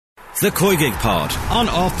the Koigig Pod on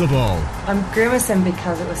Off the Ball. I'm grimacing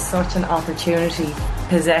because it was such an opportunity.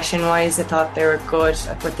 Possession-wise, I thought they were good,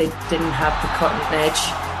 but they didn't have the cutting edge,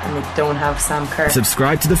 and they don't have Sam Kerr.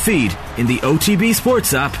 Subscribe to the feed in the OTB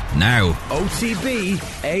Sports app now.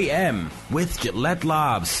 OTB AM with Gillette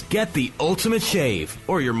Labs. Get the ultimate shave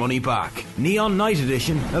or your money back. Neon Night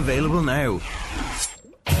Edition available now.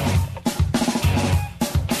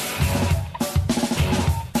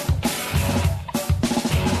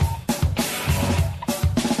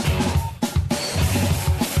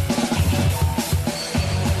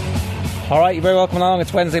 Alright, you're very welcome along.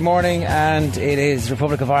 It's Wednesday morning and it is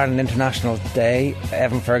Republic of Ireland International Day.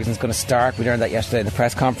 Evan Ferguson's going to start. We learned that yesterday in the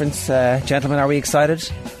press conference. Gentlemen, are we excited?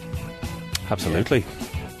 Absolutely.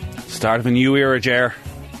 Start of a new era, Ger.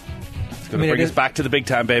 It's going to bring us back to the big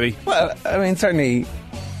time, baby. Well, I mean, certainly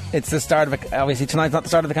it's the start of it. Obviously tonight's not the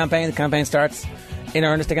start of the campaign. The campaign starts in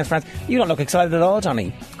earnest against France. You don't look excited at all,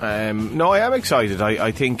 Johnny. No, I am excited.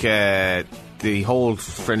 I think the whole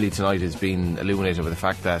friendly tonight has been illuminated by the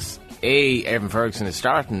fact that Evan Ferguson is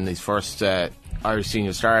starting his first Irish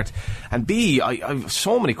senior start, and B, I have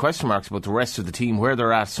so many question marks about the rest of the team, where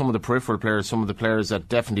they're at, some of the peripheral players, some of the players that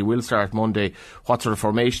definitely will start Monday, what sort of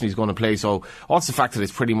formation he's going to play. So also the fact that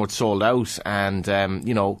it's pretty much sold out, and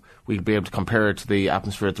we'll be able to compare it to the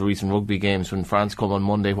atmosphere at the recent rugby games when France come on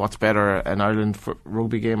Monday. What's better, an Ireland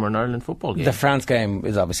rugby game or an Ireland football game? The France game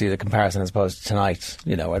is obviously the comparison as opposed to tonight,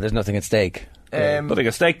 where there's nothing at stake. Nothing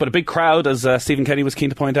at stake, but a big crowd, as Stephen Kenny was keen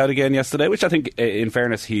to point out again yesterday, which I think, in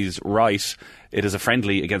fairness, he's right. It is a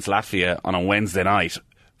friendly against Latvia on a Wednesday night,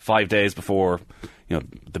 5 days before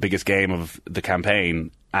the biggest game of the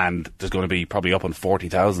campaign, and there's going to be probably up on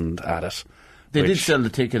 40,000 at it. They did sell the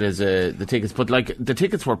tickets, but the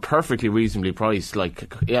tickets were perfectly reasonably priced.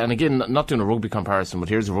 And again, not doing a rugby comparison, but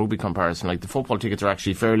here's a rugby comparison. Like, the football tickets are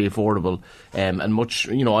actually fairly affordable, and much.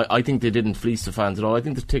 I think they didn't fleece the fans at all. I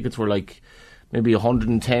think the tickets were maybe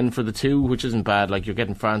 110 for the two, which isn't bad. Like, you're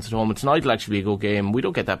getting France at home, and tonight will actually be a good game. We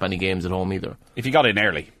don't get that many games at home either. If you got in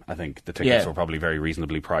early, I think the tickets were probably very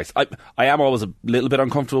reasonably priced. I am always a little bit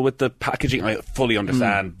uncomfortable with the packaging. I fully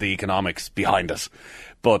understand the economics behind it,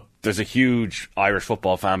 but there's a huge Irish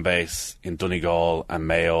football fan base in Donegal and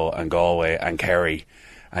Mayo and Galway and Kerry,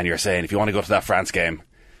 and you're saying, if you want to go to that France game,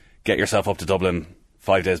 get yourself up to Dublin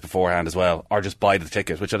 5 days beforehand as well, or just buy the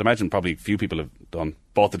ticket, which I'd imagine probably few people have done.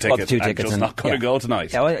 Bought the ticket, just not going to go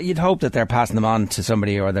tonight. Yeah, well, you'd hope that they're passing them on to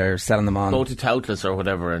somebody, or they're selling them on. Go to Toutless or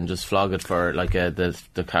whatever and just flog it for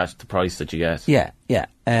the price that you get. Yeah.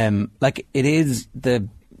 It is the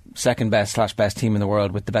second best / best team in the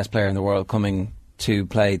world, with the best player in the world coming to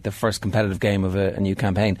play the first competitive game of a new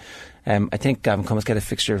campaign. I think Gavin Cummins get a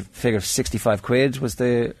fixture figure of £65 was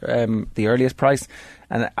the earliest price,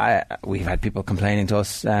 and we've had people complaining to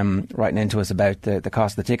us, writing into us about the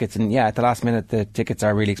cost of the tickets, and at the last minute the tickets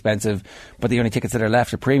are really expensive, but the only tickets that are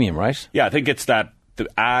left are premium, right? Yeah, I think it's that the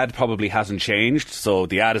ad probably hasn't changed, so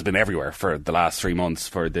the ad has been everywhere for the last 3 months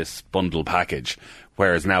for this bundle package,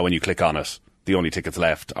 whereas now when you click on it, the only tickets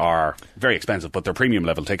left are very expensive, but they're premium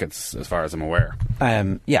level tickets as far as I'm aware.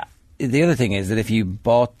 The other thing is that if you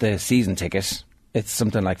bought the season ticket, it's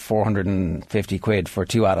something like £450 for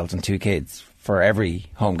 2 adults and 2 kids for every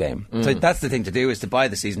home game. So that's the thing to do, is to buy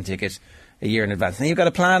the season ticket a year in advance. And you've got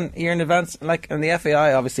to plan a year in advance. And the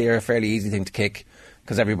FAI obviously are a fairly easy thing to kick,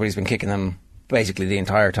 because everybody's been kicking them basically the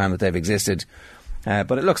entire time that they've existed.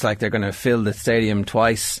 But it looks like they're going to fill the stadium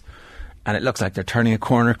twice, and it looks like they're turning a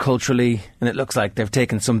corner culturally, and it looks like they've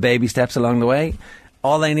taken some baby steps along the way.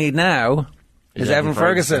 All they need now is Evan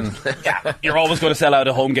Ferguson. Yeah, you're always going to sell out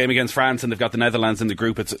a home game against France, and they've got the Netherlands in the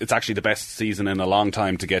group. It's actually the best season in a long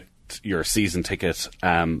time to get your season ticket,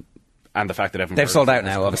 and the fact that they've sold out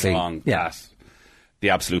now, obviously. The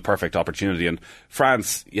absolute perfect opportunity. And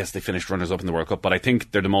France, yes, they finished runners up in the World Cup, but I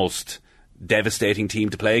think they're the most devastating team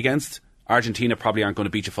to play against. Argentina probably aren't going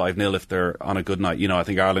to beat you 5-0 if they're on a good night. I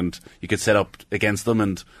think Ireland, you could set up against them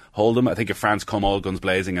and hold them. I think if France come all guns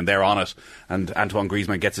blazing and they're on it, and Antoine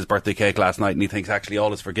Griezmann gets his birthday cake last night and he thinks actually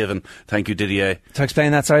all is forgiven. Thank you, Didier. To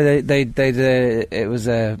explain that, sorry, it was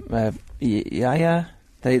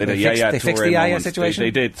They fixed the Yaya situation?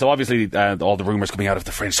 They did. So obviously all the rumours coming out of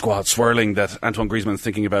the French squad swirling that Antoine Griezmann's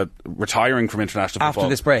thinking about retiring from international football. After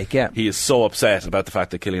this break, yeah. He is so upset about the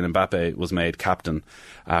fact that Kylian Mbappe was made captain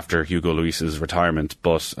after Hugo Lloris's retirement.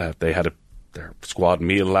 But they had their squad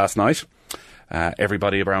meal last night.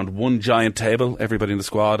 Everybody around one giant table, everybody in the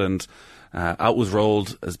squad, and out was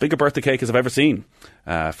rolled as big a birthday cake as I've ever seen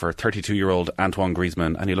for 32-year-old Antoine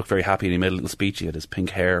Griezmann, and he looked very happy and he made a little speech. He had his pink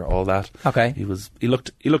hair, all that. Okay. He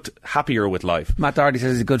looked happier with life. Matt Doherty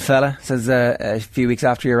says he's a good fella. Says a few weeks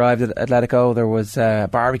after he arrived at Atletico, there was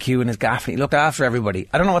barbecue in his gaff and he looked after everybody.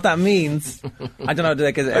 I don't know what that means. I don't know.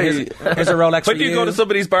 Like, here's a Rolex When for you go to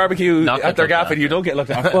somebody's barbecue at their gaff and you don't get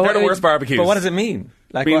looked after, they're the worst barbecues. But what does it mean?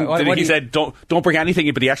 Like, he said, don't bring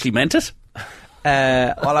anything, but he actually meant it?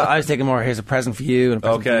 Well, I was thinking more, here's a present for you and a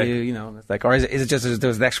present for you, you know. It's like, or is it just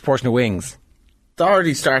there's an extra portion of wings?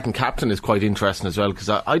 Doherty's starting captain is quite interesting as well, because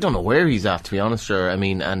I don't know where he's at, to be honest, sure. I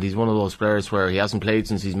mean, and he's one of those players where he hasn't played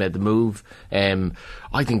since he's made the move.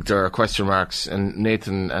 I think there are question marks, and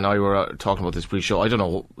Nathan and I were talking about this pre-show. I don't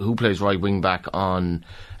know who plays right wing back on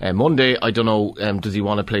Monday. I don't know, does he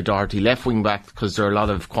want to play Doherty left wing back, because there are a lot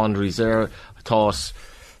of quandaries there. I thought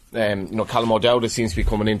Callum O'Dowda seems to be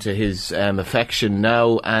coming into his affection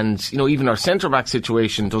now, and even our centre back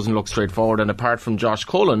situation doesn't look straightforward. And apart from Josh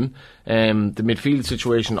Cullen, the midfield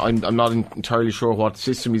situation, I'm not entirely sure what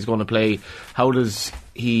system he's going to play. How does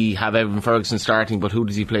he have Evan Ferguson starting, but who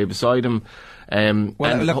does he play beside him?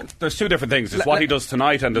 Look, there's two different things. There's what he does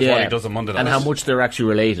tonight and there's what he does on Monday night. And how much they're actually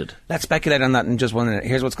related. Let's speculate on that in just 1 minute.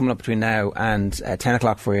 Here's what's coming up between now and 10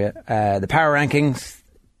 o'clock for you. The power rankings,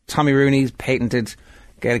 Tommy Rooney's patented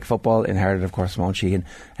Gaelic football, inherited of course from Owen Sheehan.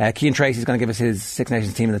 Cian Tracy's going to give us his Six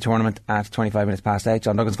Nations team in the tournament at 25 minutes past 8.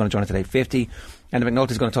 John Duggan's going to join us at 8:50. And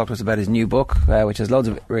McNulty's going to talk to us about his new book, which has loads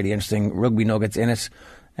of really interesting rugby nuggets in it.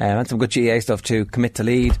 And some good GAA stuff too. Commit to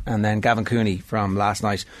Lead, and then Gavin Cooney from last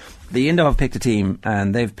night. The Indo have picked a team,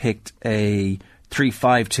 and they've picked a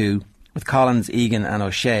 3-5-2 with Collins, Egan and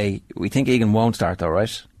O'Shea. We think Egan won't start though,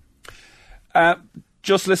 right?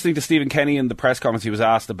 Just listening to Stephen Kenny in the press conference, he was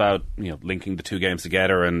asked about linking the two games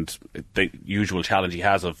together and the usual challenge he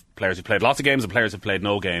has of players who played lots of games and players who played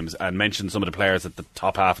no games, and mentioned some of the players at the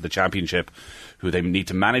top half of the championship who they need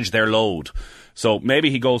to manage their load. So maybe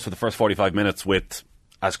he goes for the first 45 minutes with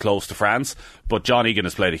as close to France, but John Egan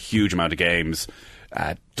has played a huge amount of games,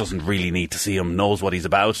 doesn't really need to see him, knows what he's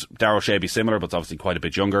about. Darrell Shea be similar, but it's obviously quite a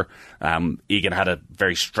bit younger. Egan had a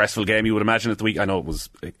very stressful game, you would imagine, at the week. I know it was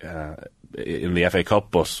in the FA Cup,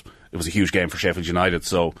 but it was a huge game for Sheffield United,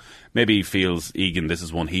 so maybe he feels Egan, this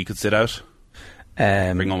is one he could sit out.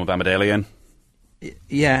 Bring Omobamidele in.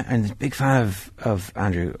 Yeah, and a big fan of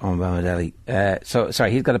Andrew Omobamidele.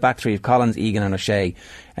 Sorry, he's got a back three of Collins, Egan and O'Shea,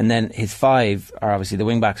 and then his five are obviously the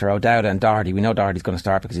wing backs are O'Dowda and Doherty. We know Doherty's going to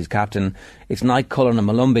start because he's captain. It's Knight, Cullen and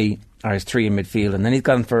Malumbi are his three in midfield, and then he's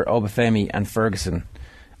gone for Obafemi and Ferguson.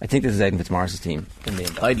 I think this is Aidan Fitzmaurice's team in the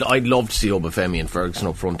end. I'd love to see Obafemi and Ferguson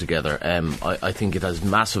up front together. I think it has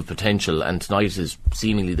massive potential, and tonight is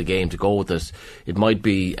seemingly the game to go with it. It might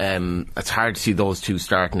be, it's hard to see those two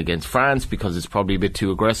starting against France because it's probably a bit too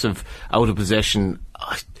aggressive out of possession.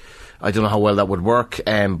 I don't know how well that would work,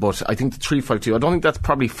 but I think the 3-5-2, I don't think that's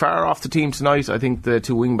probably far off the team tonight. I think the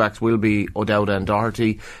two wing backs will be O'Dowda and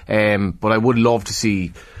Doherty, but I would love to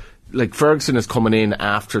see, like, Ferguson is coming in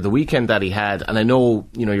after the weekend that he had, and I know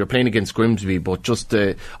you're playing against Grimsby, but just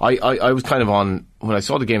I was kind of on, when I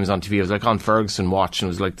saw the games on TV, I was like on Ferguson watch, and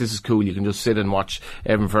it was like, this is cool, you can just sit and watch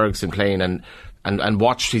Evan Ferguson playing and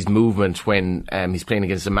watch his movement when he's playing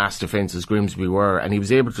against a mass defence as Grimsby were, and he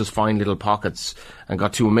was able to just find little pockets and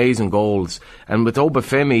got two amazing goals. And with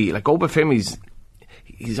Obafemi,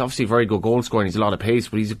 he's obviously a very good goal scorer and he's a lot of pace,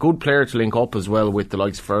 but he's a good player to link up as well with the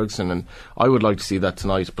likes of Ferguson, and I would like to see that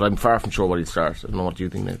tonight, but I'm far from sure what he'll start. I don't know, what do you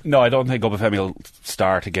think, Nathan? No, I don't think Obafemi will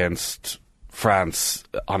start against France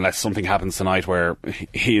unless something happens tonight where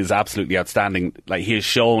he is absolutely outstanding. Like, he has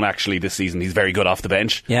shown actually this season he's very good off the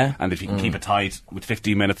bench, and if you can keep it tight with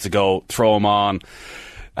 15 minutes to go, throw him on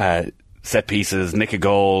set pieces, nick a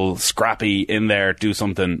goal, scrappy in there, do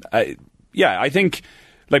something. I think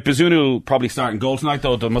like Bazunu will probably start in goal tonight,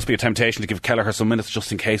 though there must be a temptation to give Kelleher some minutes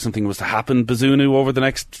just in case something was to happen Bazunu over the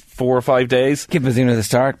next 4 or 5 days. Give Bazunu the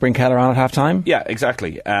start, bring Kelleher on at half time. Yeah,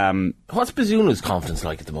 exactly. What's Bazunu's confidence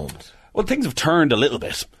like at the moment? Well, things have turned a little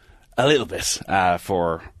bit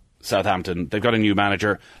for Southampton. They've got a new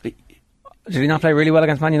manager. Did he not play really well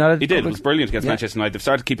against Man United? He did. It was brilliant against Manchester United. They've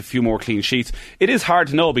started to keep a few more clean sheets. It is hard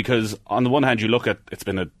to know because on the one hand you look at, it's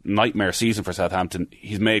been a nightmare season for Southampton.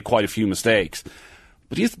 He's made quite a few mistakes,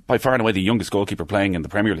 but he's by far and away the youngest goalkeeper playing in the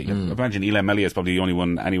Premier League. I imagine Ilem Melia is probably the only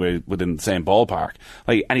one anyway within the same ballpark.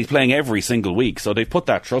 And he's playing every single week, so they've put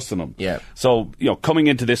that trust in him. Yeah. So coming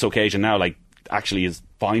into this occasion now, actually his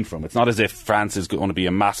fine from. It's not as if France is going to be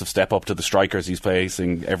a massive step up to the strikers he's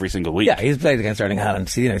facing every single week. Yeah, he's played against Erling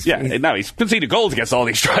Haaland. Now he's conceded goals against all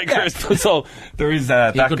these strikers, so there is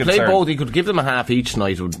that he could concern. play both. He could give them a half each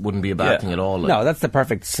night. Wouldn't be a bad thing at all. No, that's the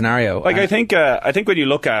perfect scenario. I think when you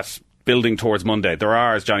look at building towards Monday, there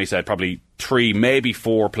are, as Johnny said, probably 3, maybe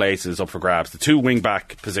 4 places up for grabs. The 2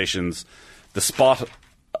 wing-back positions, the spot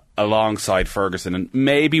alongside Ferguson, and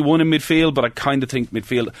maybe one in midfield, but I kind of think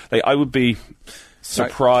midfield... I would be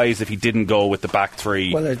surprised if he didn't go with the back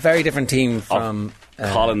 3. Well, a very different team from...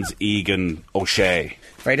 Collins, Egan, O'Shea.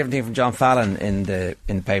 Very different team from John Fallon in the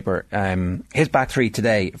paper. His back 3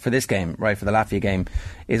 today, for this game, right, for the Latvia game,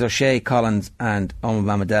 is O'Shea, Collins and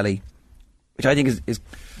Omobamidele, which I think is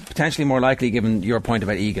potentially more likely given your point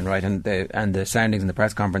about Egan, right, and the soundings in the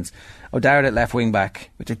press conference. O'Dowd at left wing back,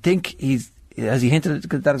 which I think has he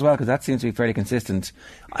hinted at that as well, because that seems to be fairly consistent.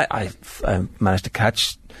 I managed to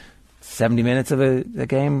catch 70 minutes of a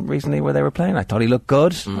game recently where they were playing. I thought he looked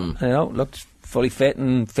good. Looked fully fit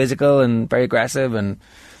and physical and very aggressive, and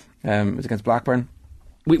it was against Blackburn.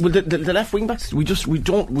 The left wing backs, we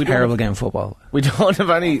don't terrible game of football. We don't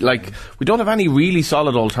have any really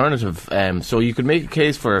solid alternative. So you could make a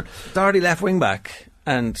case for Doherty left wing back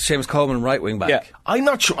and Seamus Coleman right wing back. Yeah, I'm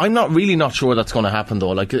not sure. I'm not sure that's going to happen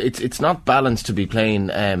though. Like it's not balanced to be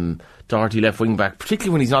playing Doherty left wing back,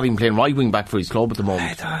 particularly when he's not even playing right wing back for his club at the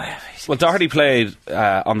moment. Well, Doherty played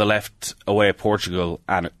on the left away at Portugal,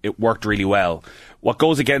 and it worked really well. What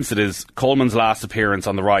goes against it is Coleman's last appearance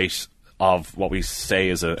on the right of what we say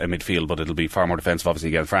is a midfield, but it'll be far more defensive, obviously,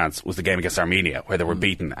 against France, was the game against Armenia, where they were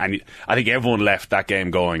beaten. And I think everyone left that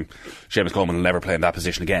game going, Seamus Coleman will never play in that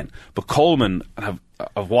position again. But Coleman,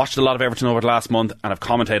 I've watched a lot of Everton over the last month, and I've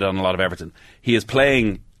commentated on a lot of Everton. He is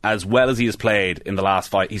playing as well as he has played in the last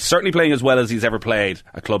 5. He's certainly playing as well as he's ever played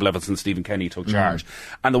at club level since Stephen Kenny took charge.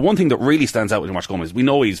 And the one thing that really stands out with Seamus Coleman is we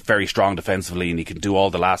know he's very strong defensively and he can do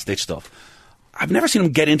all the last ditch stuff. I've never seen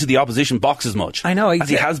him get into the opposition box as much. I know, as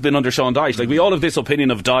he has been under Sean Dyche. Like, we all have this opinion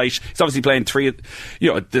of Dyche. He's obviously playing 3,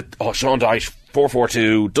 Sean Dyche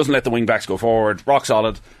 4-4-2, doesn't let the wing backs go forward, rock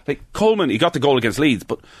solid. Like Coleman, he got the goal against Leeds,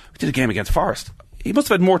 but we did a game against Forest. He must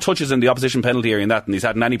have had more touches in the opposition penalty area than he's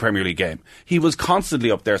had in any Premier League game. He was constantly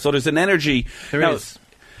up there, so there's an energy. There is.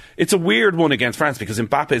 It's a weird one against France because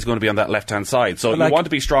Mbappe is going to be on that left-hand side. So you want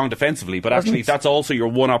to be strong defensively, but actually that's also your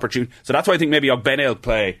one opportunity. So that's why I think maybe Ogbene will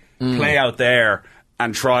play out there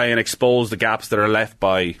and try and expose the gaps that are left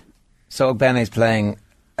by... So Ogbene is playing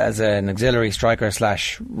as an auxiliary striker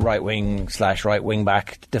 / right wing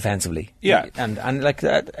back defensively. Yeah. And like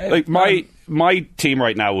that... Like my team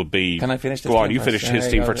right now would be... Can I finish this? Go on, you finish his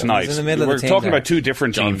team for tonight. We're talking about 2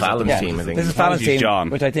 different John teams. Fallon's team, I think. This is Fallon's team, John.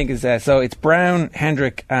 which I think is... so it's Brown,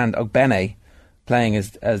 Hendrick and Ogbene playing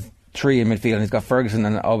as 3 in midfield, and he's got Ferguson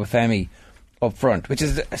and Obafemi up front, which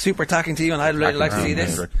is a super attacking team, and I'd really like to see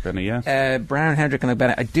this. Brown, Hendrick and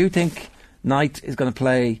Ogbene. I do think Knight is going to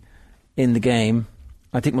play in the game.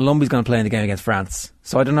 I think Malumbi's going to play in the game against France.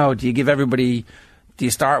 So I don't know, do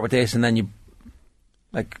you start with this and then you...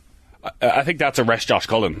 I think that's a rest Josh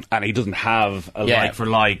Cullen, and he doesn't have a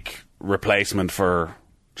like-for-like replacement for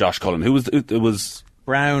Josh Cullen. It was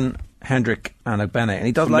Brown, Hendrick and Ogbene, and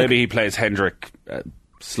he does maybe he plays Hendrick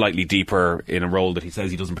slightly deeper in a role that he says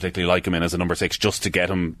he doesn't particularly like him in as a number 6, just to get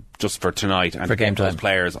him just for tonight and for to game get those time.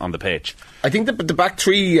 players on the pitch. I think the back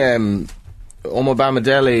 3,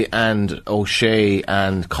 Omobamidele and O'Shea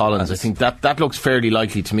and Collins, I think that looks fairly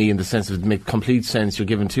likely to me, in the sense of it makes complete sense. You're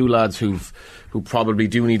giving 2 lads who probably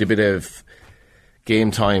do need a bit of game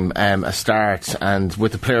time, a start, and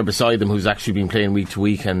with the player beside them who's actually been playing week to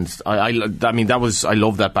week. And I love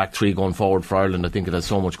that back 3 going forward for Ireland. I think it has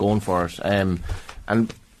so much going for it.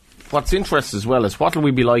 And what's interesting as well is what will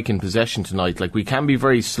we be like in possession tonight? Like, we can be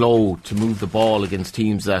very slow to move the ball against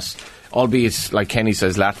teams that, albeit, like Kenny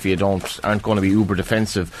says, Latvia aren't going to be uber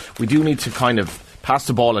defensive. We do need to kind of pass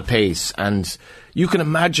the ball at pace, and you can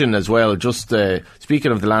imagine as well, just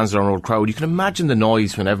speaking of the Lansdowne Road crowd, you can imagine the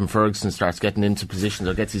noise when Evan Ferguson starts getting into positions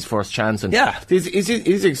or gets his first chance. And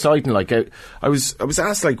it's exciting. Like, I was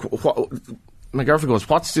asked, like, my girlfriend goes,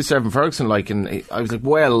 "What's this Evan Ferguson like?" And I was like,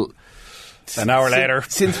 well, an hour later,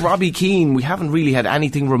 since Robbie Keane, we haven't really had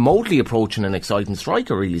anything remotely approaching an exciting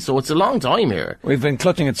striker, really. So it's a long time here. We've been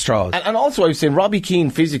clutching at straws. And also, I was saying, Robbie Keane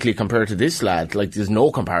physically compared to this lad, like, there's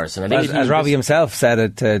no comparison. And as Robbie himself said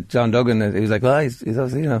it to John Duggan, he was like, well, he's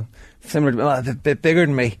obviously, similar to me, a bit bigger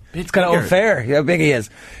than me. It's kind of unfair how big he is.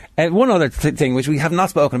 One other thing, which we have not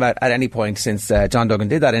spoken about at any point since John Duggan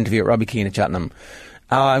did that interview with Robbie Keane at Cheltenham.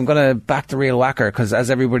 I'm going to back the real whacker, because as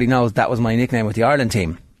everybody knows, that was my nickname with the Ireland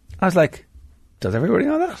team. I was like, does everybody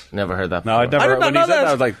know that? Never heard that before. No, I'd never. I did not when know he said that.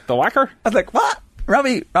 I was like, the whacker? I was like, what?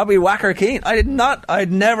 Robbie Wacker Keane.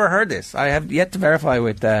 I'd never heard this. I have yet to verify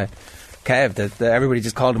with Kev that everybody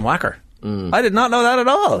just called him Wacker. I did not know that at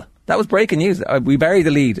all. That was breaking news. We buried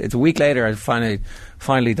the lead. It's a week later. It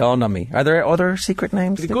finally dawned on me. Are there other secret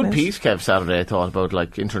names? It's a good piece, Kev, Saturday, I thought, about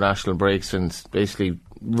like international breaks and basically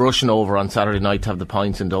rushing over on Saturday night to have the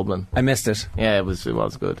pints in Dublin. I missed it. Yeah, it was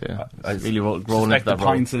good. Yeah, I really grown suspect into that the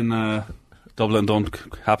pints in Dublin don't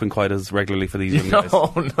happen quite as regularly for these young guys.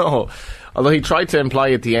 No. Although he tried to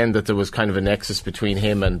imply at the end that there was kind of a nexus between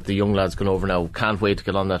him and the young lads going over now. Can't wait to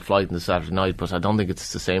get on that flight on the Saturday night, but I don't think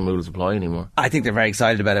it's the same rules apply anymore. I think they're very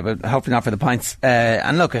excited about it, but hopefully not for the pints.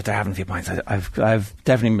 And look, if they're having a few pints, I've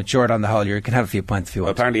definitely matured on the whole. You can have a few pints if you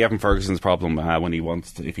want. Apparently, Evan Ferguson's problem when he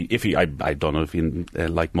wants to, if he, I don't know if he,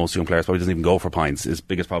 like most young players, probably doesn't even go for pints. His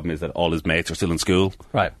biggest problem is that all his mates are still in school,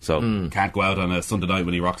 right? So can't go out on a Sunday night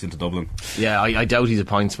when he rocks into Dublin. Yeah, I doubt he's a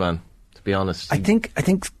pints man, to be honest. I think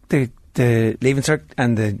the Leaving Cert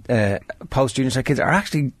and the post-junior cert kids are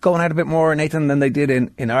actually going out a bit more, Nathan, than they did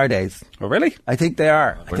in our days. Oh, really? I think they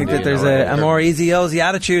are. I think that there's a more easy-ozy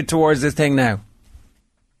attitude towards this thing now.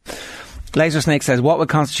 Laser Snake says, what would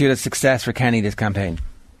constitute a success for Kenny this campaign?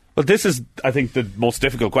 Well, this is, I think, the most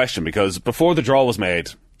difficult question, because before the draw was made,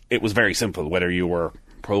 it was very simple, whether you were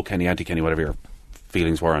pro-Kenny, anti-Kenny, whatever your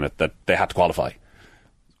feelings were on it, that they had to qualify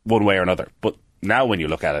one way or another. But now when you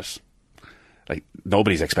look at it, like,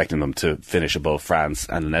 nobody's expecting them to finish above France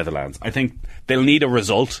and the Netherlands. I think they'll need a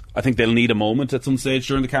result. I think they'll need a moment at some stage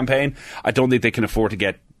during the campaign. I don't think they can afford to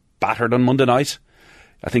get battered on Monday night.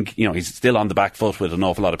 I think, he's still on the back foot with an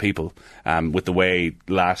awful lot of people, with the way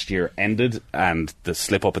last year ended and the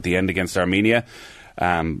slip up at the end against Armenia.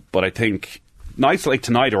 But I think nights like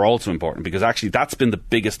tonight are also important, because actually that's been the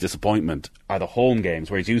biggest disappointment, are the home games,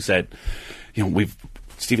 whereas you said,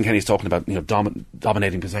 Stephen Kenny's talking about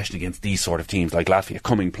dominating possession against these sort of teams like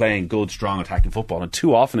Latvia, playing good, strong, attacking football, and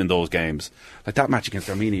too often in those games, like that match against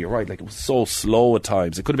Armenia, you're right, like it was so slow at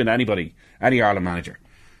times. It could have been anybody, any Ireland manager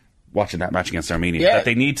watching that match against Armenia. Yeah. That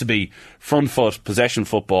they need to be front foot, possession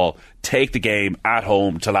football, take the game at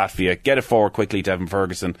home to Latvia, get it forward quickly to Evan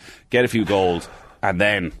Ferguson, get a few goals, and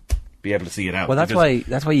then be able to see it out. Well, that's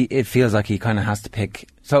why it feels like he kind of has to pick.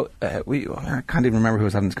 So I can't even remember who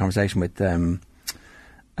was having this conversation with.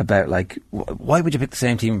 About why would you pick the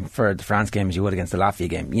same team for the France game as you would against the Latvia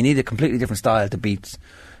game? You need a completely different style to beat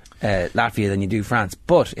Latvia than you do France.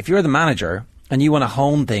 But if you're the manager and you want to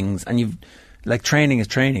hone things, and you've training is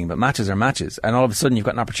training, but matches are matches, and all of a sudden you've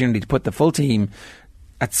got an opportunity to put the full team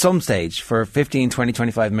at some stage for 15, 20,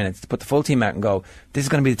 25 minutes, to put the full team out and go, this is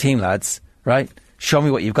going to be the team, lads, right? Show me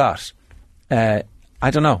what you've got. I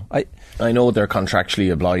don't know. I know they're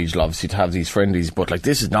contractually obliged, obviously, to have these friendlies, but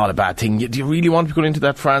this is not a bad thing. Do you really want to go into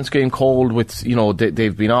that France game cold with,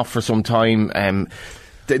 they've been off for some time?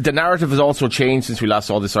 The narrative has also changed since we last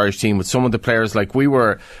saw this Irish team, with some of the players, we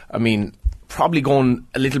were, probably going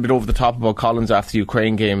a little bit over the top about Collins after the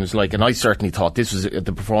Ukraine games, and I certainly thought this was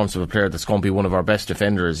the performance of a player that's going to be one of our best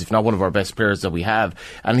defenders, if not one of our best players that we have.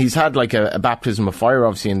 And he's had a baptism of fire,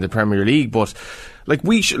 obviously, in the Premier League, but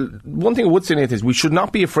one thing I would say, Nathan, is we should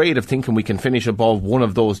not be afraid of thinking we can finish above one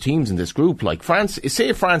of those teams in this group. France, say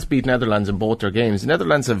if France beat Netherlands in both their games, the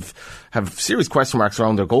Netherlands have serious question marks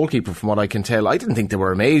around their goalkeeper, from what I can tell. I didn't think they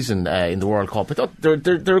were amazing in the World Cup. I thought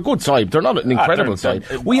they're a good side. They're not an incredible side.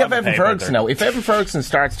 We have Evan Ferguson now. If Evan Ferguson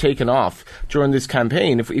starts taking off during this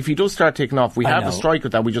campaign, if he does start taking off, we have a striker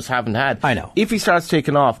that we just haven't had. I know. If he starts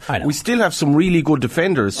taking off, we still have some really good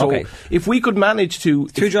defenders. So if we could manage to...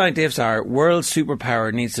 Two giant ifs are world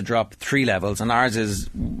superpower needs to drop 3 levels, and ours is,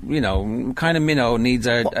 kind of minnow, needs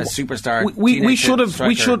a superstar.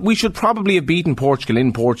 We should probably have beaten Portugal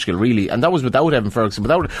in Portugal, really, and that was without Evan Ferguson.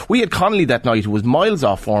 We had Connolly that night, who was miles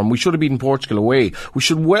off form. We should have beaten Portugal away. We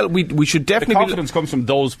should definitely. The confidence comes from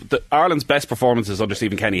Ireland's best performances under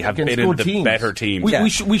Stephen Kenny have been in the better teams.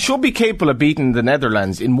 We should be capable of beating the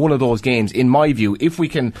Netherlands in one of those games, in my view. If we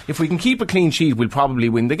can keep a clean sheet, we'll probably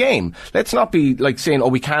win the game. Let's not be saying,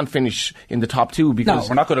 we can't finish in the top 2, because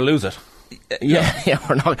we're not going to lose it. Yeah,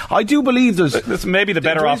 we're not. I do believe there's maybe the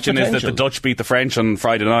better option potential. Is that the Dutch beat the French on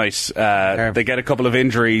Friday night. They get a couple of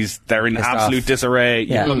injuries. They're in absolute disarray.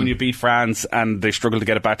 You look when you beat France and they struggle to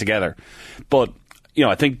get it back together. But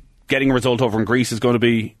I think getting a result over in Greece is going to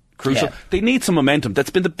be crucial. Yeah. They need some momentum. That's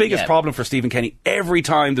been the biggest problem for Stephen Kenny. Every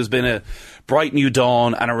time there's been a bright new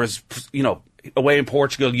dawn, and away in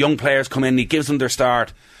Portugal, young players come in, he gives them their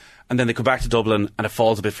start, and then they come back to Dublin and it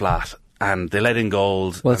falls a bit flat. And they let in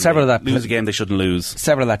goals. Well, several of that lose a game they shouldn't lose.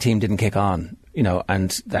 Several of that team didn't kick on,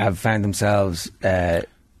 and they have found themselves out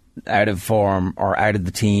of form or out of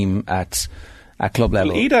the team at at club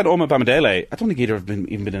level. Well, Ida and Oma Bamidele, I don't think either have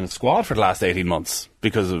even been in a squad for the last 18 months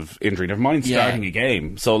because of injury. Never mind starting a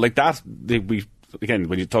game. So, like that, again,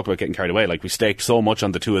 when you talk about getting carried away, like we staked so much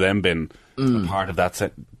on the two of them being a part of that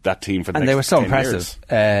team for the and next they were so 10 impressive.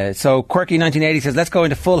 years. So Quirky 1980 says, let's go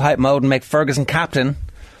into full hype mode and make Ferguson captain.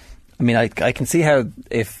 I mean, I can see how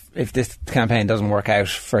if this campaign doesn't work out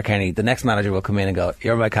for Kenny, the next manager will come in and go,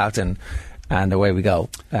 you're my captain, and away we go.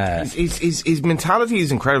 His mentality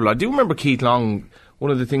is incredible. I do remember Keith Long, one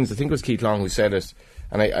of the things, I think it was Keith Long who said it,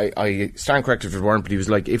 and I stand corrected if it weren't, but he was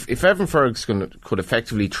like, if Evan Ferguson could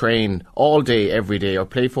effectively train all day, every day, or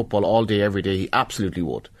play football all day, every day, he absolutely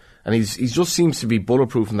would. And he just seems to be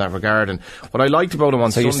bulletproof in that regard. And what I liked about him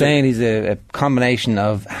on Sunday... So you're saying he's a combination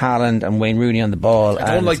of Haaland and Wayne Rooney on the ball.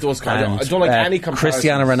 I don't like those kind I don't like any comparisons.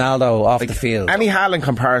 Cristiano Ronaldo off the field. Any Haaland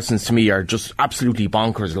comparisons to me are just absolutely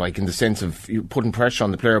bonkers, like in the sense of you putting pressure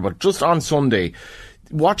on the player. But just on Sunday,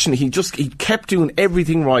 watching, he kept doing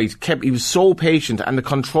everything right. He was so patient, and the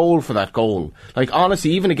control for that goal. Like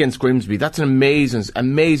honestly, even against Grimsby, that's an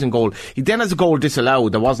amazing goal. He then has a goal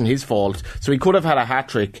disallowed that wasn't his fault, so he could have had a hat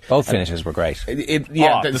trick. Both finishes were great.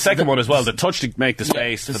 The second one as well, the touch to make the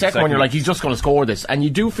space. The second one, you're like, he's just going to score this, and you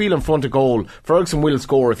do feel in front of goal, Ferguson will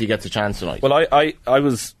score if he gets a chance tonight. Well, I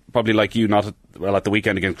was probably like you, not at the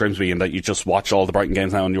weekend against Grimsby, in that you just watch all the Brighton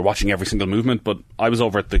games now and you're watching every single movement. But I was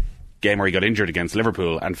over at the game where he got injured against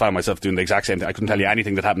Liverpool and found myself doing the exact same thing. I couldn't tell you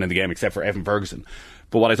anything that happened in the game except for Evan Ferguson.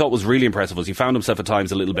 But what I thought was really impressive was he found himself at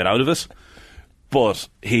times a little bit out of it, but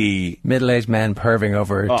he... Middle-aged men perving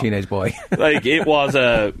over a teenage boy. Like, it was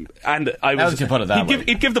a... And I was... How did you put it that way?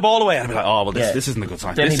 He'd give the ball away and I'd be like, oh, well, this isn't a good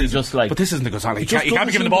sign. Then just like... But this isn't a good sign. Like, you can't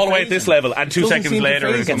be giving the ball away at this level, and 2 seconds later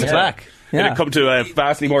it comes back. It'd come to a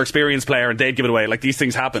vastly more experienced player and they'd give it away. Like, these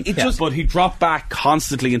things happen. But he dropped back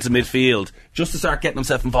constantly into midfield just to start getting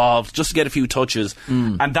himself involved, just to get a few touches.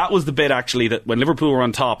 And that was the bit, actually, that when Liverpool were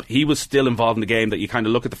on top, he was still involved in the game, that you kind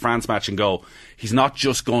of look at the France match and go, he's not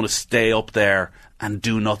just going to stay up there and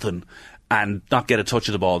do nothing and not get a touch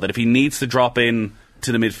of the ball. That if he needs to drop in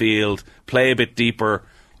to the midfield, play a bit deeper,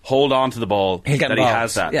 hold on to the ball, he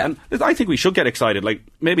has that. Yeah. And I think we should get excited. Like,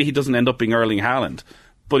 maybe he doesn't end up being Erling Haaland,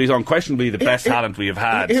 but he's unquestionably the best talent we have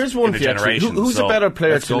had here's one in the generation. Who's a better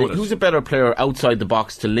player who's a better player outside the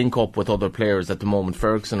box to link up with other players at the moment,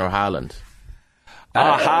 Ferguson or Haaland?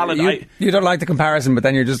 Haaland, you don't like the comparison, but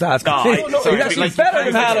then you're just asking. He's actually better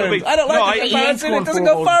than Haaland. I don't like the comparison. It doesn't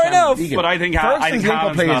go far enough. But I think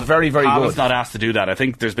Haaland's play is very, very good. Haaland's not asked to do that. I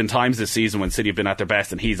think there's been times this season when City have been at their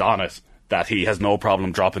best and he's on it, that he has no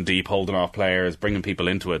problem dropping deep, holding off players, bringing people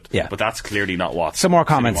into it. Yeah. But that's clearly not what some more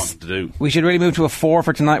comments wanted to do. We should really move to a 4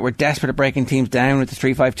 for tonight. We're desperate at breaking teams down with the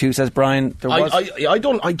 3-5-2, says Brian.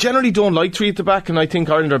 I generally don't like 3 at the back, and I think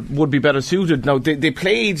Ireland would be better suited. Now, they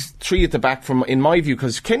played 3 at the back, in my view,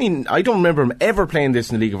 because Kenny, I don't remember him ever playing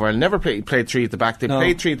this in the League of Ireland. Never played 3 at the back. They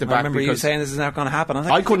played 3 at the back. I remember you saying this is not going to happen.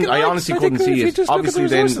 I honestly couldn't see it. Obviously,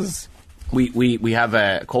 then we have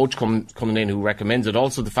a coach coming in who recommends it.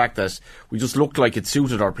 Also, the fact that we just looked like it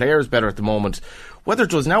suited our players better at the moment. Whether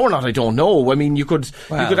it does now or not, I don't know. I mean, you could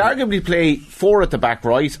arguably play 4 at the back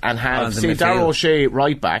right and have, say, Darragh O'Shea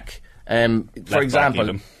right back. For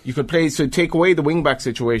example, you could take away the wing back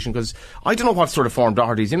situation, because I don't know what sort of form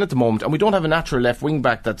Doherty's in at the moment, and we don't have a natural left wing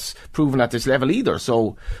back that's proven at this level either.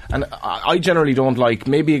 So, and I generally don't like,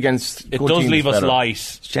 maybe against it does leave us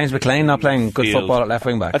light. James McLean not playing good football at left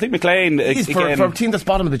wing back. I think McLean for a team that's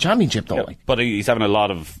bottom of the championship though. Yeah, but he's having a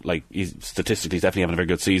lot of, like, he's statistically he's definitely having a very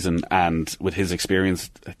good season, and with his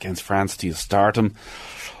experience against France, to start him.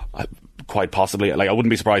 Quite possibly, like, I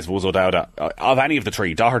wouldn't be surprised if it was O'Dowda. Of any of the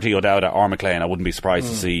 3, Doherty, O'Dowda or McLean, I wouldn't be surprised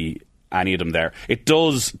to see any of them there. It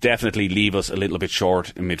does definitely leave us a little bit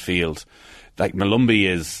short in midfield. Like, Malumbi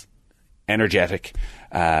is energetic,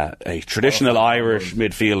 a traditional Irish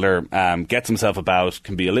midfielder, gets himself about,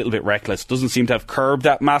 can be a little bit reckless, doesn't seem to have curbed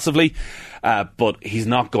that massively, but he's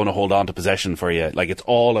not going to hold on to possession for you. Like, it's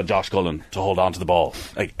all on Josh Cullen to hold on to the ball.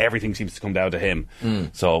 Like, everything seems to come down to him.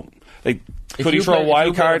 So, like, could he throw a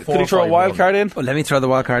wild card? Could he throw a wild card in? Well, let me throw the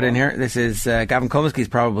wild card in here. This is Gavin Comiskey's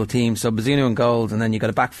probable team. So Bazunu in goals, and then you've got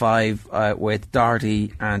a back 5 with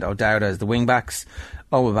Doherty and O'Dowda as the wing backs,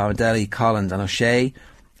 Owen Bamidele, Collins and O'Shea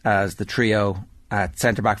as the trio at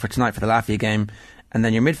centre back for tonight for the Latvia game. And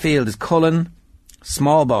then your midfield is Cullen,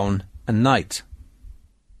 Smallbone and Knight.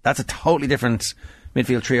 That's a totally different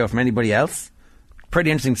midfield trio from anybody else.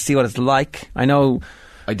 Pretty interesting to see what it's like. I know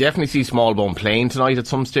I definitely see Smallbone playing tonight at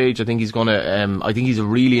some stage. I think he's going to. I think he's a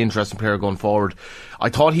really interesting player going forward. I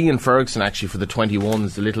thought he and Ferguson actually for the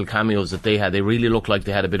 21s, the little cameos that they had, they really looked like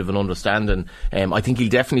they had a bit of an understanding. I think he'll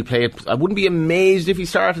definitely play it. I wouldn't be amazed if he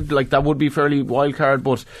started. Like that would be fairly wild card,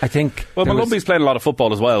 but I think. Well, Malumbi's playing a lot of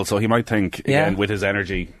football as well, so he might think again with his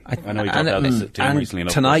energy. I know he talked about this to him recently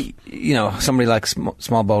enough. Tonight, somebody like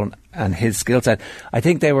Smallbone and his skill set, I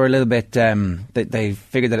think they were a little bit. They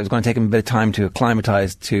figured that it was going to take him a bit of time to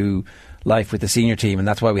acclimatise to life with the senior team, and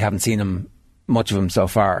that's why we haven't seen him much of him so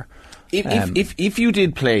far. If you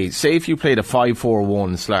did play, say if you played a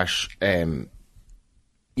 5-4-1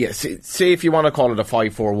 say if you want to call it a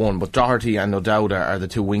 5-4-1, but Doherty and O'Dowda are the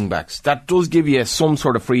two wing backs, that does give you some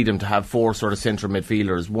sort of freedom to have four sort of central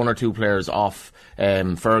midfielders, one or two players off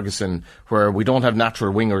Ferguson, where we don't have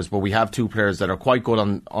natural wingers, but we have two players that are quite good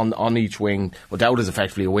on each wing. O'Dowda's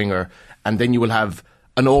effectively a winger, and then you will have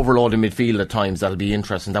an overload in midfield at times. That'll be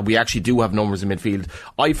interesting, that we actually do have numbers in midfield.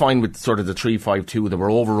 I find with sort of the 3-5-2 that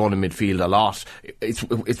we're overrun in midfield a lot. It's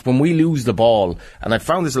when we lose the ball, and I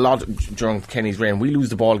found this a lot during Kenny's reign, we lose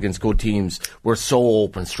the ball against good teams, we're so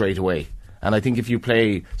open straight away. And I think if you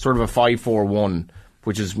play sort of a 5-4-1,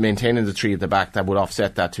 which is maintaining the three at the back, that would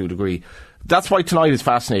offset that to a degree. That's why tonight is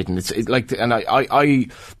fascinating. It's like, and I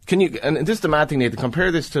can you, and this is the mad thing, Nathan,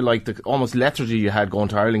 compare this to like the almost lethargy you had going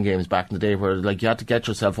to Ireland games back in the day, where like you had to get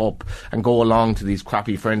yourself up and go along to these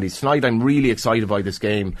crappy friendlies. Tonight I'm really excited by this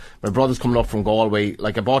game. My brother's coming up from Galway.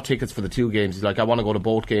 Like, I bought tickets for the two games. He's like, I want to go to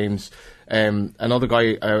both games. Another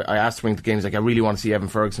guy I asked to bring to the games, like, I really want to see Evan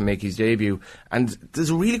Ferguson make his debut. And there's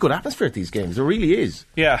a really good atmosphere at these games. There really is.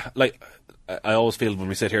 Yeah, like I always feel when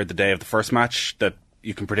we sit here the day of the first match that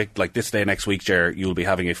you can predict, like this day next week, Ger, you'll be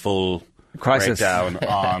having a full crisis breakdown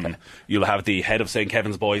on. You'll have the head of St.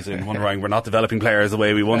 Kevin's boys in wondering we're not developing players the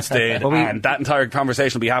way we once did, and that entire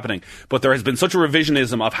conversation will be happening. But there has been such a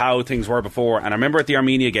revisionism of how things were before. And I remember at the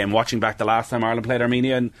Armenia game, watching back the last time Ireland played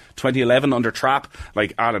Armenia in 2011 under Trapp,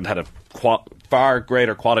 like Ireland had a far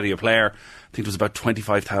greater quality of player. I think it was about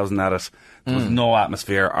 25,000 at it. There was no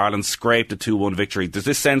atmosphere. Ireland scraped a 2-1 victory. There's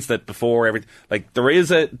this sense that before everything, like, there is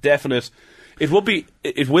a definite. It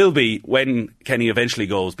will be when Kenny eventually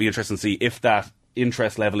goes. Be interesting to see if that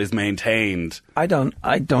interest level is maintained. I don't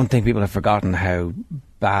think people have forgotten how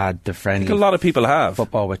bad the friendly. I think a lot of people have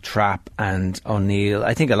football with Trapp and O'Neill.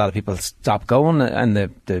 I think a lot of people stopped going, and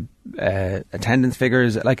the attendance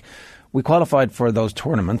figures. Like, we qualified for those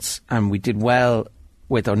tournaments, and we did well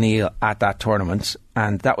with O'Neill at that tournament,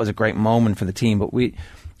 and that was a great moment for the team. But it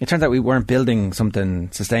turns out we weren't building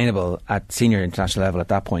something sustainable at senior international level at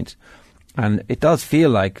that point. And it does feel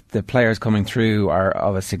like the players coming through are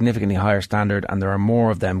of a significantly higher standard, and there are more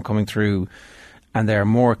of them coming through, and they're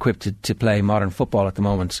more equipped to play modern football at the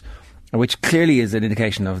moment, which clearly is an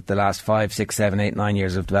indication of the last 5, 6, 7, 8, 9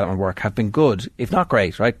 years of development work have been good, if not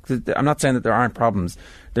great, right? I'm not saying that there aren't problems.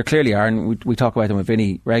 There clearly are, and we talk about them with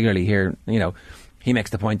Vinny regularly here. You know, he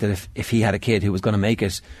makes the point that if he had a kid who was going to make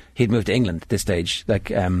it, he'd move to England at this stage. Like,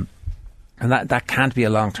 and that can't be a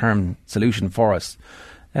long-term solution for us.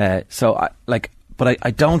 But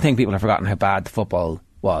I don't think people have forgotten how bad the football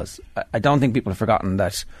was. I don't think people have forgotten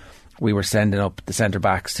that we were sending up the centre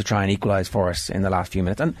backs to try and equalise for us in the last few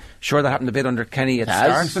minutes. And sure, that happened a bit under Kenny at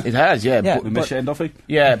the start. It has, yeah. But Shane Duffy.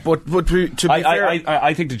 Yeah, but to be fair,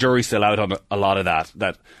 I think the jury's still out on a lot of that.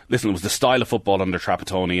 That, listen, it was the style of football under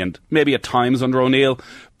Trapattoni and maybe at times under O'Neill.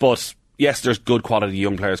 But yes, there's good quality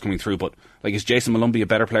young players coming through. But like, is Jason Malumbi a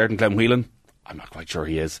better player than Glenn Whelan? I'm not quite sure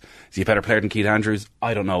he is. Is he a better player than Keith Andrews?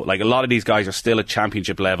 I don't know. Like, a lot of these guys are still at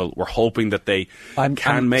championship level. We're hoping that they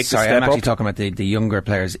can make the step up. I'm actually talking about the younger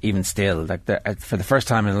players even still. Like, for the first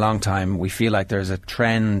time in a long time, we feel like there's a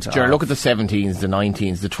trend. Look at the 17s, the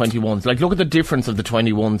 19s, the 21s. Like, look at the difference of the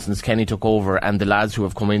 21s since Kenny took over and the lads who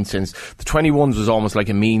have come in since. The 21s was almost like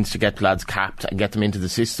a means to get lads capped and get them into the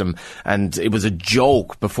system. And it was a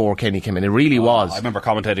joke before Kenny came in. It really was. I remember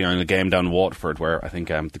commentating on a game down in Waterford where I think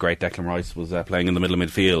the great Declan Rice was playing in the middle of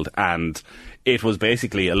midfield, and it was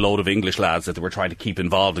basically a load of English lads that they were trying to keep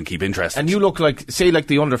involved and keep interested. And you look like, say, like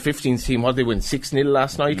the under-15s team, what did they win, 6-0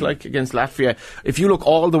 last night, like, against Latvia. If you look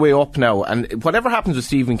all the way up now, and whatever happens with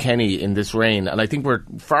Stephen Kenny in this reign, and I think we're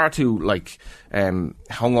far too, like,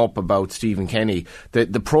 hung up about Stephen Kenny,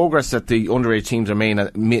 the progress that the underage teams are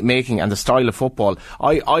making and the style of football,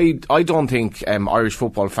 I don't think Irish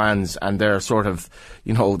football fans and their sort of,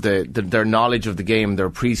 you know, their knowledge of the game, their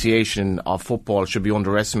appreciation of of football should be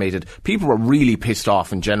underestimated. People were really pissed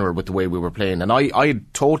off in general with the way we were playing, and I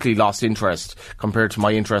had totally lost interest compared to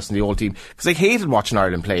my interest in the old team, because I hated watching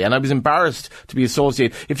Ireland play, and I was embarrassed to be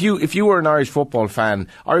associated. If you were an Irish football fan,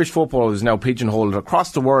 Irish football is now pigeonholed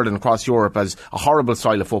across the world and across Europe as a horrible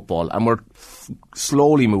style of football, and we're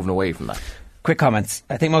slowly moving away from that. Quick comments.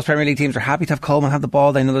 I think most Premier League teams are happy to have Coleman have the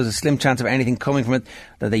ball. They know there's a slim chance of anything coming from it,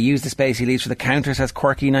 that they use the space he leaves for the counter, says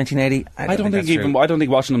Quirky 1980. I don't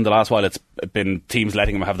think watching him the last while it's been teams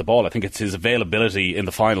letting him have the ball. I think it's his availability in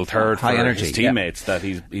the final third for energy, his teammates that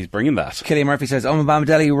he's bringing that. Killian Murphy says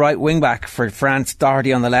Bamadelli right wing back for France,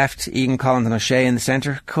 Doherty on the left, Egan Collins and O'Shea in the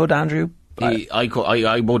centre. Could Andrew?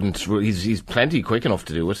 I wouldn't. He's plenty quick enough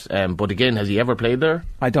to do it. But again, has he ever played there?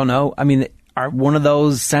 I don't know. I mean, are one of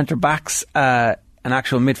those centre backs an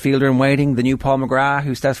actual midfielder in waiting? The new Paul McGrath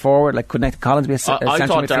who steps forward? Like, could Nathan Collins be a centre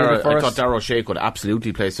midfielder for us? I thought Darragh O'Shea could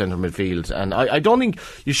absolutely play centre midfield, and I don't think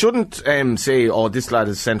you shouldn't say, this lad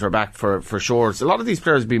is centre back for sure. A lot of these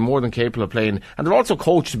players would be more than capable of playing, and they're also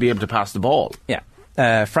coached to be able to pass the ball. Yeah.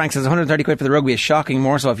 Frank says 130 quid for the rugby is shocking,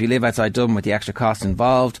 more so if you live outside Dublin with the extra cost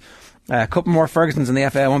involved. A couple more Fergusons in the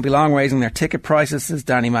FA won't be long raising their ticket prices, says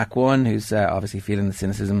Danny Mac1, who's obviously feeling the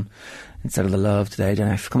cynicism instead of the love today.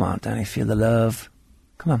 Danny, come on, Danny, feel the love.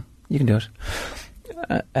 Come on, you can do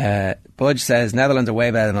it. Budge says Netherlands are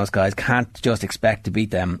way better than us guys. Can't just expect to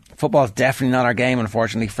beat them. Football's definitely not our game,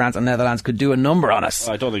 unfortunately. France and Netherlands could do a number on us.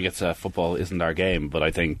 I don't think it's football isn't our game, but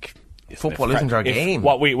I think football isn't our game.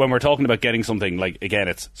 When we're talking about getting something, like, again,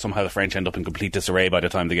 it's somehow the French end up in complete disarray by the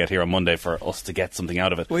time they get here on Monday for us to get something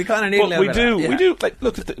out of it. We kind of need a little bit of that. We do. Like,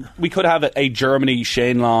 look, we could have a Germany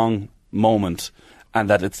Shane Long moment, and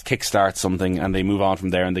that it kickstarts something, and they move on from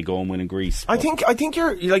there, and they go and win in Greece. I think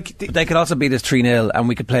you're like. But they could also beat us 3-0, and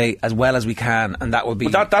we could play as well as we can, and that would be.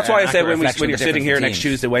 But that's why I say when you're sitting here next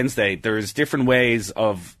Tuesday, Wednesday, there's different ways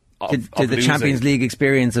of. Did the Champions League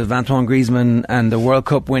experience of Antoine Griezmann and the World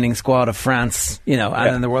Cup winning squad of France, and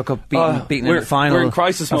then the World Cup beaten in the final. We're in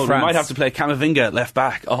crisis mode. France. We might have to play Camavinga left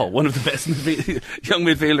back. One of the best young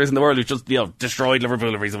midfielders in the world who's just destroyed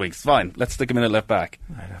Liverpool every week. It's fine. Let's stick him in at left back.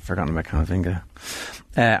 I've forgotten about Camavinga.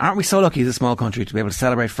 Aren't we so lucky as a small country to be able to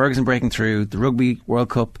celebrate Ferguson breaking through, the Rugby World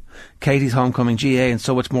Cup, Katie's homecoming, GA, and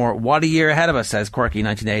so much more? What a year ahead of us, says Quirky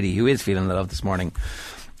 1980, who is feeling the love this morning.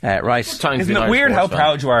 Right. Isn't it weird how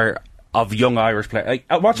proud you are of young Irish players?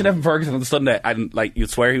 Like, watching Evan Ferguson on the Sunday, and you'd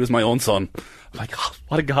swear he was my own son. I'm like,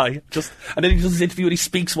 what a guy! And then he does his interview and he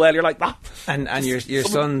speaks well. You're like, And your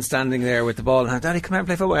son standing there with the ball and Daddy, come out and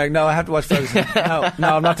play football. Like, no, I have to watch Ferguson.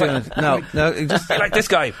 No, I'm not doing it. No, just like this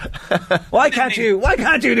guy. Why can't you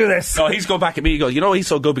do this? No, he's going back at me. He goes, he's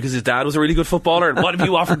so good because his dad was a really good footballer. What have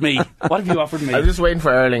you offered me? What have you offered me? I was just waiting for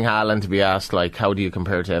Erling Haaland to be asked, like, how do you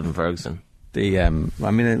compare to Evan Ferguson? Look,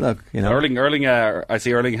 Erling. I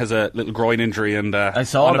see Erling has a little groin injury and I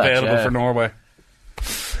saw unavailable that, for Norway.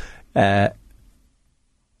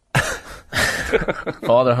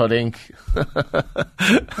 Fatherhood Inc.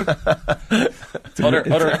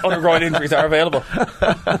 other groin injuries are available.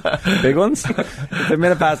 Big ones. It's a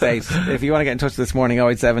minute past 8. If you want to get in touch this morning,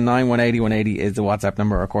 087 180 180 is the WhatsApp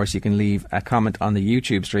number. Of course, you can leave a comment on the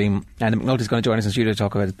YouTube stream. And McNulty's going to join us in studio to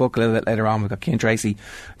talk about his book a little bit later on. We've got Cian Tracy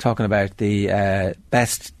talking about the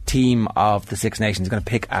best team of the Six Nations. He's going to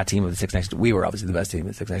pick a team of the Six Nations. We were obviously the best team of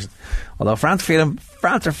the Six Nations. Although France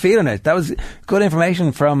are feeling it. That was good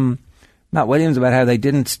information from Matt Williams about how they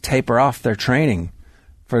didn't taper off their training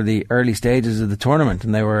for the early stages of the tournament,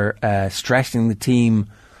 and they were stressing the team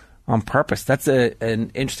on purpose. That's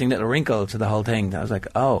an interesting little wrinkle to the whole thing. I was like,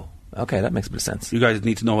 oh, okay, that makes a bit of sense. You guys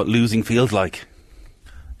need to know what losing feels like.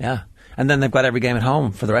 Yeah. And then they've got every game at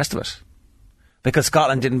home for the rest of it. Because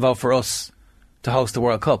Scotland didn't vote for us to host the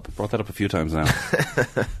World Cup. Brought that up a few times now.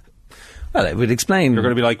 Well, it would explain. You're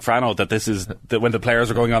going to be like Frano, that when the players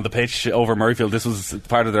are going on the pitch over Murrayfield, this was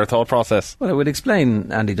part of their thought process. Well, it would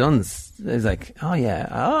explain Andy Dunn's. He's like, oh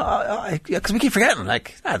yeah, because we keep forgetting,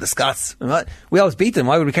 the Scots. We always beat them.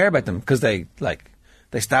 Why would we care about them? Because they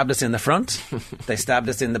stabbed us in the front, they stabbed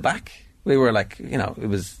us in the back. We were it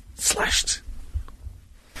was slashed.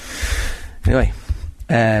 Anyway,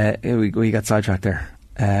 we got sidetracked there.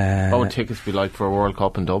 What would tickets be like for a World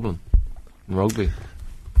Cup in Dublin in rugby?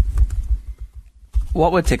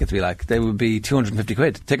 What would tickets be like? They would be 250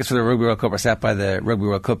 quid. Tickets for the Rugby World Cup are set by the Rugby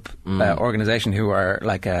World Cup organisation, who are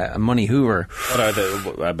like a money hoover. What are they?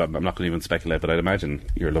 I'm not going to even speculate, but I'd imagine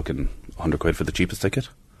you're looking 100 quid for the cheapest ticket.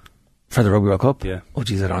 For the Rugby World Cup? Yeah. Oh,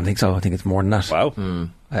 geez, I don't think so. I think it's more than that. Wow.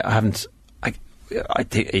 I haven't... I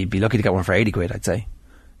think you'd be lucky to get one for 80 quid, I'd say.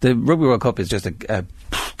 The Rugby World Cup is just a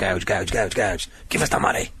gouge. Give us the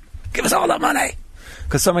money. Give us all that money.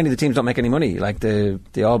 because so many of the teams don't make any money, like the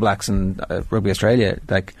All Blacks and Rugby Australia.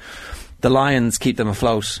 Like the Lions keep them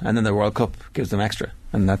afloat, and then the World Cup gives them extra,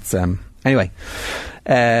 and that's anyway.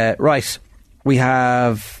 Right, we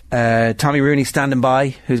have Tommy Rooney standing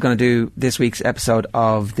by, who's going to do this week's episode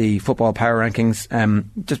of the Football Power Rankings.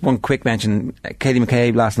 Just one quick mention: Katie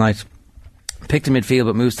McCabe last night picked a midfield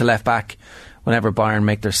but moves to left back whenever Bayern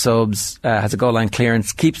make their subs, has a goal line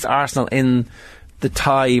clearance, keeps Arsenal in the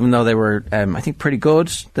tie even though they were I think pretty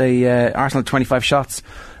good. Arsenal had 25 shots.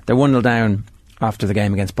 They're 1-0 down after the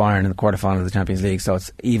game against Bayern in the quarter-final of the Champions League, so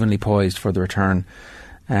it's evenly poised for the return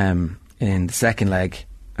in the second leg,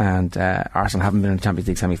 and Arsenal haven't been in the Champions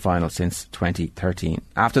League semi-final since 2013.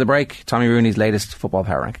 After the break, Tommy Rooney's latest Football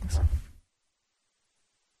Power Rankings.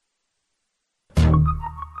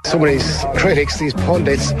 Some of these critics, these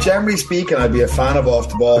pundits. Generally speaking, I'd be a fan of off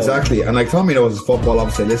the ball. Exactly. And like Tommy knows football,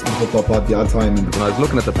 obviously I listen to football pod the odd time. And when I was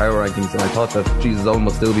looking at the power rankings, and I thought that Jesus Owen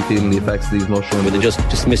must still be feeling the effects of these mushrooms. But they just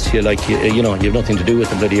dismiss you like you have nothing to do with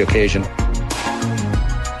the bloody occasion.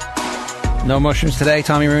 No mushrooms today,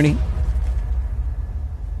 Tommy Rooney.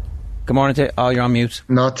 Good morning to you. Oh, you're on mute.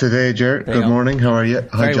 Not today, Ger. Good morning. How are you?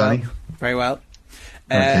 Hi, Johnny. Very well.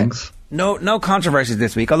 Thanks. No controversies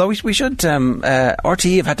this week, although we should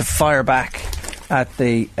RTE have had to fire back at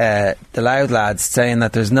the Louth lads, saying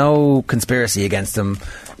that there's no conspiracy against them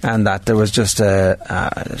and that there was just an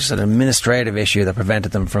administrative issue that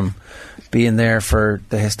prevented them from being there for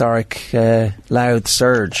the historic Louth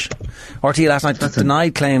surge. RTE last night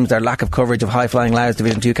denied claims their lack of coverage of high-flying Louth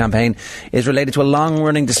Division 2 campaign is related to a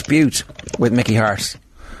long-running dispute with Mickey Hart.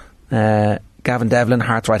 Gavin Devlin,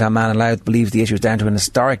 Hart's right-hand man in Louth, believes the issue is down to an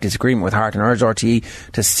historic disagreement with Hart and urged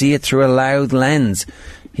RTE to see it through a Louth lens.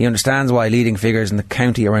 He understands why leading figures in the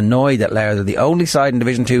county are annoyed that Louth are the only side in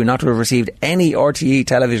Division 2 not to have received any RTE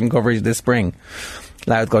television coverage this spring.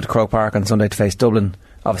 Louth go to Croke Park on Sunday to face Dublin.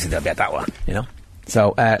 Obviously they'll get that one, you know.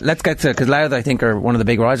 So let's get to, because Louth I think are one of the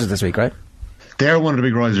big risers this week, right? They're one of the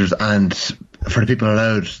big risers, and for the people in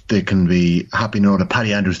Louth, they can be happy to know that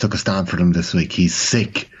Paddy Andrews took a stand for them this week. He's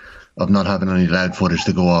sick of not having any Louth footage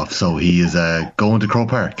to go off, so he is going to Croke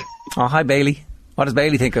Park. Oh, hi Bailey. What does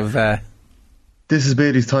Bailey think of... This is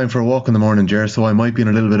Bailey's time for a walk in the morning, Ger, so I might be in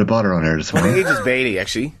a little bit of bother on here this morning. What age is Bailey,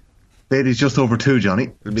 actually? Bailey's just over 2,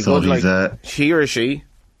 Johnny. It'll be so good, like, she or she?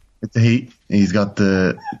 It's a he. He's got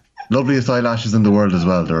the loveliest eyelashes in the world as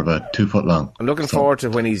well. They're about 2 foot long. I'm looking forward to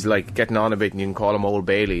when he's like getting on a bit and you can call him Old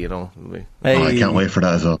Bailey, you know. Hey. Oh, I can't wait for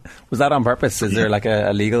that as well. Was that on purpose? Is there like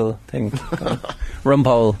a legal thing?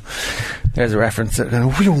 Rumpole. There's a reference.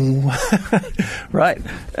 Right.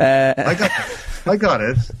 I got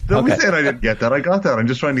it. Don't be saying I didn't get that. I got that. I'm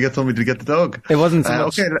just trying to get somebody to get the dog. It wasn't so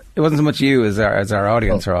much. It wasn't so much you as our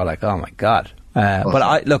audience are all like, oh my god.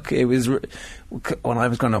 But it was when I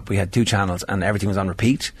was growing up, we had 2 channels and everything was on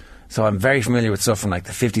repeat. So I'm very familiar with stuff from like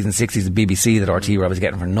the 50s and 60s of BBC that RTE were always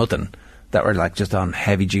getting for nothing, that were like just on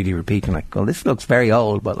heavy duty repeat. I'm like, well, this looks very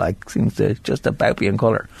old, but like seems to just about be in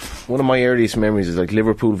colour. One of my earliest memories is like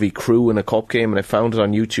Liverpool v Crewe in a cup game, and I found it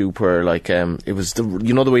on YouTube where like it was the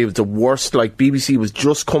way it was the worst. Like BBC was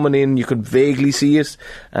just coming in, you could vaguely see it,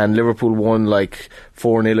 and Liverpool won like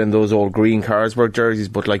 4-0 in those old green Carlsberg jerseys.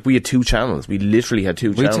 But like we had 2 channels, we literally had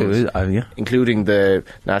 2 channels, yeah. Including the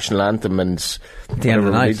national anthem and the end of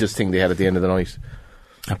the night, religious thing they had at the end of the night.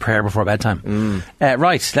 A prayer before bedtime.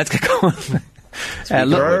 Right, let's get going.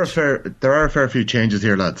 There are a fair few changes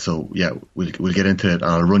here, lads. So yeah, we'll get into it.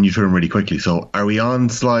 I'll run you through them really quickly. So are we on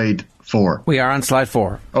slide 4? We are on slide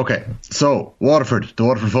 4. Okay, so the Waterford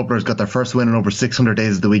footballers got their first win in over 600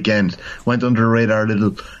 days at the weekend. Went under the radar a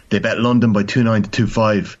little. They bet London by 2-9 to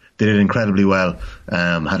 2-5. They did incredibly well.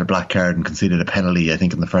 Had a black card and conceded a penalty, I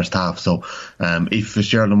think, in the first half. So Aoife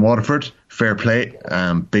Fitzgerald and Waterford, fair play.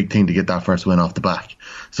 Big thing to get that first win off the back.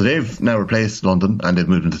 So they've now replaced London and they've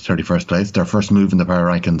moved into 31st place. Their first move in the power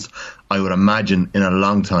rankings, I would imagine, in a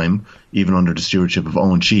long time, even under the stewardship of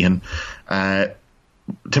Owen Sheehan.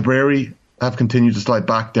 Tipperary have continued to slide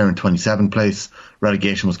back. They're in 27th place.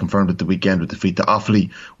 Relegation was confirmed at the weekend with defeat to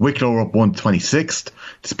Offaly. Wicklow were up 1-26th.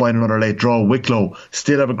 Despite another late draw, Wicklow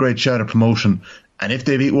still have a great shot at promotion. And if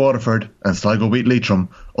they beat Waterford and Sligo beat Leitrim,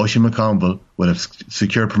 Oisin McConville will have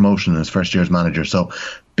secured promotion in his first year as manager. So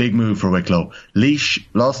big move for Wicklow. Laois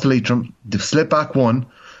lost to Leitrim. They've slipped back 1,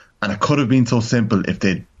 and it could have been so simple if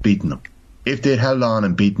they'd beaten them. If they'd held on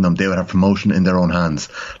and beaten them, they would have promotion in their own hands.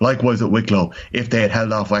 Likewise at Wicklow, if they had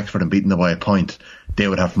held off Wexford and beaten them by a point, they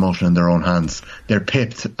would have promotion in their own hands. They're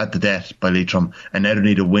pipped at the death by Leitrim, and now they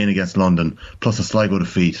need a win against London, plus a Sligo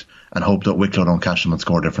defeat, and hope that Wicklow don't catch them and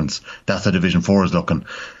score difference. That's how Division 4 is looking.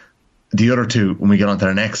 the other two, when we get on to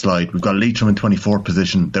the next slide, we've got Leitrim in 24th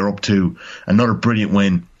position. They're up to another brilliant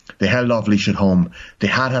win. They held off Laois at home. They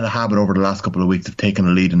had a habit over the last couple of weeks of taking a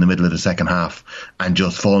lead in the middle of the second half and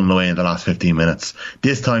just falling away in the last 15 minutes.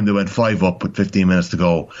 This time they went 5 up with 15 minutes to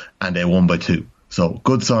go and they won by 2. So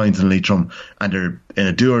good signs in Leitrim, and they're in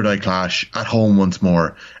a do-or-die clash at home once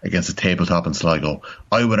more against a tabletop in Sligo.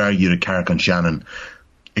 I would argue that Carrick and Shannon,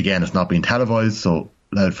 again, it's not being televised, so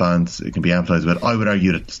loud fans, it can be emphasised, but I would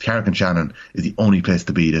argue that Carrick and Shannon is the only place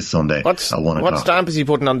to be this Sunday at 1 o'clock. What stamp is he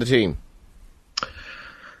putting on the team?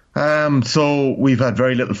 So we've had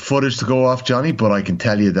very little footage to go off, Johnny, but I can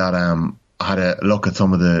tell you that I had a look at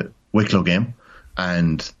some of the Wicklow game,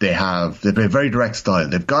 and they play a very direct style.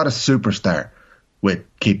 They've got a superstar with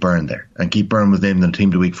Keith Byrne there, and Keith Byrne was named in the team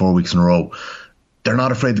of the week 4 weeks in a row. They're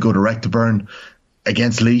not afraid to go direct to Byrne.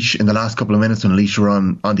 Against Laois in the last couple of minutes when Laois were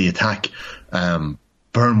on the attack,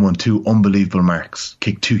 Byrne won 2 unbelievable marks,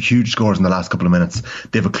 kicked 2 huge scores in the last couple of minutes.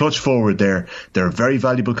 They have a clutch forward there. They're a very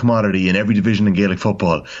valuable commodity in every division in Gaelic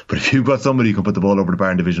football. But if you've got somebody who can put the ball over the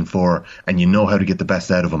bar in Division 4 and you know how to get the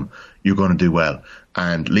best out of them, you're going to do well.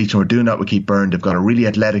 And Leitrim are doing that with Keith Byrne. They've got a really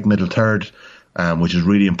athletic middle third, which is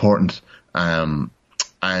really important.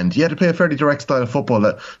 And yeah, they play a fairly direct style of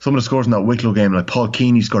football. Some of the scores in that Wicklow game, like Paul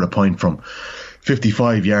Keeney scored a point from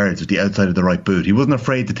 55 yards with the outside of the right boot. He wasn't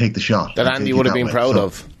afraid to take the shot. That Andy would have been proud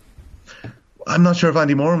of. I'm not sure if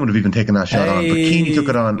Andy Moran would have even taken that shot on, but Keeney took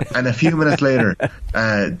it on. And a few minutes later,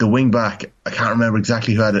 the wing back, I can't remember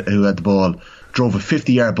exactly who had the ball, drove a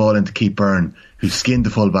 50-yard ball into Keith Byrne, who skinned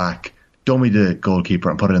the full back, dummied the goalkeeper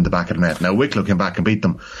and put it in the back of the net. Now Wicklow came back and beat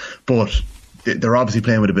them, but they're obviously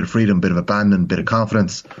playing with a bit of freedom, a bit of abandon, a bit of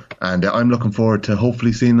confidence, and I'm looking forward to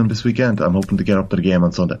hopefully seeing them this weekend. I'm hoping to get up to the game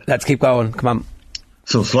on Sunday. Let's keep going, come on.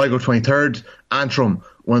 So Sligo 23rd, Antrim,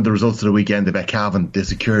 one of the results of the weekend, they bet Cavan. They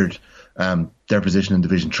secured their position in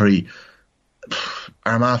Division 3.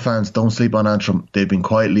 Armagh fans, don't sleep on Antrim. They've been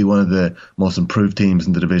quietly one of the most improved teams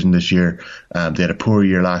in the division this year. They had a poor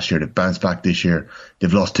year last year. They've bounced back this year.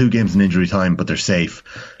 They've lost 2 games in injury time, but they're safe.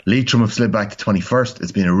 Leitrim have slid back to 21st.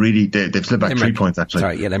 It's been a really... They've slid back Limerick. 3 points, actually.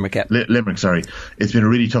 Sorry, yeah, Limerick, yeah. Limerick, sorry. It's been a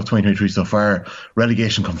really tough 2023 so far.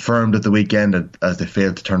 Relegation confirmed at the weekend as they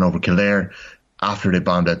failed to turn over Kildare after they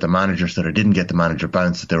bombed out the manager, so they didn't get the manager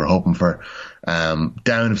bounce that they were hoping for. Down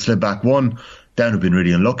have slid back 1. Down have been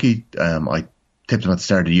really unlucky. I tipped them at the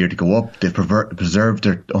start of the year to go up. They've preserved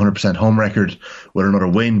their 100% home record with another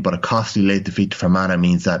win, but a costly late defeat to Fermanagh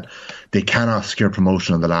means that they cannot secure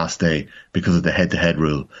promotion on the last day because of the head-to-head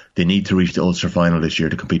rule. They need to reach the Ulster final this year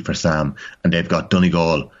to compete for Sam, and they've got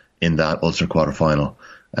Donegal in that Ulster quarter-final,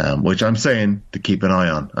 which I'm saying to keep an eye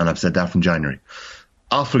on, and I've said that from January.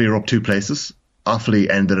 Offaly are up 2 places. Offaly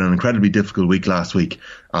ended an incredibly difficult week last week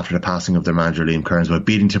after the passing of their manager Liam Kearns by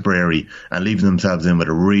beating Tipperary and leaving themselves in with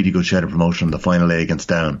a really good shot of promotion in the final day against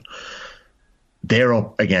Down. They're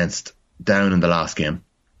up against Down in the last game.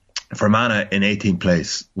 Fermanagh in 18th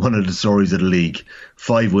place, one of the stories of the league,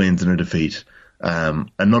 5 wins and a defeat.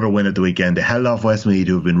 Another win at the weekend. They held off Westmeath,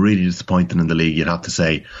 who have been really disappointing in the league, you'd have to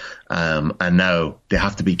say. And now they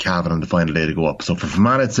have to beat Cavan on the final day to go up. So for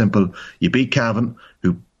Fermanagh, it's simple. You beat Cavan,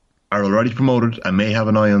 who are already promoted and may have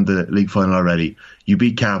an eye on the league final already. You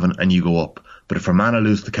beat Cavan and you go up. But if Fermanagh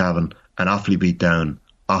lose to Cavan and Offaly beat Down,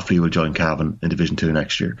 Offaly will join Cavan in Division 2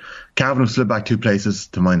 next year. Cavan have slid back 2 places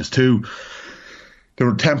to -2. They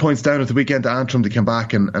were 10 points down at the weekend to Antrim. They came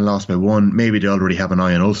back and lost by 1. Maybe they already have an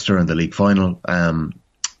eye on Ulster in the league final.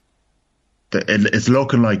 It's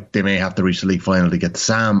looking like they may have to reach the league final to get to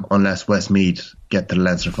Sam unless Westmeath get to the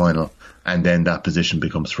Leinster final, and then that position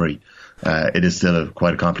becomes free. It is still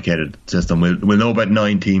quite a complicated system. We'll know about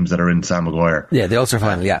 9 teams that are in Sam Maguire. Yeah, the Ulster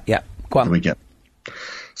final, yeah. Go on. The weekend.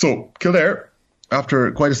 So, Kildare,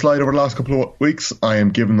 after quite a slide over the last couple of weeks, I am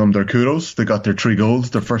giving them their kudos. They got their 3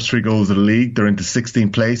 goals, their first 3 goals of the league. They're into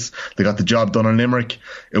 16th place. They got the job done on Limerick.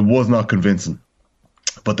 It was not convincing,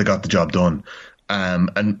 but they got the job done.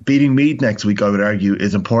 And beating Meath next week, I would argue,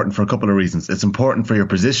 is important for a couple of reasons. It's important for your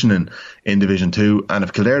positioning in Division 2, and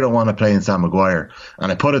if Kildare don't want to play in Sam Maguire,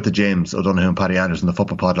 and I put it to James O'Donoghue and Paddy Anderson, the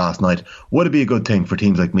football pod last night, would it be a good thing for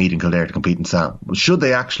teams like Meath and Kildare to compete in Sam? Well, should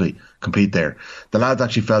they actually compete there? The lads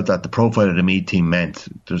actually felt that the profile of the Meath team meant,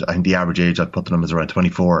 I think the average age I'd put to them is around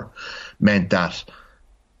 24, meant that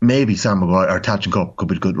maybe Sam Maguire or Tatchin Cup could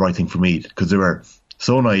be a good right thing for Meath, because they were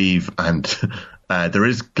so naive and... there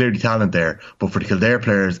is clearly talent there, but for the Kildare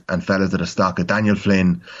players and fellas that are stock of Daniel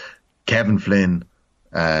Flynn, Kevin Flynn,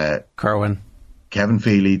 Kerwin, Kevin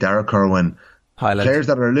Feely, Dara Kerwin, Highland. Players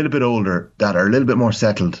that are a little bit older, that are a little bit more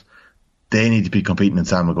settled, they need to be competing in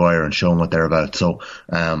Sam Maguire and showing what they're about. So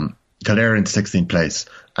Kildare in 16th place,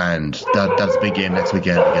 and that's a big game next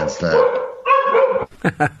weekend against.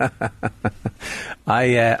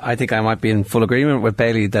 I think I might be in full agreement with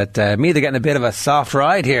Bailey that Meath are getting a bit of a soft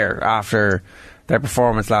ride here after their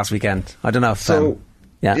performance last weekend. I don't know if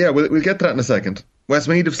we'll get to that in a second.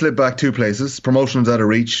 Westmeath have slid back 2 places. Promotion's out of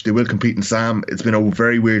reach. They will compete in Sam. It's been a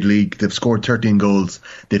very weird league. They've scored 13 goals.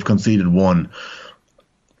 They've conceded 1.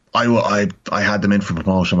 I had them in for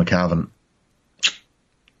promotion with Cavan.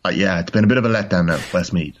 It's been a bit of a letdown now.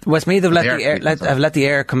 Westmeath have let the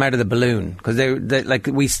air come out of the balloon, because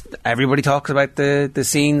everybody talks about the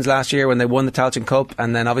scenes last year when they won the Tailteann Cup,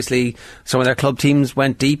 and then obviously some of their club teams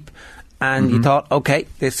went deep, and you thought, okay,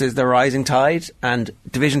 this is the rising tide, and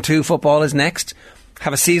Division 2 football is next.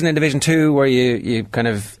 Have a season in Division 2 where you kind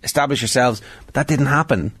of establish yourselves, but that didn't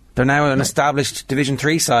happen. They're now an established Division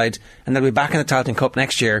 3 side, and they'll be back in the Tailteann Cup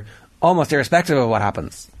next year, almost irrespective of what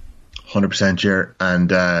happens. 100%, Ger.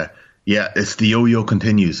 And it's the yo-yo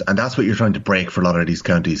continues, and that's what you're trying to break for a lot of these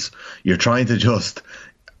counties. You're trying to just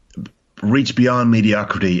reach beyond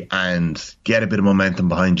mediocrity and get a bit of momentum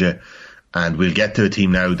behind you. And we'll get to a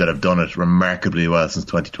team now that have done it remarkably well since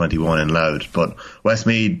 2021 in Louth. But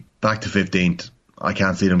Westmeath back to 15th. I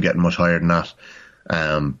can't see them getting much higher than that.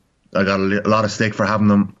 I got a lot of stick for having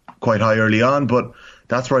them quite high early on, but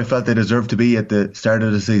that's where I felt they deserved to be at the start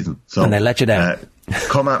of the season. So, and they let you down.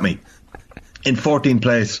 Come at me. In 14th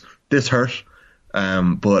place, this hurt,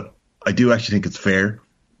 but I do actually think it's fair.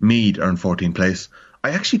 Meath are in 14th place.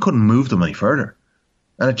 I actually couldn't move them any further.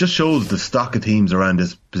 And it just shows the stock of teams around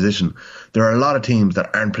this position. There are a lot of teams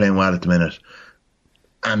that aren't playing well at the minute.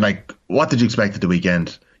 And what did you expect at the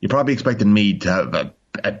weekend? You probably expected Meath to have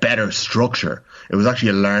a better structure. It was actually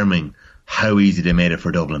alarming how easy they made it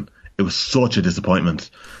for Dublin. It was such a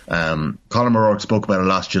disappointment. Colin O'Rourke spoke about it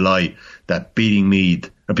last July, that beating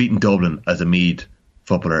Dublin as a Meath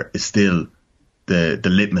footballer is still the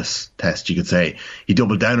litmus test, you could say. He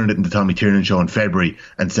doubled down on it in the Tommy Tiernan show in February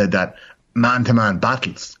and said that man-to-man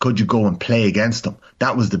battles, could you go and play against them?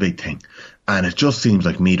 That was the big thing. And it just seems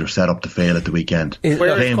like Meath are set up to fail at the weekend.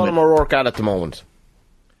 Where is Colin O'Rourke at the moment?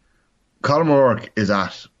 Colin O'Rourke is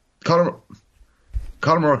at... Colin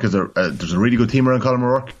O'Rourke is there's a really good team around Colin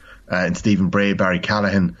O'Rourke. And Stephen Bray, Barry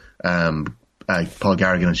Callaghan, Paul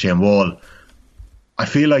Garrigan and Shane Wall. I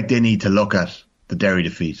feel like they need to look at the Derry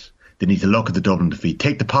defeat. They need to look at the Dublin defeat.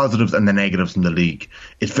 Take the positives and the negatives in the league.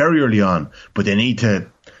 It's very early on, but they need to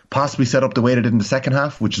possibly set up the way they did in the second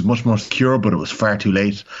half, which is much more secure, but it was far too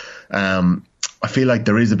late. I feel like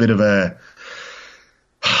there is a bit of a...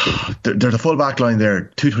 There's a full back line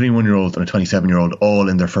there, 2 21-year-olds and a 27-year-old, all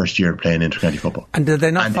in their first year playing intercounty football. And did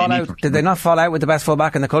they not fall out with the best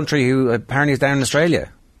full-back in the country, who apparently is down in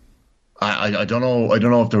Australia? I don't know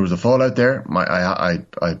if there was a fallout there. I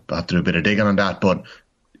have to do a bit of digging on that, but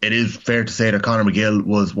it is fair to say that Conor McGill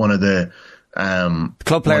was one of the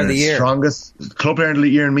club player of the year, strongest club player of the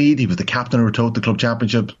year in Meath. He was the captain of Ratoath, the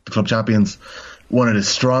club champions. One of the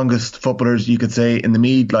strongest footballers, you could say, in the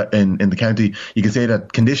Meath, in the county. You could say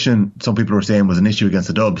that condition, some people were saying, was an issue against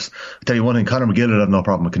the Dubs. I tell you one thing, Conor McGill had no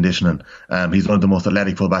problem with conditioning. He's one of the most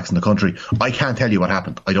athletic fullbacks in the country. I can't tell you what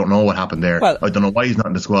happened. I don't know what happened there. Well, I don't know why he's not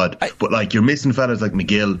in the squad. But you're missing fellas like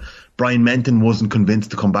McGill. Brian Menton wasn't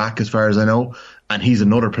convinced to come back, as far as I know. And he's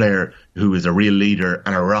another player who is a real leader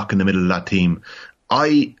and a rock in the middle of that team.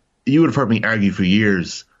 You would have heard me argue for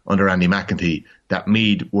years under Andy McEntee that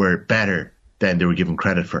Meath were better than they were given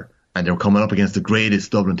credit for, and they were coming up against the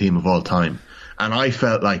greatest Dublin team of all time. And I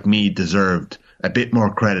felt like Meath deserved a bit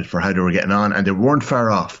more credit for how they were getting on, and they weren't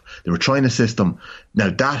far off. They were trying a system.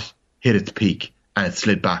 Now that hit its peak and it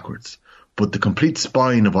slid backwards, but the complete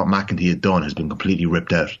spine of what McEntee had done has been completely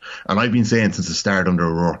ripped out. And I've been saying since the start under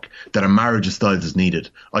O'Rourke that a marriage of styles is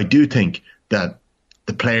needed. I do think that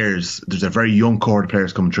the players, there's a very young core of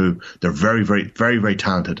players coming through. They're very, very, very, very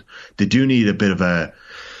talented. They do need a bit of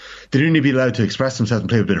they do need to be allowed to express themselves and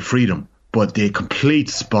play with a bit of freedom, but the complete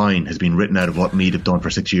spine has been written out of what Meath have done for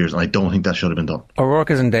 6 years, and I don't think that should have been done. O'Rourke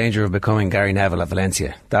is in danger of becoming Gary Neville at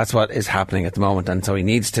Valencia. That's what is happening at the moment, and so he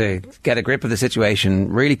needs to get a grip of the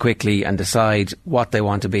situation really quickly and decide what they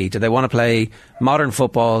want to be. Do they want to play modern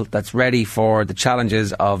football that's ready for the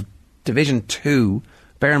challenges of Division 2?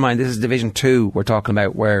 Bear in mind, this is Division 2 we're talking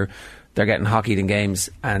about, where they're getting hockeyed in games,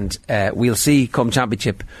 and we'll see come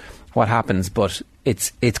Championship what happens, but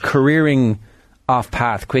it's careering off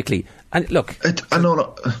path quickly. And look, I'm going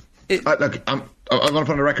to put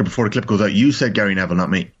on the record before the clip goes out. You said Gary Neville,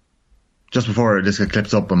 not me. Just before this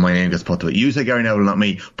clips up and my name gets put to it, you said Gary Neville, not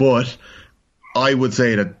me. But I would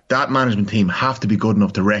say that management team have to be good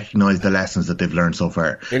enough to recognise the lessons that they've learned so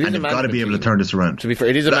far, and they've got to be able to turn this around. To be fair,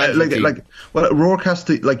 it is a management team. Well, Rourke has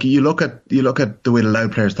to, you look at the way the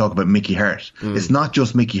Loud players talk about Mickey Hart. It's not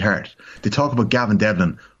just Mickey Hart. They talk about Gavin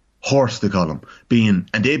Devlin, horse they call him, being,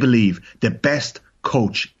 and they believe, the best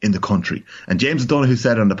coach in the country. And James O'Donoghue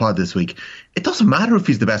said on the pod this week, it doesn't matter if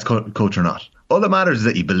he's the best coach or not. All that matters is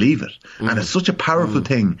that you believe it. And it's such a powerful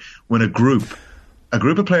thing when a group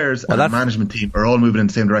of players and a management team are all moving in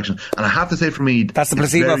the same direction. And I have to say, for me, that's the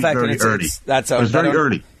placebo effect. Very early. It's very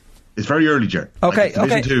early. It's very early, Ger. Okay,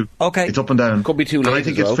 Division okay. 2, okay. It's up and down. Could be too late. And I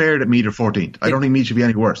think it's fair that Meath are 14th. I don't think Meath should be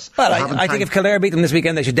any worse. Well, I think if Kildare beat them this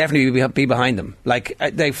weekend, they should definitely be behind them.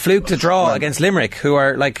 They fluked a draw against Limerick, who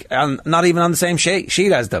are not even on the same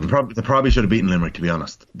sheet as them. They probably should have beaten Limerick, to be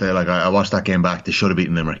honest. I watched that game back. They should have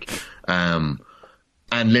beaten Limerick.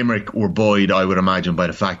 And Limerick were buoyed, I would imagine, by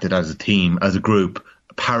the fact that as a team, as a group,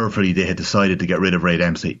 powerfully they had decided to get rid of Ray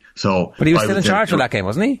Dempsey. But he was still in charge for that game,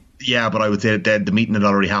 wasn't he? Yeah, but I would say that the meeting had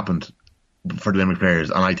already happened for the Limerick players,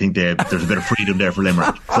 and I think there's a bit of freedom there for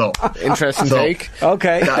Limerick. So interesting take.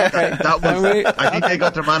 Okay. I think they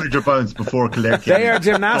got their manager bounced before Kildare came. They are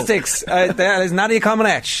gymnastics. That is Nadia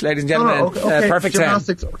Comaneci, ladies and gentlemen. Okay. Perfect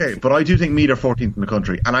gymnastics. 10. Okay, but I do think Meath are 14th in the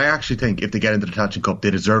country, and I actually think if they get into the Tailteann Cup,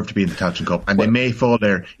 they deserve to be in the Tailteann Cup, and they may fall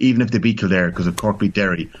there even if they beat Kildare, because if Cork beat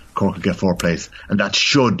Derry, Cork will get 4th place, and that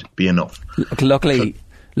should be enough.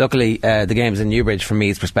 Luckily, the game's in Newbridge from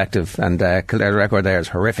Meath's perspective, and Kildare's record there is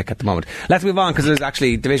horrific at the moment. Let's move on, because there's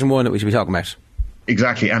actually Division 1 that we should be talking about.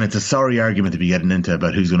 Exactly, and it's a sorry argument to be getting into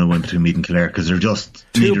about who's going to win between Meath and Kildare, because they're just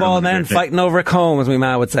two ball men fighting over a comb, as my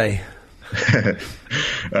ma would say.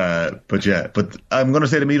 But I'm going to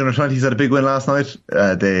say the Meath under 20s had a big win last night.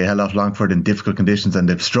 They held off Longford in difficult conditions, and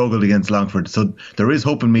they've struggled against Longford, so there is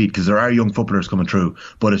hope in Meath, because there are young footballers coming through,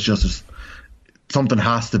 but it's just something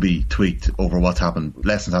has to be tweaked over what's happened.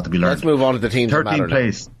 Lessons have to be learned. Let's move on to the teams. 13th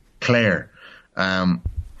place, Clare.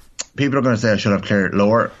 People are going to say I should have Clare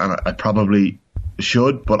lower, and I probably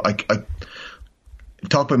should, but I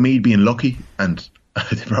talk about Meath being lucky, and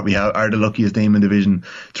they probably are the luckiest team in Division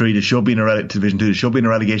 3. They should be in Division 2. They should be in a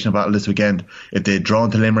relegation battle this weekend. If they had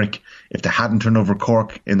drawn to Limerick, if they hadn't turned over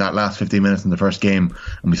Cork in that last 15 minutes in the first game,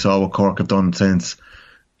 and we saw what Cork have done since,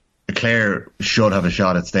 Clare should have a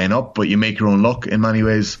shot at staying up, but you make your own luck in many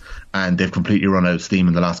ways, and they've completely run out of steam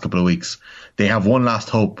in the last couple of weeks. They have one last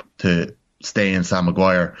hope to stay in Sam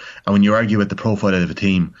Maguire, and when you argue with the profile of a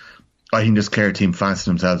team, I think this Clare team fancy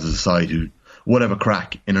themselves as a side who would have a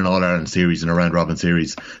crack in an All-Ireland series and a round-robin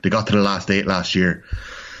series. They got to the last 8 last year,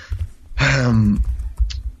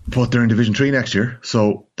 but they're in Division 3 next year,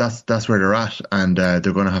 so that's where they're at, and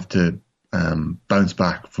they're going to have to bounce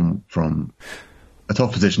back from a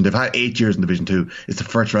tough position. They've had 8 years in Division 2. It's the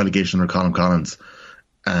first relegation under Colin Collins,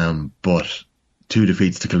 but 2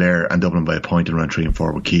 defeats to Kildare and Dublin by a point in round 3 and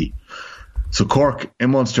 4 were key. So Cork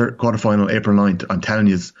in Munster, quarter-final, April 9th. I'm telling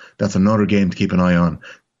you, that's another game to keep an eye on.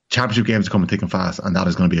 Championship games are coming thick and fast, and that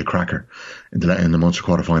is going to be a cracker in the Munster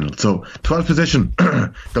quarter-final. So 12th position,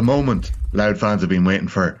 the moment Loud fans have been waiting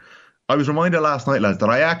for. I was reminded last night, lads, that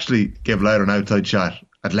I actually gave Loud an outside shot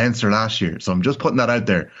at Leinster last year, so I'm just putting that out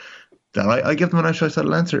there. That I give them an outside shot at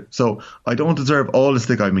Leinster. So I don't deserve all the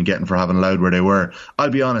stick I've been getting for having Loud where they were. I'll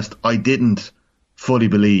be honest, I didn't fully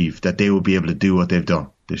believe that they would be able to do what they've done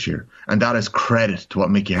this year. And that is credit to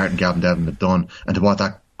what Mickey Hart and Gavin Devlin have done, and to what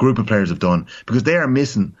that group of players have done, because they are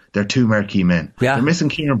missing their 2 marquee men. Yeah. They're missing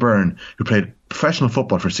Kieran Byrne, who played professional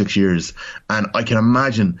football for 6 years, and I can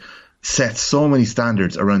imagine sets so many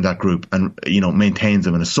standards around that group and maintains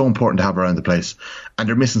them, and it's so important to have around the place. And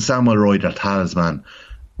they're missing Samuel Roy, their talisman,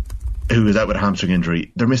 who is out with a hamstring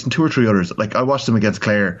injury. They're missing 2 or 3 others. Like, I watched them against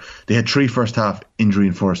Clare. They had 3 first half injury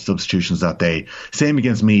enforced substitutions that day. Same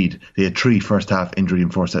against Meath. They had 3 first half injury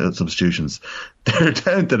enforced substitutions. They're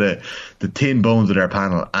down to the tin bones of their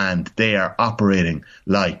panel, and they are operating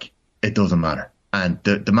like it doesn't matter. And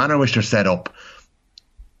the manner in which they're set up,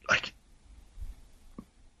 like,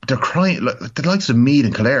 they're crying, like, the likes of Meath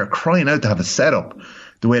and Kildare are crying out to have a setup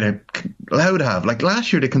the way they're allowed to have. Like,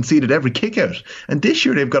 last year they conceded every kick out, and this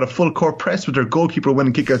year they've got a full court press with their goalkeeper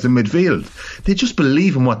winning kick outs in midfield. They just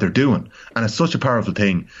believe in what they're doing, and it's such a powerful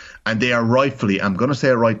thing. And they are rightfully, I'm going to say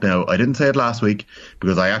it right now, I didn't say it last week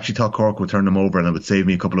because I actually thought Cork would turn them over and it would save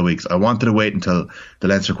me a couple of weeks. I wanted to wait until the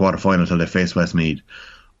Leinster quarter-final till they face Westmeath.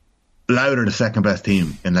 Louth are the second best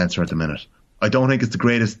team in Leinster at the minute. I don't think it's the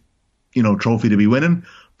greatest trophy to be winning,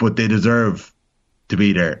 but they deserve to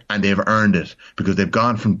be there, and they've earned it because they've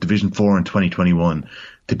gone from Division 4 in 2021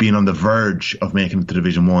 to being on the verge of making it to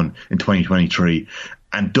Division 1 in 2023.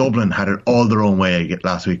 And Dublin had it all their own way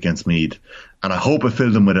last week against Meath. And I hope it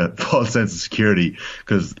filled them with a false sense of security,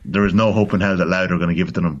 because there is no hope in hell that Louth are going to give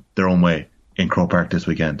it to them their own way in Croke Park this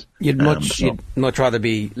weekend. You'd much rather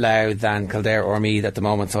be Louth than Kildare or Meath at the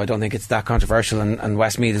moment, so I don't think it's that controversial, and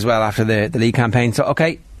Westmeath as well after the league campaign. So,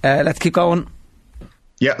 okay, let's keep going.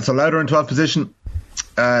 Yeah, so Louth are in 12th position.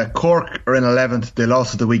 Cork are in 11th. They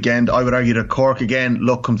lost at the weekend. I would argue that Cork, again,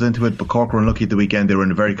 luck comes into it, but Cork were unlucky at the weekend. They were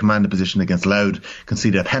in a very commanding position against Louth.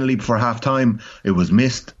 Conceded a penalty before half time. It was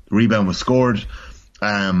missed. Rebound was scored. They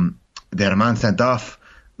had a man sent off.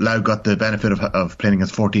 Louth got the benefit of playing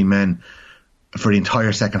against 14 men for the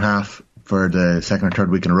entire second half for the second or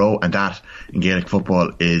third week in a row, and that in Gaelic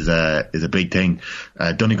football is a big thing.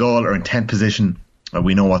 Donegal are in 10th position.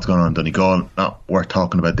 We know what's going on in Donegal, not worth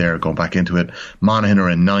talking about there, going back into it. Monaghan are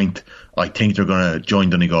in 9th. I think they're going to join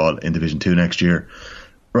Donegal in Division 2 next year.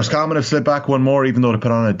 Roscommon have slipped back one more, even though they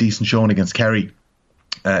put on a decent showing against Kerry.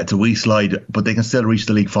 It's a wee slide, but they can still reach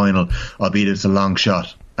the league final, albeit it's a long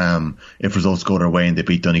shot if results go their way and they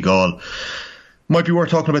beat Donegal. Might be worth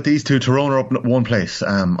talking about these two. Tyrone are up in one place.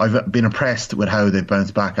 I've been impressed with how they've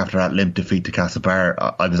bounced back after that limp defeat to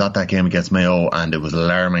Castlebar. I was at that game against Mayo, and it was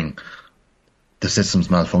alarming, the system's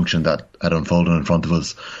malfunction that had unfolded in front of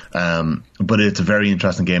us. But it's a very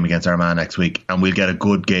interesting game against Armagh next week, and we'll get a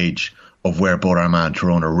good gauge of where both Armagh and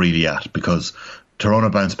Tyrone are really at, because Tyrone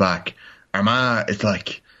have bounced back. Armagh, it's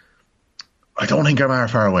like, I don't think Armagh are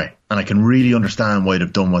far away, and I can really understand why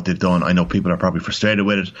they've done what they've done. I know people are probably frustrated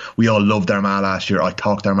with it. We all loved Armagh last year. I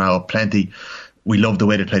talked Armagh up plenty. We loved the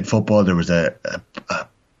way they played football. There was a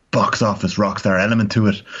box office rockstar element to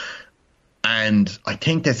it. And I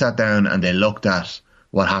think they sat down and they looked at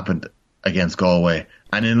what happened against Galway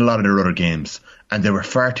and in a lot of their other games, and they were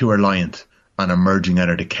far too reliant on emerging out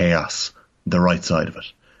of the chaos, the right side of it.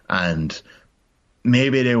 And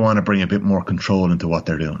maybe they want to bring a bit more control into what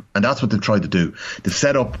they're doing. And that's what they've tried to do. They've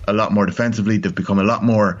set up a lot more defensively. They've become a lot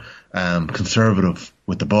more conservative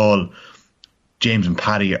with the ball. James and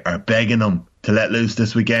Paddy are begging them to let loose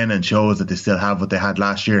this weekend and show us that they still have what they had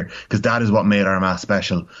last year, because that is what made Armagh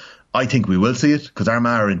special. I think we will see it, because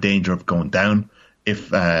Armagh are in danger of going down if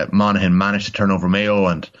Monaghan manage to turn over Mayo,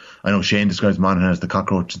 and I know Shane describes Monaghan as the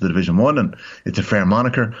cockroach of the Division 1, and it's a fair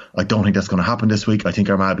moniker. I don't think that's going to happen this week. I think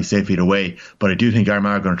Armagh will be safe either way, but I do think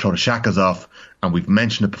Armagh are going to throw the shackles off, and we've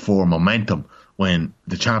mentioned it before, momentum. When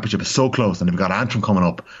the championship is so close and they've got Antrim coming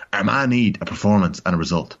up, Armagh need a performance and a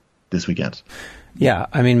result this weekend. Yeah,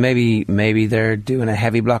 I mean, maybe they're doing a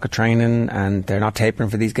heavy block of training and they're not tapering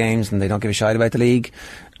for these games and they don't give a shite about the league,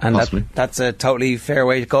 and that's a totally fair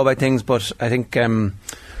way to go about things. But I think we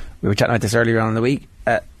were chatting about this earlier on in the week.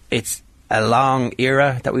 It's a long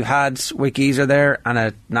era that we've had with Geezer there, and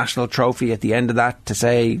a national trophy at the end of that to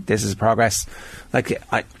say this is progress. Like,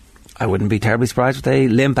 I wouldn't be terribly surprised if they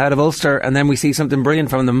limp out of Ulster and then we see something brilliant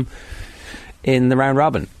from them in the round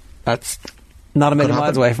robin. That's not a million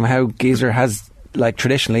miles away from how Geezer has, like,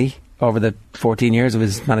 traditionally over the 14 years of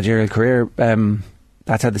his managerial career.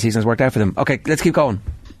 That's how the season has worked out for them. Okay, let's keep going.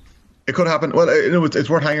 It could happen. Well, it's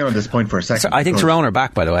worth hanging on this point for a second. So I think Tyrone are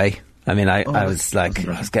back, by the way. I mean, I was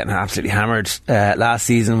getting absolutely hammered last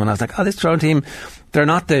season when I was like, this Tyrone team, they're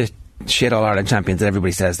not the shit All-Ireland champions that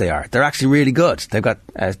everybody says they are. They're actually really good. They've got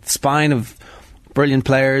a spine of brilliant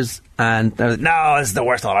players, and no, this is the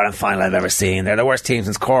worst All-Ireland final I've ever seen. They're the worst team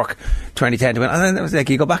since Cork 2010 to win. And then it was like,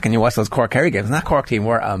 you go back and you watch those Cork Kerry games, and that Cork team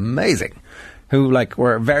were amazing, who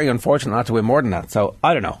were very unfortunate not to win more than that. So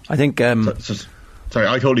I don't know. I think sorry,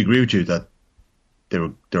 I totally agree with you that they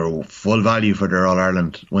were full value for their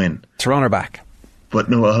All-Ireland win. Tyrone are back. But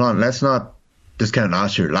no, hold on, let's not discount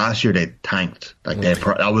last year. Last year they tanked.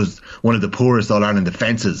 That was one of the poorest All-Ireland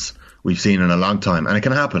defences we've seen in a long time, and it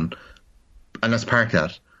can happen. And let's park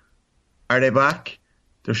that. Are they back?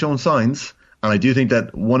 They're showing signs, and I do think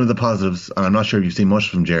that one of the positives, and I'm not sure if you've seen much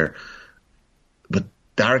from Ger, but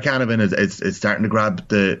Derek Canavan is starting to grab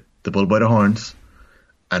the bull by the horns,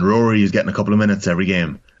 and Rory is getting a couple of minutes every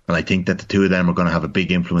game, and I think that the two of them are going to have a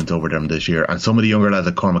big influence over them this year. And some of the younger lads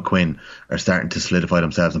like Cormac Quinn are starting to solidify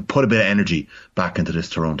themselves and put a bit of energy back into this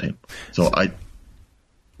Tyrone team. So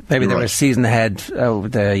maybe they were a season ahead.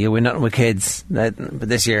 You win nothing with kids, but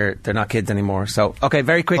this year they're not kids anymore. So, okay,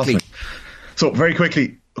 very quickly.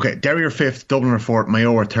 Okay, Derry are 5th, Dublin are 4th,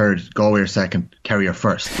 Mayo are 3rd, Galway are 2nd, Kerry are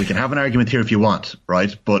 1st. We can have an argument here if you want,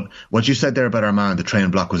 right? But what you said there about Armagh, the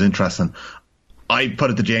training block, was interesting. I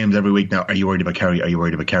put it to James every week now, are you worried about Kerry? Are you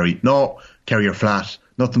worried about Kerry? No, Kerry are flat,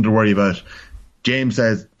 nothing to worry about. James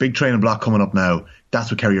says, big training block coming up now. That's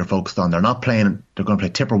what Kerry are focused on. They're not playing. They're going to play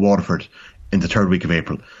Tipper Waterford in the third week of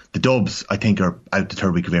April. The Dubs, I think, are out the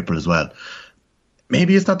third week of April as well.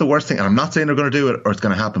 Maybe it's not the worst thing, and I'm not saying they're going to do it or it's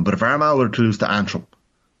going to happen, but if Armagh were to lose to Antrim,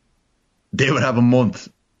 they would have a month,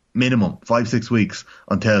 minimum, 5-6 weeks,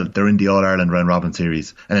 until they're in the All-Ireland round robin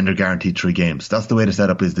series, and then they're guaranteed 3 games. That's the way the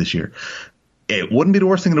setup is this year. It wouldn't be the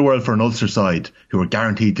worst thing in the world for an Ulster side who are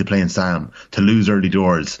guaranteed to play in Sam to lose early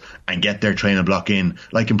doors and get their training block in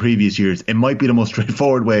like in previous years. It might be the most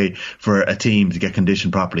straightforward way for a team to get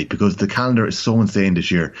conditioned properly, because the calendar is so insane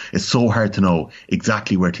this year. It's so hard to know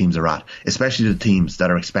exactly where teams are at, especially the teams that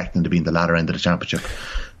are expecting to be in the latter end of the championship.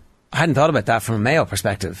 I hadn't thought about that from a Mayo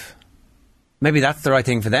perspective. Maybe that's the right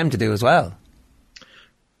thing for them to do as well.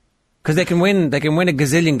 Because they can win a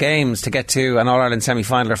gazillion games to get to an All-Ireland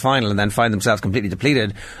semi-final or final and then find themselves completely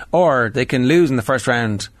depleted. Or they can lose in the first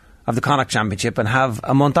round of the Connacht Championship and have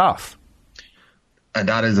a month off. And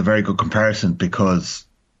that is a very good comparison, because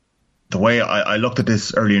the way I looked at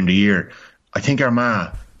this earlier in the year, I think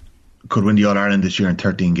Armagh could win the All-Ireland this year in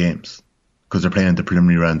 13 games, because they're playing in the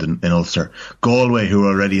preliminary round in Ulster. Galway, who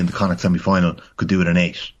are already in the Connacht semi-final, could do it in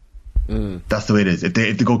 8. That's the way it is. If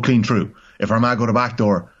they go clean through. If Armagh go the back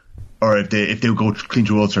door, or if they go clean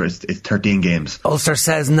through Ulster, it's 13 games. Ulster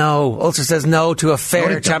says no. Ulster says no to a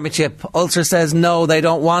fair championship. Ulster says no, they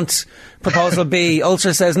don't want Proposal B.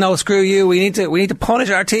 Ulster says no, screw you. We need to punish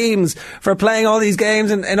our teams for playing all these games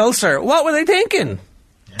in Ulster. What were they thinking?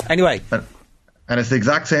 Anyway. And it's the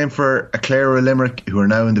exact same for a Clare or a Limerick, who are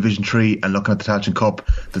now in Division 3 and looking at the Tailteann Cup,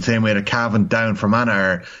 the same way that Cavan down for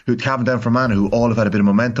Fermanagh, who all have had a bit of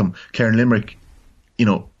momentum. Clare and Limerick,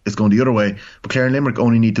 is going the other way, but Clare and Limerick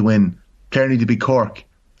only need to win. Clare need to beat Cork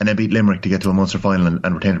and then beat Limerick to get to a Munster final and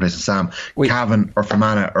retain their place in Sam. Cavan or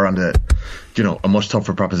Fermanagh are on a much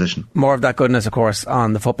tougher proposition. More of that goodness, of course,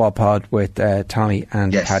 on the Football Pod with Tommy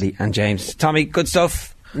and Paddy and James. Tommy, good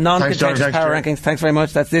stuff. Non-contentious power rankings. Thanks very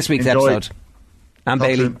much. That's this week's episode. And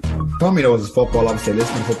Bailey. Tommy knows his football, obviously.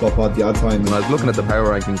 Listen to Football Pod the odd time. And I was looking at the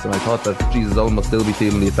power rankings and I thought that Jesus, Owen must still be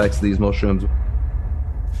feeling the effects of these mushrooms.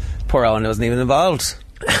 Poor Owen wasn't even involved.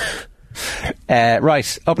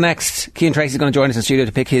 Right, up next, Cian Tracy's going to join us in studio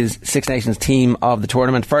to pick his Six Nations team of the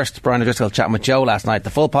tournament. First, Brian O'Driscoll chatting with Joe last night.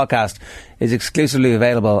 The full podcast is exclusively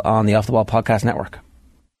available on the Off the Ball Podcast Network.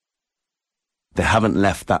 They haven't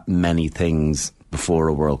left that many things before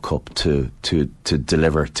a World Cup to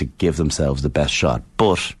deliver, to give themselves the best shot.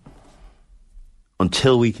 But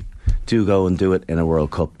until we do go and do it in a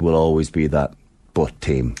World Cup, we'll always be that but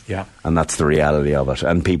team. Yeah. And that's the reality of it.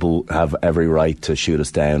 And people have every right to shoot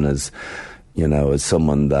us down as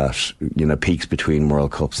someone that, peaks between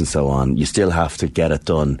World Cups and so on. You still have to get it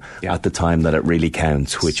done at the time that it really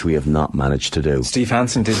counts, which we have not managed to do. Steve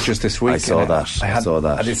Hansen did just this week. I saw that. I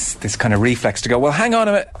had this kind of reflex to go, well, hang on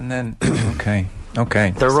a minute, and then, okay.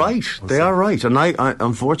 They're right. They are right. And I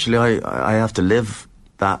unfortunately, I have to live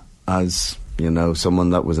that as,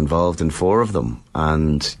 someone that was involved in 4 of them.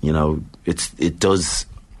 And, it does...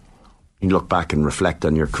 You look back and reflect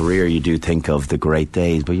on your career, you do think of the great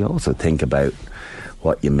days, but you also think about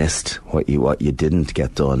what you missed, what you didn't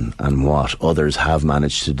get done, and what others have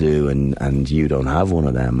managed to do, and you don't have one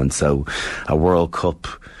of them. And so a World Cup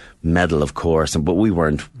medal, of course, but we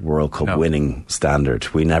weren't World Cup winning standard.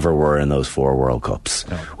 We never were in those 4 World Cups.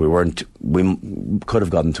 No. We could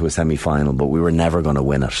have gotten to a semi-final, but we were never going to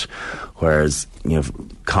win it. Whereas,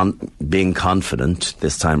 being confident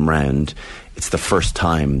this time round, it's the first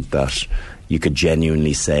time that you could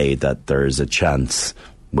genuinely say that there's a chance,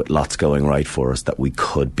 with lots going right for us, that we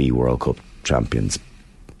could be World Cup champions.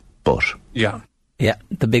 But yeah,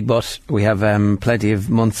 the big but. We have plenty of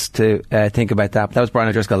months to think about that. But that was Brian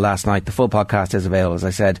O'Driscoll last night. The full podcast is available, as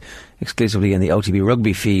I said, exclusively in the OTB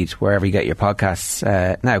Rugby feed, wherever you get your podcasts.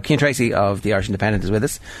 Now, Cian Tracy of the Irish Independent is with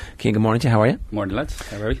us. Cian, good morning to you. How are you? Morning, lads.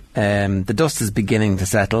 How are we? The dust is beginning to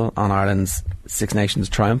settle on Ireland's Six Nations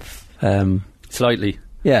triumph. Slightly.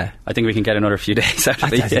 Yeah. I think we can get another few days,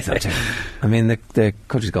 actually. I think so too. I mean, the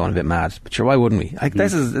country's going a bit mad, but sure, why wouldn't we?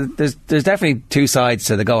 There's definitely 2 sides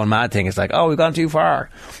to the going mad thing. It's like, we've gone too far.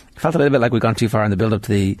 I felt a little bit like we've gone too far in the build-up to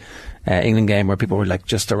the England game, where people were like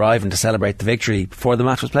just arriving to celebrate the victory before the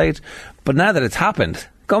match was played. But now that it's happened,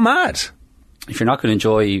 go mad. If you're not going to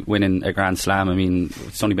enjoy winning a Grand Slam, I mean,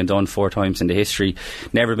 it's only been done 4 times in the history,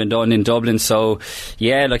 never been done in Dublin. So,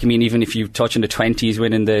 even if you touch in the 20s,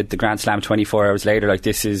 winning the Grand Slam 24 hours later,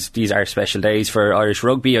 these are special days for Irish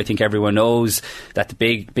rugby. I think everyone knows that the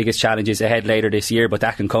biggest challenge is ahead later this year, but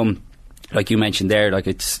that can come like you mentioned there, like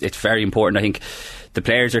it's very important. I think the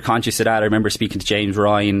players are conscious of that. I remember speaking to James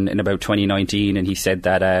Ryan in about 2019, and he said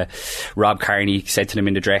that Rob Kearney said to them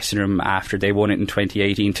in the dressing room after they won it in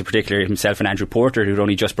 2018, to particularly himself and Andrew Porter, who'd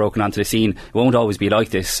only just broken onto the scene, it won't always be like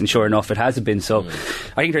this. And sure enough, it hasn't been. So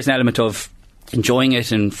I think there's an element of enjoying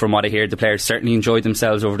it, and from what I hear, the players certainly enjoyed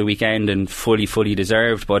themselves over the weekend and fully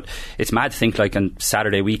deserved. But it's mad to think, like, on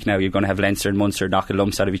Saturday week now you're going to have Leinster and Munster knocking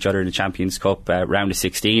lumps out of each other in the Champions Cup round of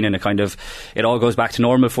 16, and it all goes back to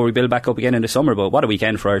normal before we build back up again in the summer. But what a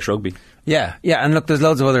weekend for Irish rugby. Yeah, and look, there's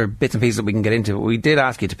loads of other bits and pieces that we can get into. We did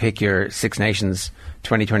ask you to pick your Six Nations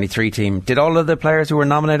 2023 team. Did all of the players who were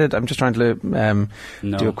nominated, I'm just trying to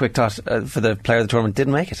do a quick toss for the player of the tournament,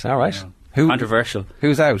 didn't make it? All right. No. Controversial.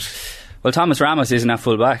 Who's out? Well, Thomas Ramos isn't at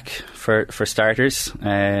full back for starters.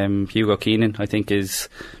 Hugo Keenan, I think, is,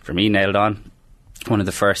 for me, nailed on. One of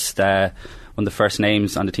the first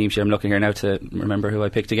names on the team sheet. I'm looking here now to remember who I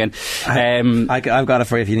picked again. I've got it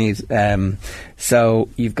for you if you need. So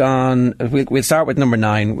you've gone. We'll start with number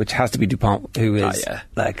 9, which has to be Dupont, who is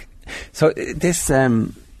So this.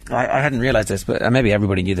 I hadn't realised this, but maybe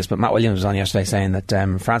everybody knew this, but Matt Williams was on yesterday saying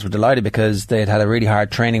that France were delighted because they had a really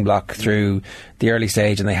hard training block through the early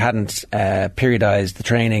stage, and they hadn't periodised the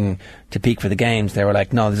training to peak for the games. They were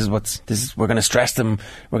like, no, we're going to stress them,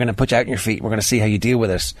 we're going to put you out on your feet, we're going to see how you deal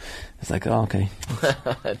with it. It's like, oh, okay.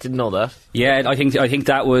 I didn't know that. Yeah, I think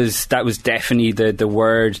that was definitely the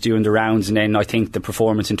word doing the rounds, and then I think the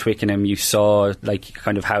performance in Twickenham, you saw like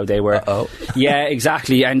kind of how they were. Yeah,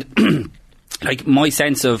 exactly. And like, my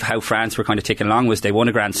sense of how France were kind of ticking along was they won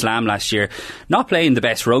a Grand Slam last year, not playing the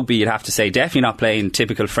best rugby, you'd have to say, definitely not playing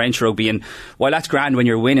typical French rugby. And while that's grand when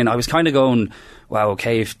you're winning, I was kind of going, wow,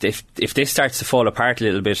 okay, if this starts to fall apart a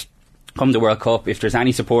little bit come the World Cup, if there's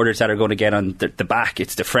any supporters that are going to get on the back,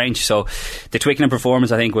 it's the French. So the Twickenham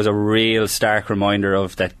performance, I think, was a real stark reminder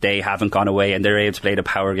of that they haven't gone away and they're able to play the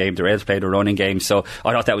power game, they're able to play the running game. So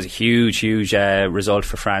I thought that was a huge result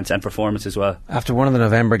for France, and performance as well. After one of the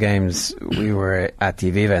November games, we were at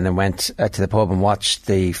the Aviva and then went to the pub and watched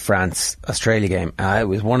the France-Australia game. It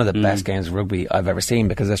was one of the best games of rugby I've ever seen,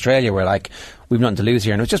 because Australia were like, we've nothing to lose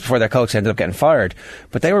here, and it was just before their coach ended up getting fired,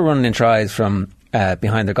 but they were running in tries from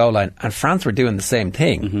behind their goal line, and France were doing the same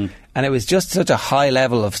thing. And it was just such a high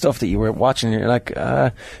level of stuff that you were watching, and you're like,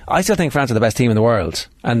 I still think France are the best team in the world.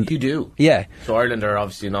 And you do? Yeah. So Ireland are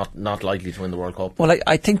obviously not likely to win the World Cup. Well,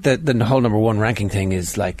 I think that the whole number 1 ranking thing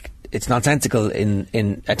is like, it's nonsensical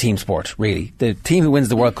in a team sport, really. The team who wins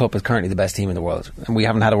the World Cup is currently the best team in the world, and we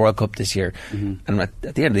haven't had a World Cup this year. And at the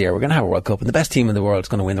end of the year, we're going to have a World Cup, and the best team in the world is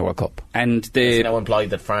going to win the World Cup. And it's now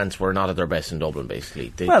implied that France were not at their best in Dublin,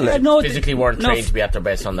 basically. They physically weren't trained to be at their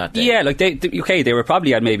best on that day. Yeah, like they were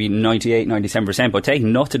probably at maybe 98-97%, but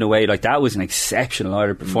taking nothing away, like that was an exceptional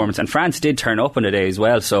Irish performance, and France did turn up on the day as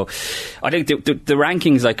well. So I think the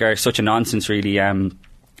rankings like are such a nonsense, really.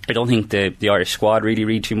 I don't think the Irish squad really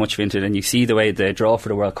read too much into it, and you see the way the draw for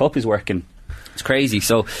the World Cup is working. It's crazy.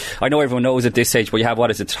 So I know everyone knows at this stage, but you have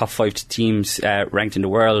the top 5 teams ranked in the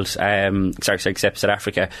world, except South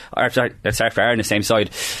Africa, South Africa are on the same side,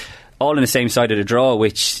 all on the same side of the draw,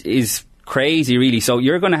 which is crazy, really. So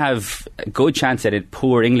you're going to have a good chance that a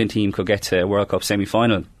poor England team could get to a World Cup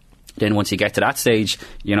semi-final. Then once you get to that stage,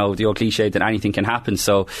 the old cliche that anything can happen.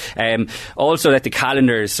 So also that the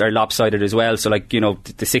calendars are lopsided as well. So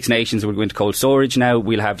the Six Nations will go into cold storage now.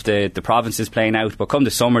 We'll have the provinces playing out, but come the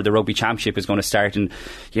summer the Rugby Championship is going to start, and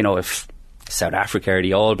if South Africa or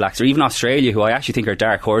the All Blacks or even Australia, who I actually think are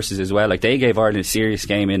dark horses as well, like they gave Ireland a serious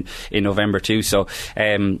game in November too. So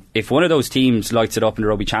if one of those teams lights it up in the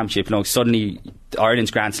Rugby Championship, suddenly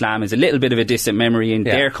Ireland's Grand Slam is a little bit of a distant memory, and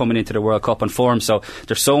they're coming into the World Cup on form. So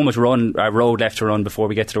there's so much road left to run before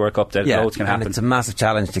we get to the World Cup that loads can happen. And it's a massive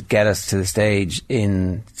challenge to get us to the stage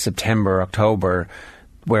in September, October,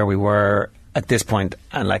 where we were at this point,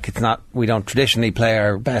 and we don't traditionally play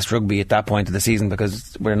our best rugby at that point of the season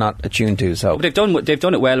because we're not attuned to. So but they've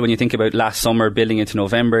done it well when you think about last summer building into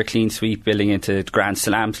November, clean sweep, building into Grand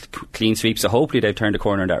Slam, clean sweep. So hopefully they've turned a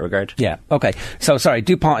corner in that regard. Yeah. Okay. So sorry,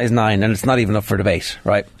 Dupont is 9, and it's not even up for debate,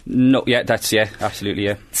 right? No. Yeah. That's absolutely.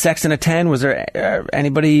 Yeah. Sexton at 10. Was there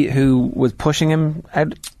anybody who was pushing him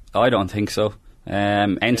out? I don't think so.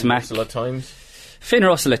 Ntamack at times. Finn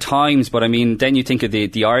Russell at times, but I mean, then you think of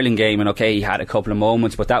the Ireland game, and okay, he had a couple of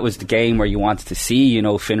moments, but that was the game where you wanted to see,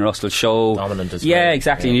 Finn Russell show dominant display. Yeah,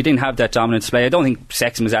 exactly. And you didn't have that dominant display. I don't think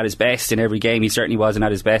Sexton was at his best in every game. He certainly wasn't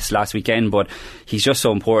at his best last weekend, but he's just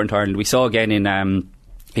so important to Ireland. We saw again in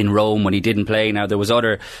in Rome when he didn't play. Now there was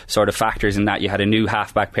other sort of factors in that. You had a new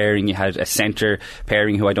half-back pairing, you had a centre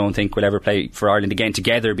pairing who I don't think will ever play for Ireland again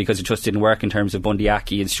together, because it just didn't work in terms of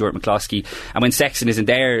Bundyaki and Stuart McCloskey. And when Sexton isn't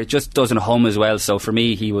there, it just doesn't hum as well. So for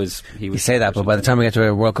me, he was. You say that, but by the time we get to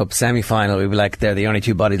a World Cup semi-final, we'll be like, they're the only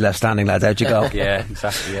two bodies left standing, lads, out you go. Yeah,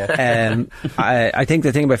 exactly. Yeah. I think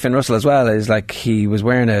the thing about Finn Russell as well is, like, he was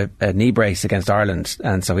wearing a knee brace against Ireland,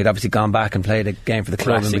 and so he'd obviously gone back and played a game for the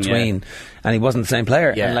club in between, and he wasn't the same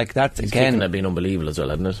player. Yeah. And like that His again, kicking had been unbelievable as well,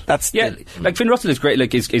 hadn't it? That's like Finn Russell is great.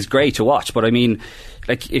 Like is great to watch, but I mean,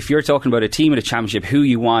 like if you're talking about a team in a championship, who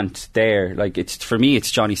you want there, like it's for me,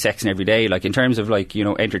 it's Johnny Sexton every day. Like in terms of like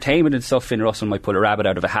entertainment and stuff, Finn Russell might pull a rabbit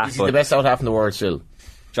out of a hat. Is he the best out half in the world still?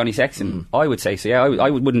 Johnny Sexton, I would say so. Yeah, I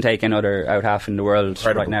wouldn't take another out half in the world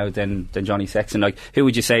right now than Johnny Sexton. Like who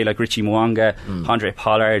would you say? Like Richie Mwanga, Andre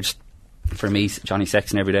Pollard. For me, Johnny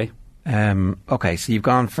Sexton every day. Okay, so you've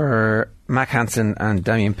gone for Mac Hansen and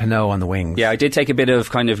Damien Penaud on the wings. Yeah, I did take a bit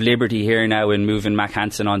of kind of liberty here now in moving Mac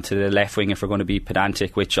Hansen onto the left wing if we're going to be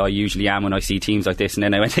pedantic, which I usually am when I see teams like this, and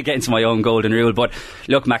then I went against my own golden rule. But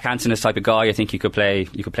look, Mac Hansen is the type of guy I think you could play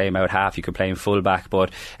him out half, you could play him full back,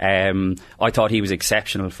 but I thought he was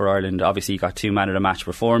exceptional for Ireland. Obviously he got 2 man of the match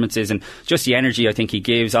performances, and just the energy I think he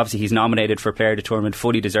gives. Obviously he's nominated for Player of the Tournament,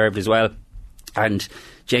 fully deserved as well. And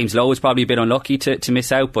James Lowe is probably a bit unlucky to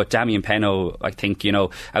miss out, but Damien Penaud, I think,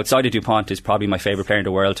 outside of Dupont, is probably my favourite player in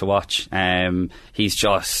the world to watch. He's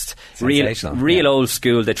just real old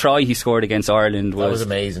school. The try he scored against Ireland was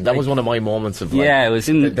amazing. That was one of my moments of it was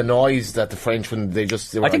in the noise that the French, when they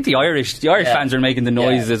were, I think the Irish fans are making the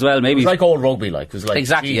noise as well. Maybe it was like old rugby, it was like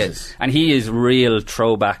exactly. Jesus. And he is real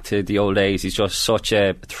throwback to the old days. He's just such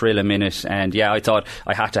a thrill a minute, and I thought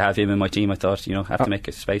I had to have him in my team. I thought have to make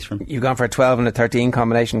a space for him. You've gone for a 12 and a 13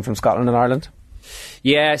 combination from Scotland and Ireland?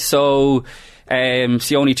 Yeah, so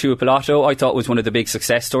Sione Tuipulotu I thought was one of the big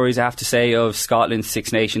success stories, I have to say, of Scotland's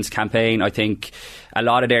Six Nations campaign. I think a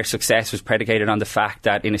lot of their success was predicated on the fact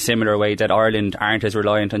that, in a similar way that Ireland aren't as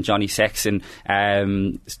reliant on Johnny Sexton,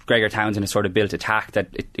 Gregor Townsend has sort of built attack that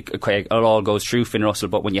it all goes through Finn Russell.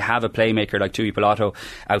 But when you have a playmaker like Tuipulotu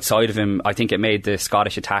outside of him, I think it made the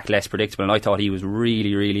Scottish attack less predictable, and I thought he was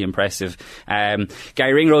really, really impressive.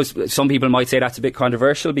 Gary Ringrose, some people might say that's a bit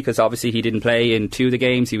controversial, because obviously he didn't play in 2 of the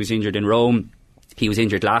games. He was injured in Rome. He was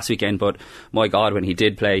injured last weekend, but my God, when he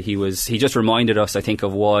did play, he just reminded us, I think,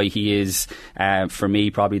 of why he is, for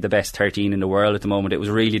me, probably the best 13 in the world at the moment. It was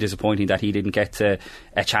really disappointing that he didn't get a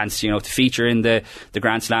chance, to feature in the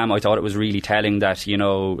Grand Slam. I thought it was really telling that,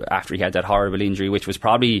 after he had that horrible injury, which was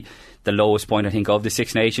probably the lowest point, I think, of the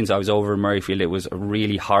Six Nations. I was over in Murrayfield. It was a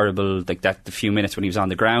really horrible, the few minutes when he was on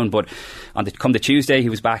the ground. But come the Tuesday, he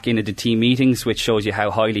was back into the team meetings, which shows you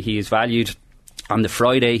how highly he is valued. On the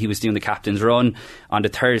Friday, he was doing the captain's run. On the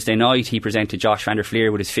Thursday night, he presented Josh van der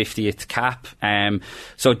Fleer with his 50th cap.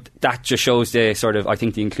 So that just shows the sort of, I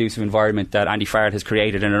think, the inclusive environment that Andy Farrell has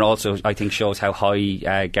created, and it also, I think, shows how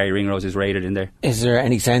high Gary Ringrose is rated in there. Is there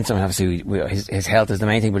any sense? I mean, obviously, his health is the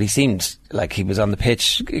main thing, but he seemed like he was on the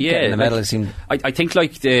pitch getting the medal. I think,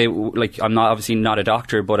 I'm obviously not a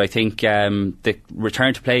doctor, but I think the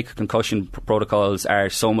return to play concussion protocols are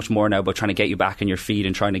so much more now about trying to get you back on your feet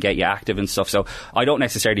and trying to get you active and stuff. So I don't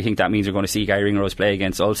necessarily think that means we're going to see Gary Ringrose play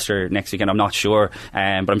against Ulster next weekend. I'm not sure,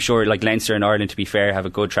 but I'm sure Leinster and Ireland, to be fair, have a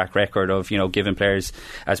good track record of giving players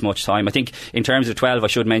as much time. I think in terms of 12, I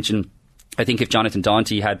should mention, I think if Jonathan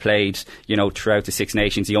Daunty had played, throughout the Six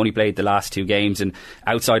Nations, he only played the last 2 games, and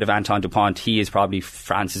outside of Antoine Dupont, he is probably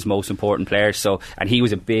France's most important player. So, and he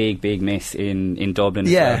was a big miss in Dublin.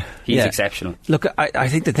 Yeah, he's exceptional. Look, I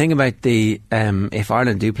think the thing about if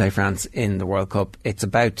Ireland do play France in the World Cup, it's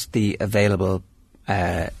about the available,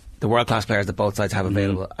 the world class players that both sides have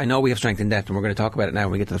available. I know we have strength in depth, and we're going to talk about it now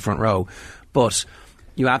when we get to the front row, but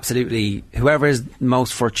you absolutely, whoever is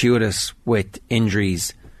most fortuitous with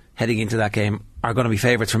injuries heading into that game are going to be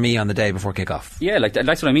favourites for me on the day before kick-off. Yeah,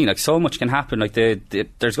 that's what I mean. So much can happen.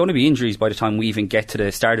 There's going to be injuries by the time we even get to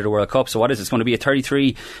the start of the World Cup. So what is it? It's going to be a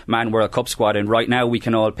 33-man World Cup squad, and right now we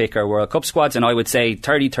can all pick our World Cup squads, and I would say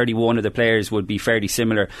 31 of the players would be fairly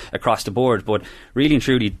similar across the board, but really and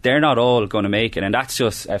truly they're not all going to make it, and that's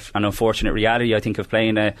just an unfortunate reality, I think, of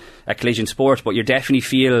playing a collision sport. But you definitely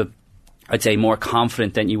feel, I'd say, more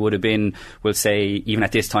confident than you would have been, we'll say, even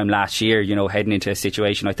at this time last year, heading into a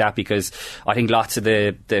situation like that, because I think lots of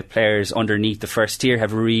the players underneath the first tier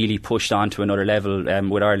have really pushed on to another level,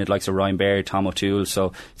 with Ireland, like Ryan Baird, Tom O'Toole,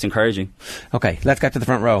 so it's encouraging. Okay, let's get to the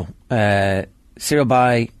front row. Cyril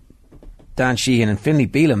Bay, Dan Sheehan and Finlay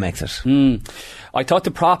Bealham makes it. I thought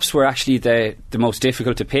the props were actually the most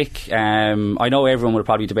difficult to pick. I know everyone will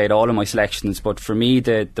probably debate all of my selections, but for me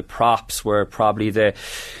the props were probably the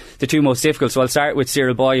two most difficult. So I'll start with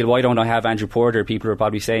Cyril Boyle. Why don't I have Andrew Porter? People are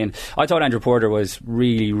probably saying. I thought Andrew Porter was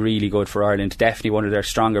really, really good for Ireland. Definitely one of their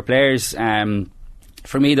stronger players.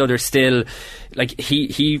 For me though, there's still like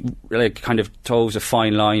he like kind of toes a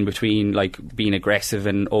fine line between like being aggressive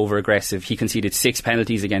and over aggressive. He conceded 6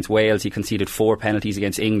 penalties against Wales. He conceded 4 penalties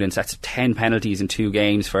against England. So that's 10 penalties in 2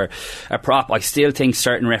 games for a prop. I still think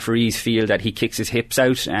certain referees feel that he kicks his hips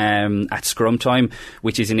out at scrum time,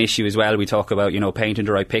 which is an issue as well. We talk about, you know, painting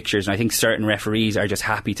the right pictures, and I think certain referees are just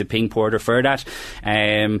happy to ping Porter for that.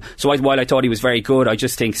 So while I thought he was very good, I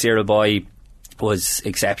just think Cyril Boy was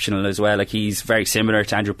exceptional as well. Like, he's very similar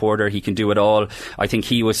to Andrew Porter. He can do it all. I think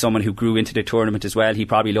he was someone who grew into the tournament as well. He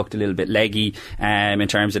probably looked a little bit leggy in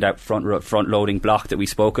terms of that front loading block that we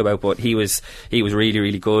spoke about, but he was really,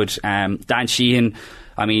 really good. Dan Sheehan,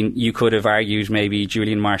 I mean, you could have argued maybe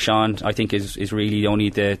Julian Marchand, I think is really only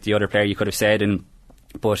the other player you could have said,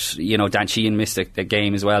 but you know, Dan Sheehan missed a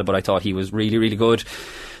game as well, but I thought he was really, really good.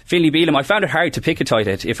 Finlay Bealham, I found it hard to pick a tight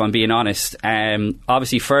head, if I'm being honest.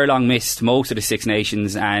 Obviously Furlong missed most of the Six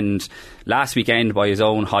Nations, and last weekend, by his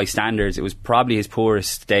own high standards, it was probably his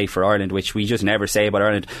poorest day for Ireland, which we just never say about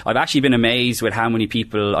Ireland. I've actually been amazed with how many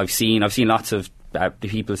people I've seen lots of the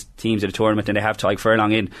people's teams at the tournament, and they have Tadhg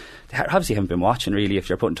Furlong in. They obviously haven't been watching really if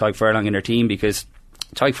you're putting Tadhg Furlong in their team, because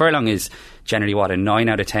Tadhg Furlong is generally a 9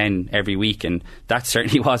 out of 10 every week, and that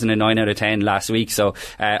certainly wasn't a 9 out of 10 last week. So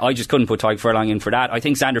I just couldn't put Tadhg Furlong in for that. I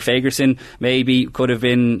think Xander Fagerson maybe could have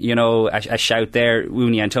been, you know, a shout there.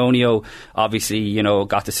 Rooney Antonio obviously, you know,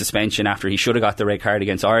 got the suspension after he should have got the red card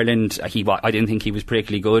against Ireland. I didn't think he was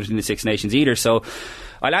particularly good in the Six Nations either. So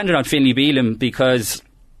I landed on Finlay Bealham because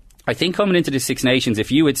I think coming into the Six Nations,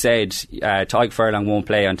 if you had said Tadhg Furlong won't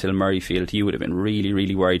play until Murrayfield, you would have been really,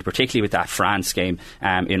 really worried, particularly with that France game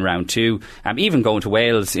in round 2. Even going to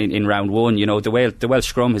Wales in round 1, you know, the Welsh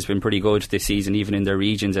scrum has been pretty good this season, even in their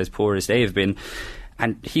regions, as poor as they have been.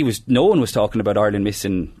 And no one was talking about Ireland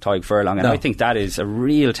missing Tadhg Furlong, and I think that is a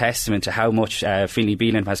real testament to how much Finlay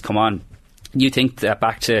Bealham has come on. You think that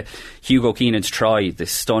back to Hugo Keenan's try, the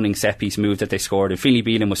stunning set-piece move that they scored, and Finlay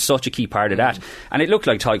Bealham was such a key part of that, and it looked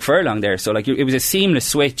like Tadhg Furlong there, so like it was a seamless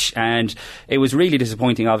switch, and it was really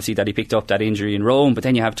disappointing obviously that he picked up that injury in Rome, but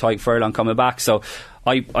then you have Tadhg Furlong coming back. So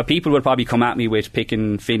people would probably come at me with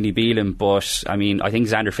picking Finlay Bealham, but I mean, I think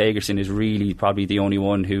Xander Fagerson is really probably the only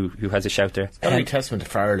one who has a shout there. It's got to be a testament to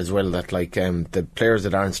Farrell as well, that like the players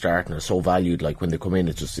that aren't starting are so valued. Like when they come in,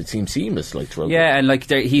 it seems seamless. Like throughout. Yeah, and like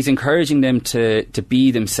he's encouraging them to be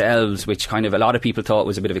themselves, which kind of a lot of people thought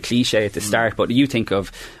was a bit of a cliche at the start. But you think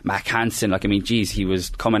of Mac Hansen, like I mean, geez, he was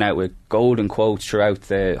coming out with golden quotes throughout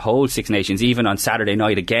the whole Six Nations, even on Saturday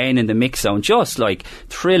night again in the mix zone, just like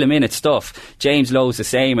thrill-a-minute stuff. James Lowe's the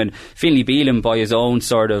same, and Finlay Bealham, by his own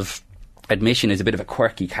sort of admission, is a bit of a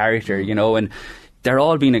quirky character, you know, and they're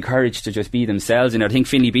all being encouraged to just be themselves. And I think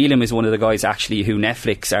Finlay Bealham is one of the guys actually who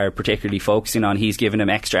Netflix are particularly focusing on. He's given him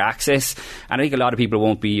extra access, and I think a lot of people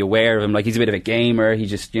won't be aware of him. Like, he's a bit of a gamer. He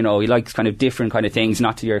just, you know, he likes kind of different kind of things,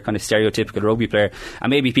 not to your kind of stereotypical rugby player. And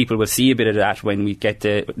maybe people will see a bit of that when we get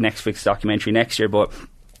the Netflix documentary next year. But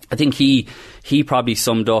I think he probably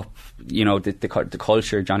summed up, you know, the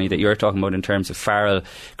culture, Johnny, that you're talking about in terms of Farrell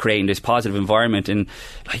creating this positive environment. And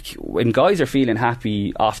like, when guys are feeling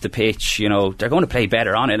happy off the pitch, you know, they're going to play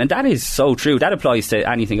better on it, and that is so true. That applies to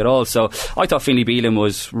anything at all. So I thought Finlay Bealham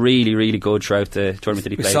was really, really good throughout the tournament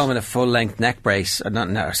that he played. We saw him in a full-length leg brace at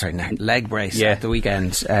the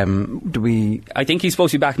weekend. I think he's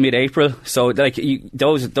supposed to be back mid-April, so like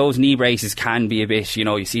those knee braces can be a bit, you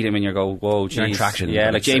know, you see them and you go, whoa, geez. Traction. Yeah,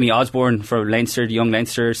 like Jamie Osborne for Leinster, the young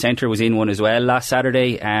Leinster centre, was in one as well last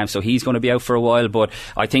Saturday, so he's going to be out for a while. But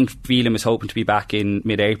I think Bealham is hoping to be back in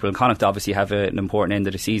mid-April. Connacht obviously have an important end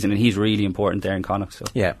of the season, and he's really important there in Connacht. So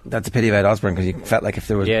yeah, that's a pity about Osborne, because you felt like if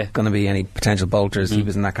there was going to be any potential bolters, he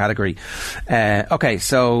was in that category. Okay,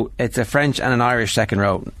 so it's a French and an Irish second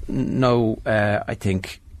row. No, I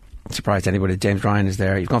think, surprised anybody, James Ryan is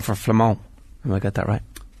there. You've gone for Flamand. Have I got that right?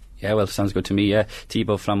 Yeah, well, sounds good to me, yeah.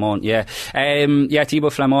 Thibaut Flamand, yeah.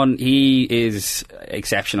 Thibaut Flamand, he is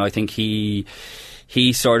exceptional. I think he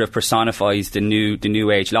sort of personifies the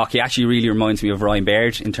new age lock. He actually really reminds me of Ryan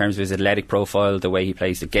Baird in terms of his athletic profile, the way he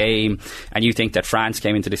plays the game. And you think that France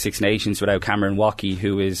came into the Six Nations without Cameron Wackey,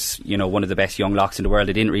 who is, you know, one of the best young locks in the world.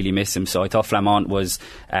 They didn't really miss him, so I thought Flamand was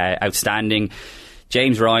outstanding.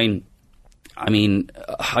 James Ryan, I mean,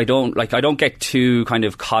 I don't get too kind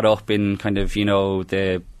of caught up in kind of, you know,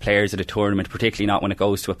 the players of the tournament, particularly not when it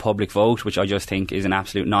goes to a public vote, which I just think is an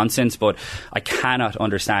absolute nonsense. But I cannot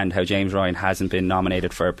understand how James Ryan hasn't been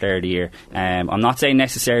nominated for Player of the Year. I'm not saying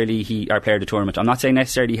necessarily Player of the Tournament. I'm not saying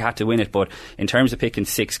necessarily he had to win it, but in terms of picking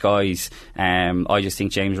 6 guys, I just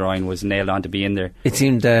think James Ryan was nailed on to be in there. It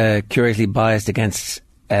seemed curiously biased against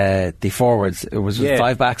the forwards. It was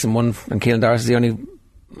 5 backs and 1, and Keelan Darcy is the only.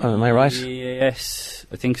 Am I right? Yes,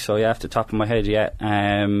 I think so. Yeah, off the top of my head. Yeah.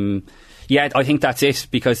 Yeah, I think that's it,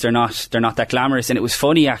 because they're not that glamorous. And it was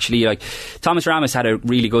funny, actually, like Thomas Ramos had a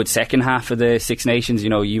really good second half of the Six Nations. You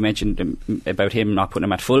know, you mentioned about him not putting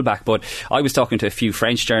him at fullback, but I was talking to a few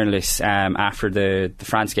French journalists after the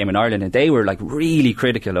France game in Ireland, and they were like really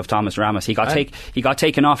critical of Thomas Ramos. He got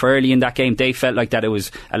taken off early in that game. They felt like that it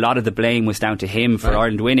was a lot of the blame was down to him for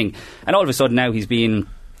Ireland winning, and all of a sudden now he's being,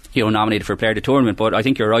 you know, nominated for Player of the Tournament. But I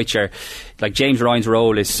think you're right, Cher. Like, James Ryan's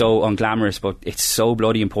role is so unglamorous, but it's so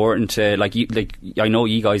bloody important. I know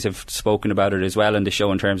you guys have spoken about it as well in the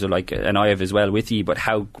show in terms of, like, and I have as well with you, but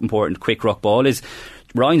how important quick ruck ball is.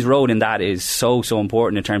 Ryan's role in that is so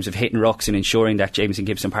important in terms of hitting rucks and ensuring that Jameson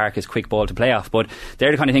Gibson Park has quick ball to play off. But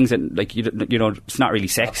they're the kind of things that, like, you know, it's not really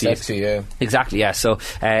sexy. Not sexy, yeah. Exactly, yeah. So,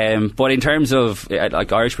 but in terms of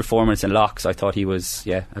like Irish performance and locks, I thought he was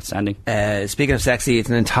outstanding. Speaking of sexy, it's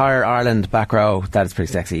an entire Ireland back row that is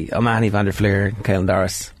pretty sexy. O'Mahony, Van der Fleer, Caelan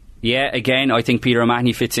Doris. Yeah, again, I think Peter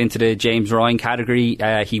O'Mahony fits into the James Ryan category.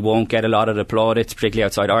 He won't get a lot of the plaudits, particularly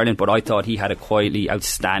outside Ireland, but I thought he had a quietly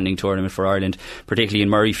outstanding tournament for Ireland, particularly in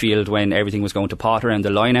Murrayfield when everything was going to pot around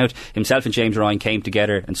the line out. Himself and James Ryan came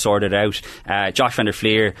together and sorted out. Josh Van der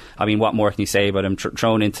Fleer, I mean, what more can you say about him?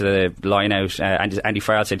 Thrown into the line out. Andy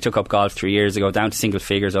Farrell said he took up golf 3 years ago, down to single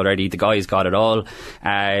figures already. The guy's got it all.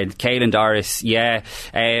 Caelan Doris,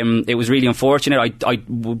 it was really unfortunate. I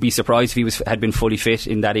would be surprised if he had been fully fit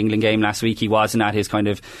in that England game last week. He wasn't at his kind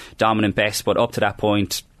of dominant best, but up to that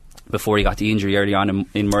point, before he got the injury early on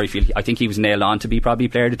in Murrayfield, I think he was nailed on to be probably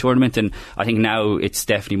Player of the Tournament, and I think now it's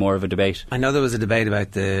definitely more of a debate. I know there was a debate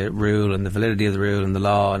about the rule and the validity of the rule and the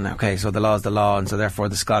law, and okay, so the law is the law, and so therefore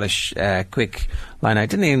the Scottish quick line out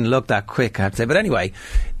didn't even look that quick, I have to say. But anyway,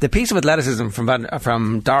 the piece of athleticism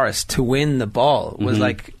from Doris to win the ball was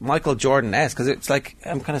like Michael Jordan-esque, because it's like,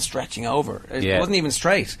 I'm kind of stretching over. It wasn't even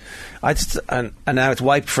straight. And now it's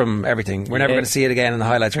wiped from everything. We're never going to see it again in the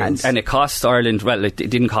highlights reels. And it cost Ireland, well, it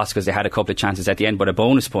didn't cost because they had a couple of chances at the end, but a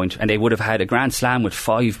bonus point, and they would have had a Grand Slam with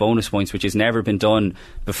 5 bonus points, which has never been done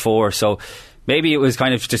before. So maybe it was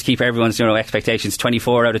kind of just keep everyone's, you know, expectations.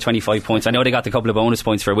 24 out of 25 points. I know they got a couple of bonus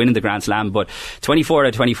points for winning the Grand Slam, but 24 out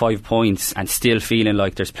of 25 points and still feeling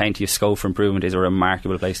like there's plenty of scope for improvement is a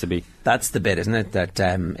remarkable place to be. That's the bit, isn't it? That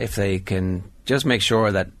if they can just make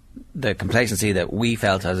sure that the complacency that we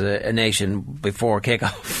felt as a nation before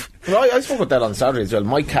kick-off. Well, I spoke about that on Saturday as well.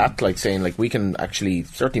 My cat, like, saying, like, we can actually,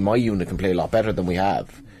 certainly my unit can play a lot better than we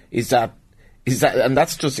have. Is that, and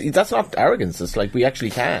that's not arrogance. It's like, we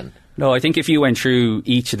actually can. No, I think if you went through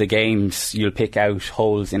each of the games, you'll pick out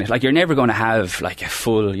holes in it. Like, you're never going to have like a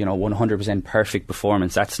full, 100% perfect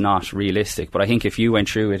performance. That's not realistic. But I think if you went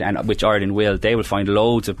through it, and which Ireland will, they will find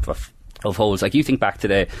loads of holes. Like, you think back to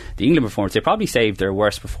the England performance, they probably saved their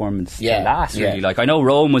worst performance to last, really. Like, I know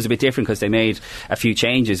Rome was a bit different because they made a few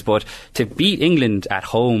changes, but to beat England at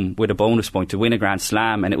home with a bonus point to win a Grand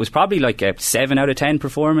Slam, and it was probably like a 7 out of 10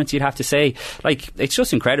 performance, you'd have to say. Like, it's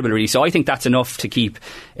just incredible, really. So I think that's enough to keep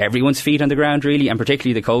everyone's feet on the ground, really, and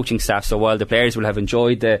particularly the coaching staff. So while the players will have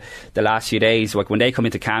enjoyed the last few days, like when they come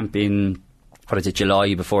into camp in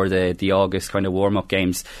July, before the August kind of warm-up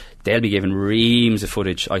games, they'll be given reams of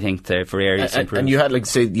footage, I think, for areas to improve. And you had, like,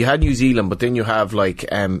 say, you had New Zealand, but then you have, like,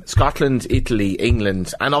 Scotland, Italy,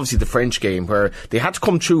 England, and obviously the French game, where they had to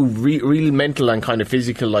come through real mental and kind of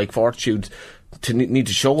physical, like, fortitude to need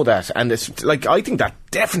to show that. And it's like, I think that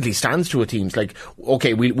definitely stands to a team. It's like,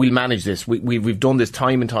 okay, we'll manage this. We've done this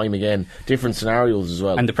time and time again, different scenarios as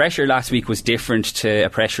well. And the pressure last week was different to a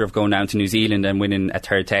pressure of going down to New Zealand and winning a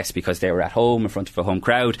third test, because they were at home in front of a home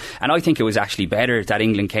crowd. And I think it was actually better that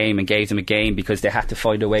England came and gave them a game, because they had to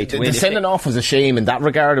find a way to win. The sending off was a shame in that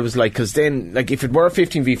regard. It was like, because then, like, if it were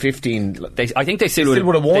 15v15, I think they still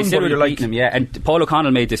would have won. They still would have beaten them, yeah. And Paul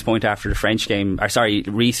O'Connell made this point after the French game,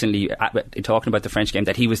 recently, talking about the French game,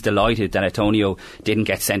 that he was delighted that Antonio didn't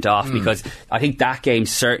get sent off, because I think that game,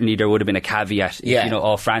 certainly there would have been a caveat,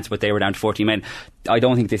 of France, but they were down to 40 men. I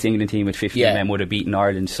don't think this England team with 15 men would have beaten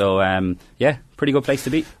Ireland. So pretty good place to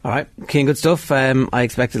be. All right, Cian, good stuff. I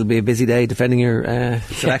expect it'll be a busy day defending your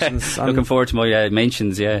selections. Looking forward to my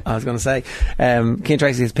mentions, I was going to say. Cian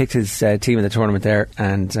Tracy has picked his team in the tournament there,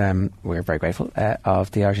 and we're very grateful of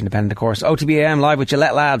the Irish Independent, of course. OTB AM live with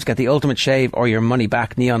Gillette Labs. Get the ultimate shave or your money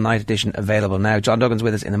back. Neon Night Edition available now. John Duggan's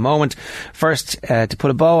with us in a moment. First, to put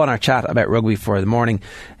a bow on our chat about rugby for the morning,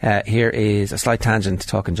 here is a slight tangent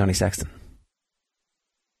talking Johnny Sexton.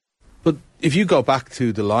 But if you go back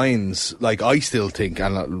to the lines, like, I still think,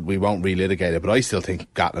 and we won't relitigate it, but I still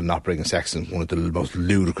think Gatlin not bringing Sexton one of the most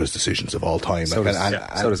ludicrous decisions of all time. So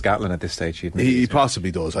does Gatlin at this stage. He possibly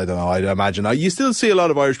does. I don't know. I'd imagine. You still see a lot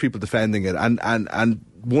of Irish people defending it, and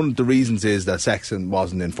one of the reasons is that Sexton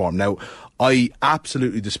wasn't in form. Now, I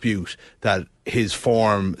absolutely dispute that his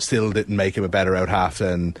form still didn't make him a better out half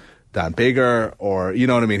than Dan Bigger, or, you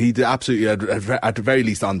know what I mean? He absolutely, at the very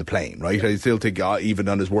least, on the plane, right? I still think even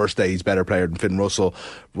on his worst day, he's a better player than Finn Russell,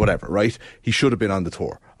 whatever, right? He should have been on the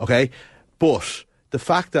tour, okay? But the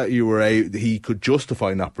fact that he could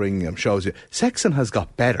justify not bringing him shows you Sexton has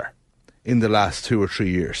got better in the last 2 or 3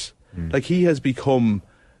 years. Like, he has become,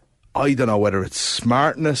 I don't know whether it's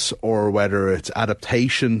smartness or whether it's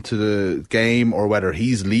adaptation to the game or whether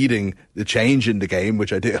he's leading the change in the game,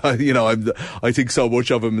 which I think so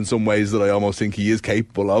much of him in some ways that I almost think he is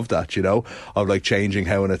capable of that, of like changing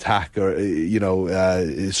how an attack or,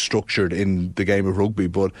 is structured in the game of rugby.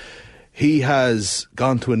 But he has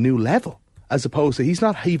gone to a new level, as opposed to, he's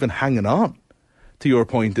not even hanging on. To your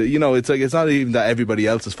point, it's like, it's not even that everybody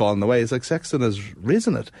else has fallen away. It's like Sexton has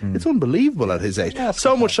risen it. It's unbelievable at his age. Yeah,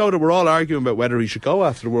 so much so that we're all arguing about whether he should go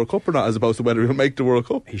after the World Cup or not, as opposed to whether he'll make the World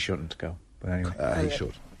Cup. He shouldn't go, but anyway, he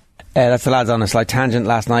should. That's the Lads on a Slight Tangent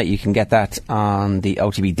last night. You can get that on the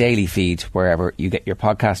OTB Daily feed, wherever you get your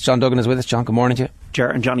podcast. John Duggan is with us. John, good morning to you.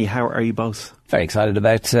 Ger and Johnny, how are you both? Very excited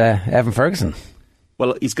about Evan Ferguson.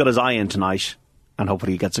 Well, he's got his eye in tonight, and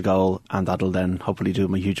hopefully he gets a goal, and that'll then hopefully do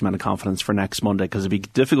him a huge amount of confidence for next Monday, because it'd be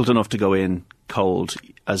difficult enough to go in cold,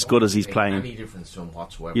 as good as he's playing. Any difference to him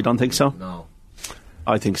whatsoever? You don't think so? No.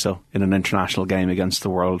 I think so, in an international game against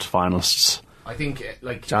the world finalists. I think,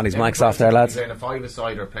 like, Johnny's mic's off there, lads. Playing a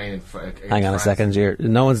five-a-side or playing in Hang on a second,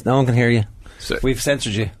 no one can hear you. So, we've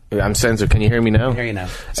censored you. I'm censored. Can you hear me now? I can hear you now.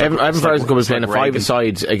 Evan Ferguson could be playing a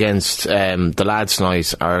five-a-side against the lads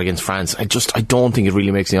tonight, or against France. I don't think it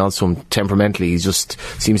really makes any odds to him temperamentally. He just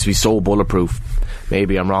seems to be so bulletproof.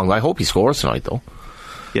 Maybe I'm wrong. I hope he scores tonight, though.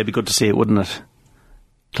 Yeah, it'd be good to see it, wouldn't it?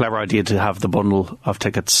 Clever idea to have the bundle of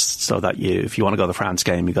tickets, so that if you want to go to the France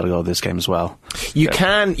game, you got to go to this game as well. You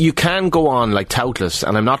can go on like Toutless,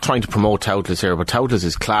 and I'm not trying to promote Toutless here, but Toutless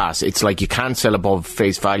is class. It's like you can't sell above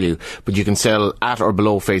face value, but you can sell at or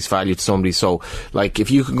below face value to somebody. So, like, if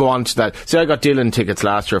you can go on to that, say I got Dylan tickets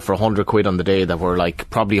last year for £100 on the day that were like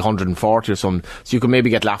probably 140 or something. So you can maybe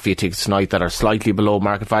get Lafayette tickets tonight that are slightly below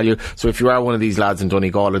market value. So if you are one of these lads in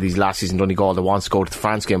Donegal or these lassies in Donegal that wants to go to the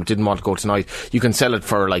France game but didn't want to go tonight, you can sell it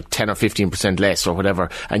for like 10 or 15% less or whatever,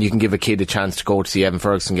 and you can give a kid a chance to go to see Evan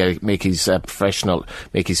Ferguson get his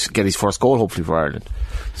first goal hopefully for Ireland.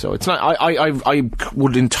 So it's not. I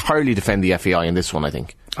would entirely defend the FAI in this one. I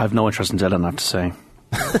think I have no interest in Dylan, I have to say.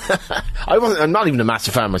 I'm not even a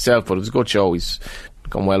massive fan myself, but it was a good show. He's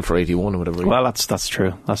gone well for 81 or whatever. Well, that's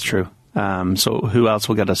true. That's true. So who else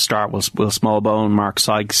will get a start? Will Smallbone, Mark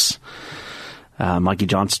Sykes, Mikey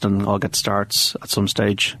Johnston all get starts at some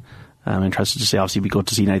stage? I'm interested to see. Obviously, it'd be good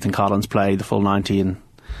to see Nathan Collins play the full 90 and,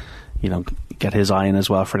 get his eye in as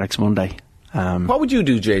well for next Monday. What would you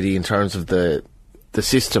do, JD, in terms of the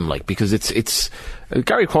system, like, because it's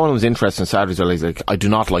Gary Cronin was interested in Saturday, so he's like, I do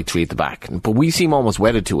not like 3 at the back, but we seem almost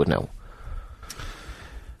wedded to it now.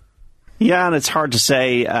 Yeah, and it's hard to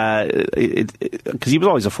say, because he was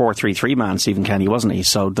always a 4-3-3 man, Stephen Kenny, wasn't he?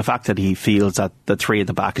 So the fact that he feels that the 3 at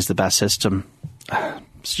the back is the best system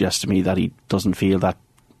suggests to me that he doesn't feel that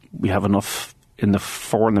we have enough in the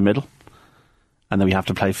 4 in the middle, and then we have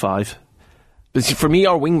to play 5. But see, for me,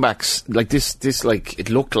 our wing backs, like this, like, it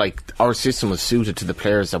looked like our system was suited to the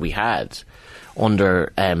players that we had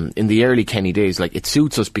under in the early Kenny days. Like, it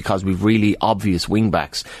suits us because we've really obvious wing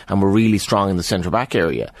backs and we're really strong in the centre back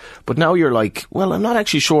area. But now you're like, well, I'm not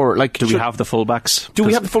actually sure. Like, do we have the full backs? Do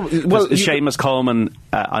we have the full? Well, Seamus Coleman,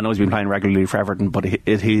 I know he's been playing regularly for Everton, but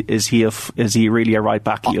is he really a right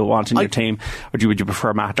back you want in your team, or would you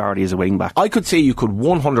prefer Matt Doherty as a wing back? I could say you could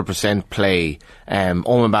 100% play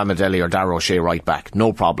Owen Bamidele or Darragh O'Shea right back,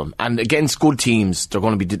 no problem. And against good teams, they're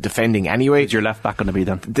going to be defending anyway. Who's your left back going to be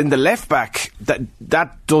then? Then the left back,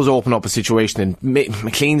 that does open up a situation. And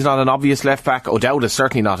McLean's not an obvious left back. O'Dowd is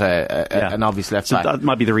certainly not an obvious left back. That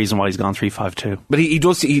might be the reason why he's gone 3-5-2. But he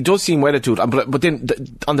does seem wedded to it. But then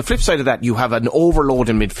on the flip side of that, you have an overload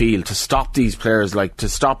in midfield to stop these players, like to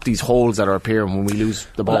stop these holes that are appearing when we lose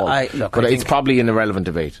the ball. But it's probably an irrelevant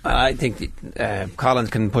debate. I think Collins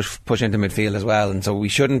can push into midfield as well, and so we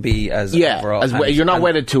shouldn't be as overall. You're not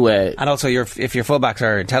wedded to a. And also, if your fullbacks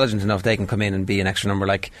are intelligent enough, they can come in and be an extra number,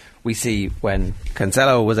 like we see when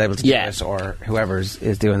Cancelo was able to do it, or whoever is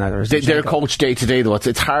doing that. Or they're coached day to day, though.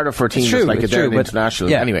 It's harder for teams like they're international.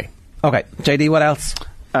 Yeah. Anyway, okay, JD, what else?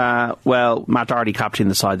 Well, Matt Doherty captaining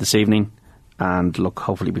the side this evening, and look,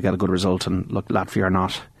 hopefully we get a good result. And look, Latvia are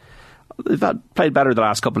not. They've played better the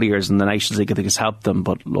last couple of years, and the Nations League I think has helped them,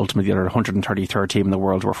 but ultimately they're 133rd team in the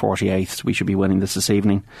world. We're 48th. We should be winning this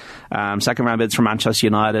evening. Second round bids for Manchester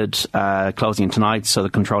United closing tonight, so the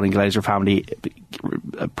controlling Glazer family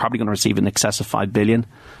probably going to receive in excess of $5 billion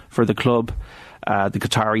for the club. The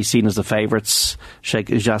Qataris seen as the favourites. Sheikh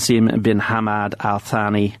Jassim bin Hamad Al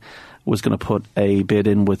Thani was going to put a bid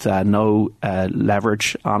in with no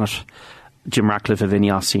leverage on it. Jim Ratcliffe of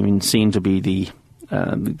Ineos seen to be the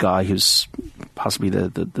guy who's possibly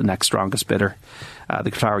the next strongest bidder. The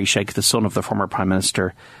Qatari Sheikh, the son of the former Prime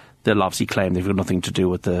Minister, they'll obviously claim they've got nothing to do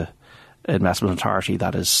with the investment authority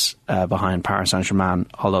that is behind Paris Saint-Germain,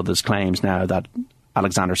 although there's claims now that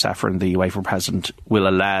Alexander Seferin, the UEFA president, will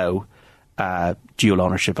allow dual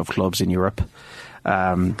ownership of clubs in Europe.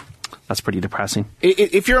 That's pretty depressing.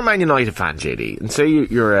 If you're a Man United fan, JD, and say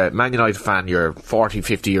you're a Man United fan, you're 40,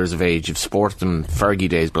 50 years of age, you've sported them Fergie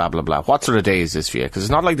days, blah, blah, blah. What sort of day is this for you? Because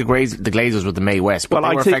it's not like the Glazers with the May West, but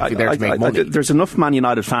they were effectively there to make money. There's enough Man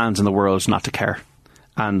United fans in the world not to care.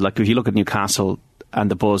 And like if you look at Newcastle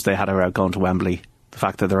and the buzz they had about going to Wembley, the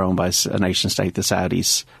fact that they're owned by a nation state, the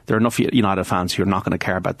Saudis, there are enough United fans who are not going to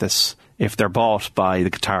care about this. If they're bought by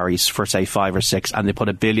the Qataris for, say, 5 or 6, and they put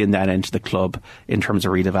 $1 billion then into the club in terms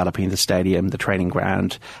of redeveloping the stadium, the training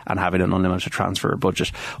ground, and having an unlimited transfer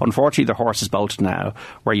budget. Unfortunately, the horse is bolted now,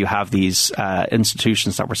 where you have these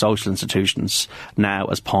institutions that were social institutions now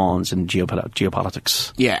as pawns in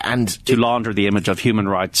geopolitics. Yeah, and to launder the image of human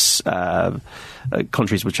rights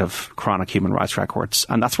countries which have chronic human rights records,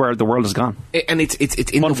 and that's where the world has gone. And it's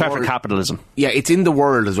in unfair the world. For capitalism. Yeah, it's in the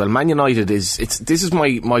world as well. Man United is. This is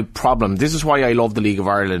my problem. This is why I love the League of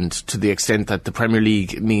Ireland to the extent that the Premier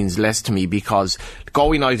League means less to me, because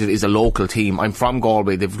Galway United is a local team. I'm from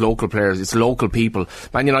Galway. They've local players. It's local people.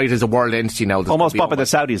 Man United is a world entity now. Almost bought by the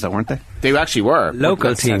Saudis, though, weren't they? They actually were.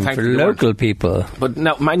 Local team for local people. But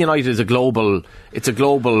now Man United is a global. It's a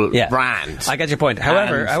global brand. I get your point.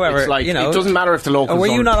 However, it's like, you know, it doesn't matter if the locals. Were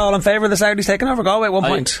you not all in favour of the Saudis taking over Galway at one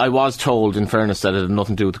point? I was told, in fairness, that it had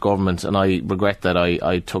nothing to do with the government, and I regret that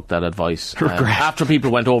I took that advice. After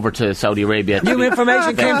people went over to Saudi Arabia, new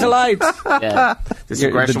information came to light. Yeah, this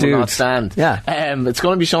aggression will not stand. Yeah, it's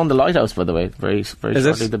going to be shown the Lighthouse, by the way, very shortly.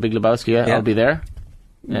 The Big Lebowski. Yeah, I'll be there.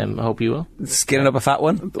 I hope you will. Skinning up a fat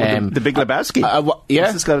one. The Big Lebowski. Yeah,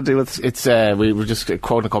 what's this got to do with? It's we were just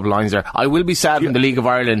quoting a couple of lines there. I will be sad in the League of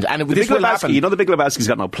Ireland, and this will happen. You know, the Big Lebowski's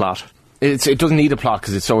got no plot. It doesn't need a plot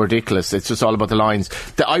because it's so ridiculous. It's just all about the lines.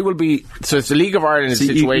 So it's the League of Ireland is a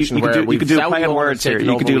situation where we could do play on words here.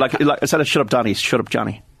 You could do like instead of "Shut up, Donny," "Shut up,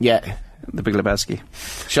 Johnny." Yeah. The Big Lebowski.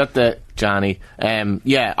 Shut the Johnny.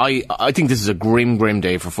 I think this is a grim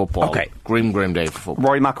day for football. Okay. Grim day for football.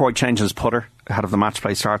 Rory McIlroy changing his putter ahead of the match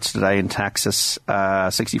play starts today in Texas.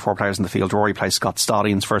 64 players in the field. Rory plays Scott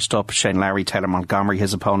Stallings first up. Shane Lowry, Taylor Montgomery,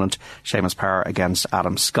 his opponent. Seamus Power against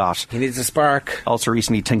Adam Scott. He needs a spark. Also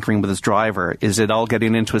recently tinkering with his driver. Is it all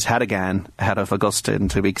getting into his head again ahead of Augusta in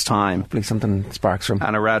 2 weeks' time? Hopefully something sparks from.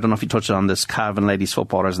 And I don't know if you touched on this. Cavan ladies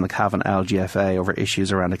footballers and the Cavan LGFA over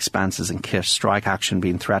issues around expenses and kit. Strike action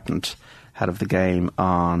being threatened ahead of the game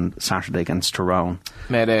on Saturday against Tyrone.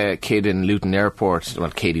 Met a kid in Luton Airport. Well,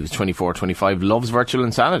 kid, he was 24, 25, loves virtual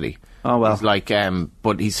insanity. Oh well. He's like,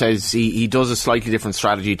 but he says he does a slightly different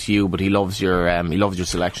strategy to you, but he loves your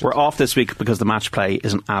selection. We're off this week because the match play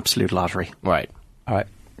is an absolute lottery. Right. All right.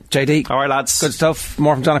 JD. All right, lads. Good stuff.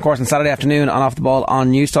 More from John, of course, on Saturday afternoon on Off the Ball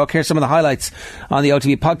on News Talk. Here's some of the highlights on the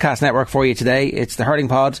OTB podcast network for you today. It's the Hurling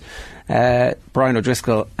Pod, Brian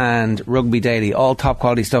O'Driscoll and Rugby Daily. All top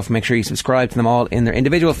quality stuff. Make sure you subscribe to them all in their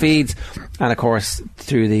individual feeds and, of course,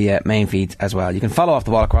 through the main feeds as well. You can follow Off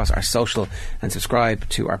the Ball across our social and subscribe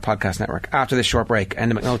to our podcast network. After this short break,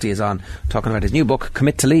 Enda McNulty is on talking about his new book,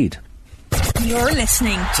 Commit to Lead. You're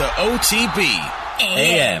listening to OTB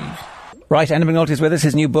AM. Right, Enda McNulty is with us.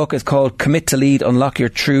 His new book is called Commit to Lead, Unlock Your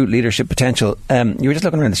True Leadership Potential. You were just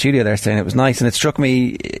looking around the studio there saying it was nice, and it struck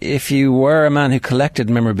me, if you were a man who collected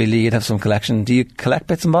memorabilia, you'd have some collection. Do you collect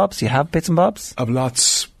bits and bobs? Do you have bits and bobs? I have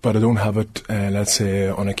lots, but I don't have it, let's say,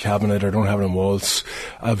 on a cabinet, or I don't have it on walls.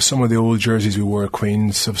 I have some of the old jerseys we wore at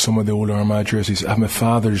Queen's, I have some of the old Armagh jerseys. I have my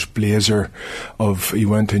father's blazer he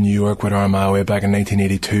went to New York with Armagh way back in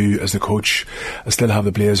 1982 as the coach. I still have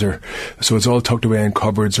the blazer. So it's all tucked away in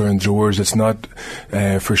cupboards or in drawers. It's not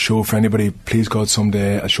for show for anybody. Please God,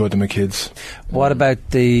 someday I'll show it to my kids. What about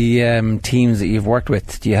the teams that you've worked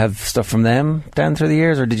with? Do you have stuff from them down through the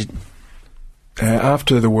years, or did you...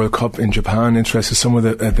 After the World Cup in Japan, interested, some of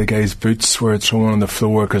the guys' boots were thrown on the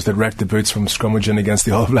floor because they'd wrecked the boots from scrummaging against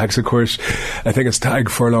the All Blacks, of course. I think it's Tag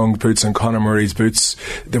Furlong's boots and Conor Murray's boots.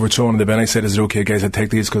 They were thrown in the bin. I said, is it okay, guys, I'd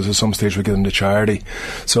take these because at some stage we'll give them to charity.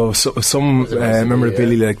 So some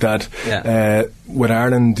memorabilia like that. Yeah. With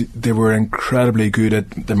Ireland, they were incredibly good at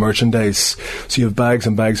the merchandise. So you have bags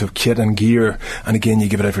and bags of kit and gear, and again, you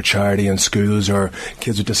give it out for charity in schools or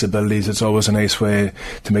kids with disabilities. It's always a nice way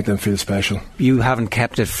to make them feel special. You haven't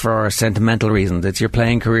kept it for sentimental reasons. It's your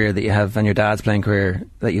playing career that you have, and your dad's playing career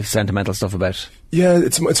that you have sentimental stuff about. Yeah,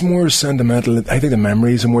 it's more sentimental. I think the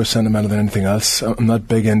memories are more sentimental than anything else. I'm not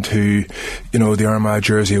big into, the Armagh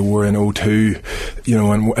jersey I wore in 02,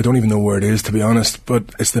 and I don't even know where it is, to be honest, but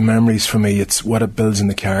it's the memories for me. It's what it builds in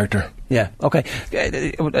the character. Yeah, okay.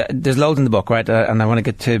 There's loads in the book, right? And I want to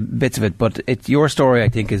get to bits of it, but your story, I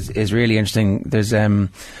think, is really interesting. There's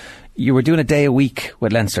you were doing a day a week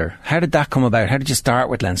with Leinster. How did that come about? How did you start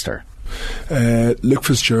with Leinster? Luke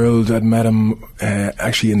Fitzgerald, I'd met him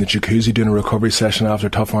actually in the jacuzzi doing a recovery session after a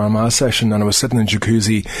tough Armagh session, and I was sitting in the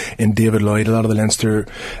jacuzzi in David Lloyd. A lot of the Leinster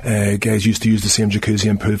guys used to use the same jacuzzi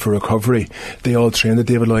and pool for recovery. They all trained at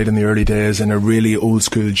David Lloyd in the early days in a really old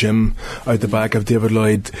school gym out the back of David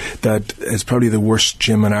Lloyd that is probably the worst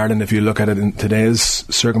gym in Ireland if you look at it in today's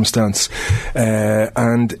circumstance.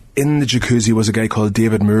 And in the jacuzzi was a guy called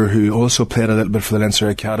David Moore, who also played a little bit for the Leinster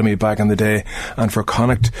Academy back in the day and for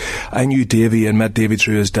Connacht. I knew Davy and met Davy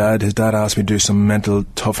through his dad. His dad asked me to do some mental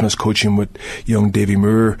toughness coaching with young Davy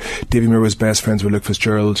Moore. Davy Moore was best friends with Luke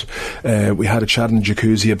Fitzgerald. We had a chat in the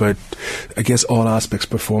jacuzzi about, I guess, all aspects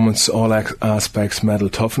performance, all aspects mental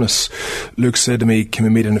toughness. Luke said to me, can we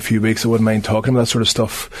meet in a few weeks? I wouldn't mind talking about that sort of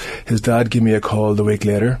stuff. His dad gave me a call the week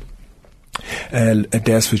later.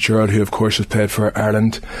 Des Fitzgerald, who of course has played for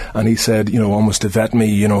Ireland, and he said, almost to vet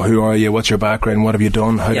me, who are you, what's your background, what have you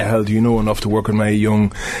done, how the hell do you know enough to work with my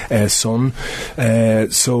young son?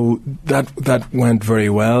 So that went very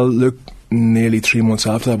well. Look, nearly 3 months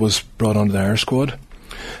after that was brought onto the Irish squad.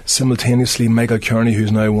 Simultaneously, Michael Kearney,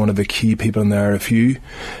 who's now one of the key people in the RFU,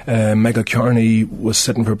 Michael Kearney was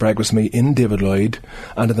sitting for breakfast with me in David Lloyd,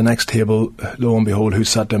 and at the next table, lo and behold, who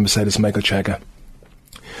sat down beside us, Michael Cheika.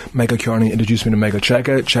 Michael Kearney introduced me to Michael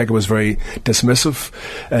Cheika. Cheika was very dismissive,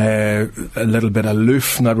 a little bit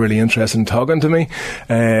aloof, not really interested in talking to me.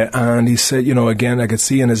 And he said, again, I could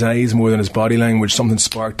see in his eyes more than his body language, something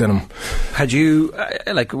sparked in him. Had you,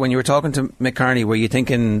 when you were talking to Mick Kearney, were you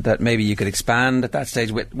thinking that maybe you could expand at that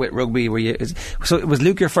stage with rugby? So was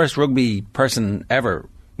Luke your first rugby person ever?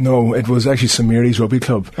 No, it was actually St Mary's Rugby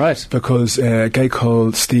Club. Right. Because a guy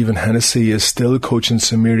called Stephen Hennessy is still coaching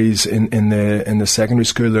St Mary's in the secondary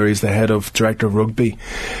school there. He's the head of director of rugby.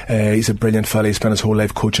 He's a brilliant fella. He spent his whole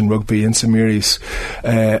life coaching rugby in St Mary's.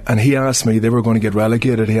 And he asked me, they were going to get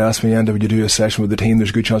relegated. He asked me, Enda, would you do a session with the team? There's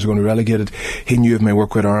a good chance we're going to be relegated. He knew of my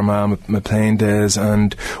work with Armagh, my playing days,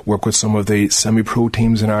 and work with some of the semi-pro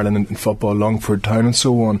teams in Ireland in football, Longford Town and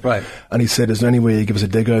so on. Right. And he said, is there any way you give us a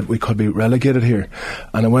dig out? We could be relegated here.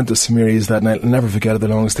 And I went to St Mary's that night. I'll never forget it, the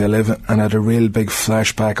longest day I live, and I had a real big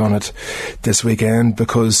flashback on it this weekend,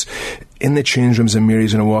 because in the change rooms in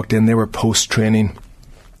Mary's when I walked in, they were post-training,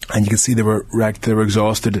 and you could see they were wrecked, they were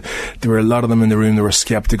exhausted. There were a lot of them in the room, they were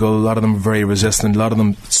sceptical, a lot of them very resistant, a lot of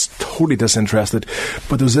them totally disinterested.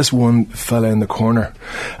 But there was this one fella in the corner,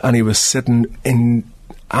 and he was sitting in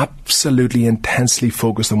absolutely intensely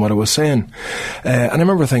focused on what I was saying, and I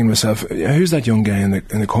remember thinking to myself, who's that young guy in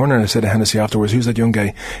the corner? And I said to Hennessy afterwards, who's that young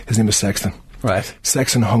guy? His name is Sexton. Right.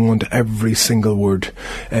 Sexton hung on to every single word.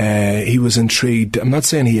 He was intrigued. I'm not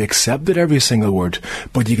saying he accepted every single word,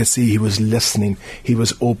 but you could see he was listening, he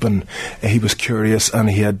was open, he was curious, and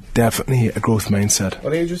he had definitely a growth mindset.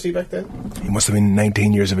 What age was he back then? He must have been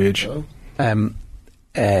 19 years of age. Oh.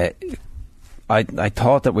 I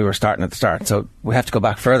thought that we were starting at the start, so we have to go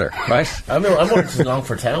back further, right? I'm working long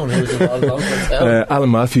for town. Who was involved long for town? Alan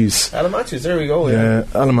Matthews. Alan Matthews, there we go. Yeah,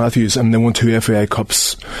 Alan Matthews, and they won 2 FAI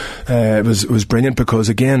Cups. It was brilliant because,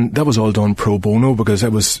 again, that was all done pro bono, because I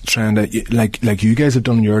was trying to, like you guys have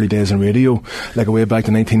done in your early days in radio, like way back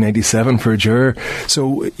to 1997 for a juror.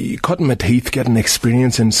 So cutting my teeth, getting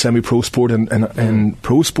experience in semi-pro sport and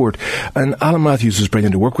pro sport. And Alan Matthews was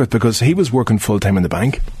brilliant to work with because he was working full-time in the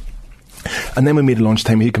bank. And then we meet at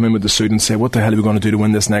lunchtime, he'd come in with the suit and say, what the hell are we going to do to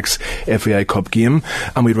win this next FAI Cup game?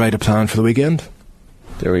 And we'd write a plan for the weekend.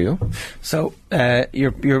 There we go. So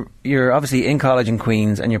you're obviously in college in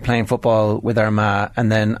Queen's and you're playing football with Armagh,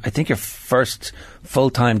 and then I think your first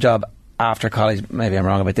full-time job after college, maybe I'm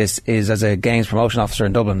wrong about this, is as a games promotion officer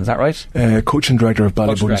in Dublin. Is that right? Coach and director of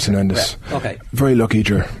Ballybuddy St Enda's. Yeah. Okay. Very lucky,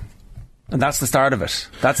 Ger. And that's the start of it.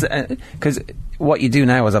 That's because what you do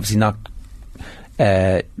now is obviously not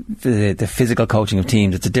the physical coaching of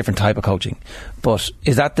teams. It's a different type of coaching. But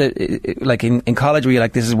is that like in college where you're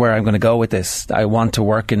like, this is where I'm going to go with this? I want to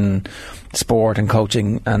work in sport and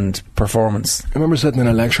coaching and performance. I remember sitting in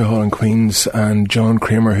a lecture hall in Queen's, and John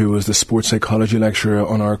Kramer, who was the sports psychology lecturer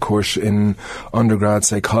on our course in undergrad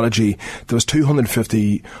psychology, there was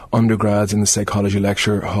 250 undergrads in the psychology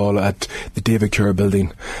lecture hall at the David Kerr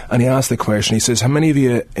building, and he asked the question, he says, how many of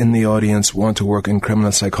you in the audience want to work in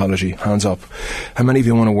criminal psychology? Hands up. How many of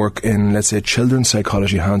you want to work in, let's say, children's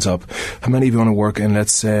psychology? Hands up. How many of you want to work in,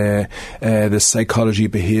 let's say, the psychology,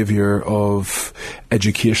 behaviour of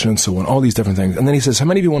education and so on, all these different things? And then he says, how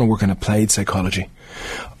many of you want to work in applied psychology?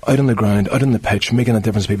 Out on the ground, out on the pitch, making a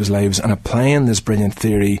difference in people's lives and applying this brilliant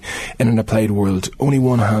theory in an applied world. Only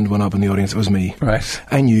one hand went up in the audience. It was me. Right.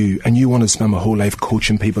 And you wanted to spend my whole life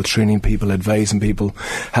coaching people, training people, advising people,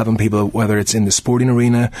 having people, whether it's in the sporting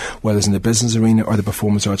arena, whether it's in the business arena or the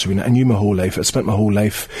performance arts arena. I knew my whole life. I spent my whole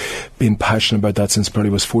life being passionate about that since probably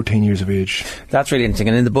was 14 years of age. That's really interesting.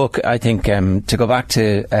 And in the book, I think, to go back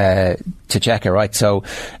to Cheika, right? So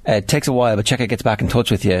it takes a while, but Cheika gets back in touch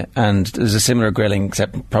with you, and there's a similar grilling,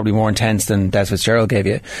 except probably more intense than Des Fitzgerald gave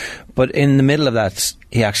you. But in the middle of that,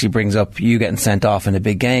 he actually brings up you getting sent off in a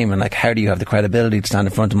big game, and like, how do you have the credibility to stand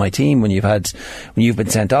in front of my team when you've been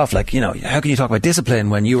sent off? Like, you know, how can you talk about discipline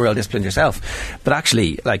when you were ill disciplined yourself? But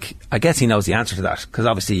actually, like, I guess he knows the answer to that, because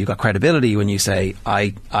obviously you've got credibility when you say,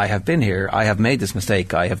 I have been here, I have made this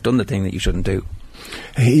mistake, I have done the thing that you shouldn't do.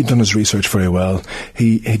 He'd done his research very well.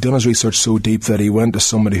 He'd done his research so deep that he went to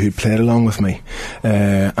somebody who'd played along with me,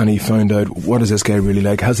 and he found out, what is this guy really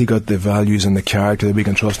like? Has he got the values and the character that we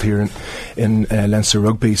can trust here in Leinster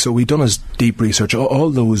Rugby? So we'd done his deep research. All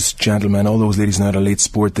those gentlemen, all those ladies in that elite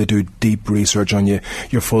sport, they do deep research on you,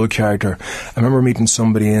 your full character. I remember meeting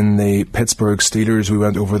somebody in the Pittsburgh Steelers. We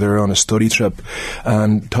went over there on a study trip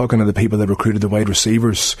and talking to the people that recruited the wide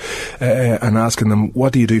receivers, and asking them,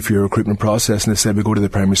 what do you do for your recruitment process? And they said, we go to the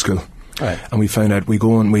primary school. Right. And we found out, we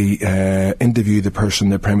go and we interview the person,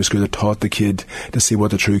 the primary school that taught the kid, to see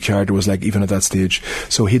what the true character was like, even at that stage.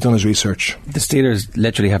 So he'd done his research. The Steelers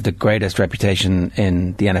literally have the greatest reputation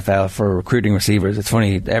in the NFL for recruiting receivers. It's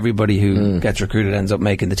funny, everybody who gets recruited ends up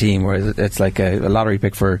making the team, whereas it's like a lottery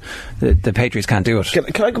pick for the Patriots can't do it.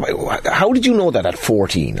 Can I go back? How did you know that at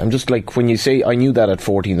 14? I'm just like, when you say I knew that at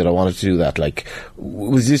 14 that I wanted to do that, like,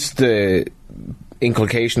 was this the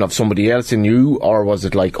inculcation of somebody else in you, or was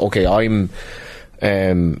it like, okay, I'm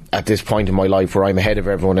at this point in my life where I'm ahead of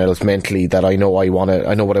everyone else mentally, that I know what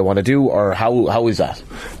I want to do, or how is that?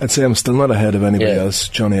 I'd say I'm still not ahead of anybody else,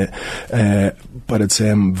 Johnny, but I'd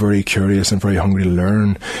say I'm very curious and very hungry to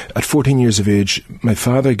learn. At 14 years of age, my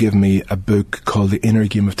father gave me a book called The Inner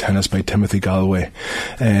Game of Tennis by Timothy Galloway.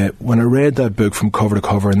 When I read that book from cover to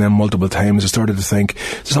cover and then multiple times, I started to think,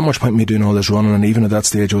 there's not much point in me doing all this running, and even at that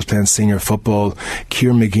stage I was playing senior football.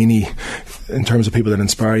 Kieran McGeeney, in terms of people that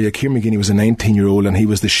inspire you, Kieran McGeeney was a 19-year-old and he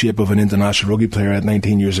was the shape of an international rugby player at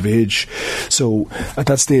 19 years of age. So at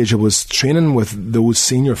that stage I was training with those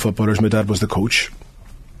senior footballers. My dad was the coach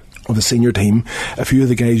of the senior team. A few of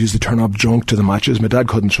the guys used to turn up drunk to the matches. My dad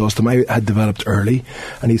couldn't trust them. I had developed early,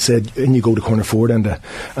 and he said, in you go to corner forward, and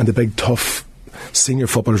the big tough senior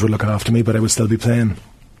footballers would look after me, but I would still be playing.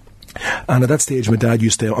 And at that stage, my dad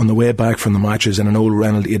used to, on the way back from the matches in an old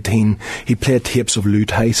Renault 18, he played tapes of Lou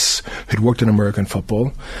Tice, who'd worked in American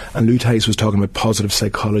football. And Lou Tice was talking about positive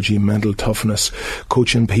psychology, mental toughness,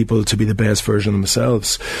 coaching people to be the best version of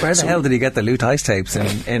themselves. Where the hell did he get the Lou Tice tapes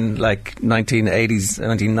in like 1980s,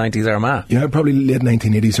 1990s Armagh? Yeah, probably late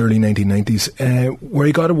 1980s, early 1990s. Where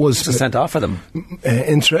he got it was sent off for them.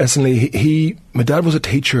 Interestingly, my dad was a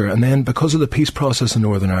teacher, and then because of the peace process in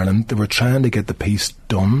Northern Ireland, they were trying to get the peace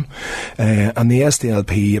done. And the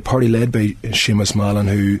SDLP, a party led by Seamus Mallon,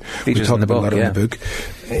 who we talked about a lot in the book,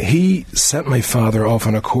 he sent my father off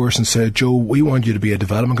on a course and said, Joe, we want you to be a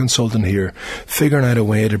development consultant here, figuring out a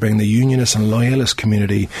way to bring the unionist and loyalist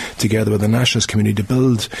community together with the nationalist community to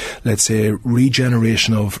build, let's say,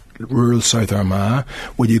 regeneration of rural South Armagh.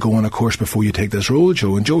 Will you go on a course before you take this role,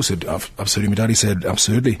 Joe? And Joe said, absolutely. My daddy said,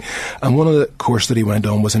 absolutely. And one of the courses that he went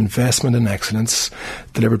on was Investment in Excellence,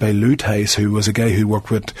 delivered by Lou Tice, who was a guy who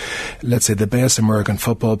worked with, let's say, the best American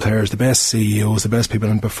football players, the best CEOs, the best people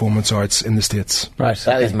in performance arts in the States. Right.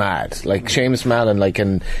 That is mad. Like Seamus Mallon,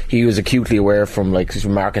 and he was acutely aware from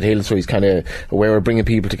Market Hill, so he's kind of aware of bringing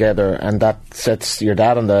people together, and that sets your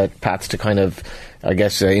dad on the path to kind of, I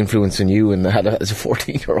guess, influencing you and as a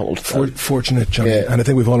 14-year-old. Fortunate, Johnny. Yeah. And I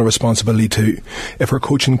think we've all a responsibility to, if we're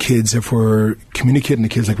coaching kids, if we're communicating to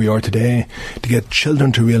kids like we are today, to get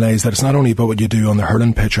children to realise that it's not only about what you do on the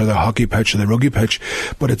hurling pitch or the hockey pitch or the rugby pitch,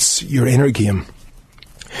 but it's your inner game.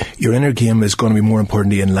 Your inner game is going to be more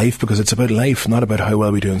important in life, because it's about life, not about how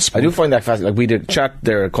well we do in sport. I do find that fascinating. We did chat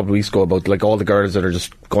there a couple of weeks ago about all the girls that are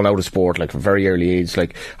just going out of sport from a very early age.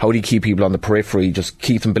 How do you keep people on the periphery, just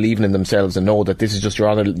keep them believing in themselves and know that this is just you're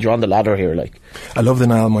on the ladder here. I love the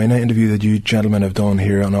Niall Moyna interview that you gentlemen have done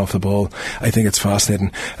here on Off the Ball. I think it's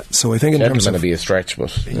fascinating. So I think in terms of, going to be a stretch,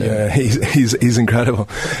 but yeah, he's incredible.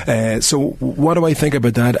 So what do I think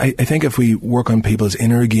about that? I think if we work on people's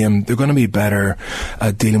inner game, they're going to be better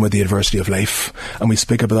at dealing with the adversity of life. And we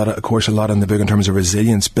speak about that, of course, a lot in the book in terms of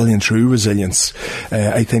resilience, building through resilience.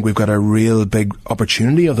 I think we've got a real big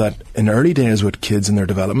opportunity of that in early days with kids in their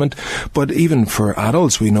development. But even for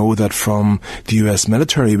adults, we know that from the US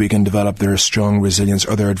military, we can develop their strong resilience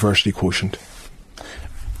or their adversity quotient.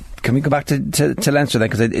 Can we go back to Leinster then?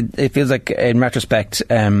 Because it feels like, in retrospect,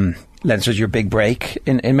 Leinster's your big break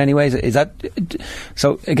in many ways. Is that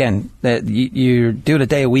so? Again, you're doing a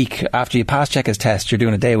day a week after you pass Cheika's test. You're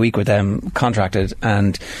doing a day a week with them, contracted,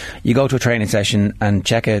 and you go to a training session, and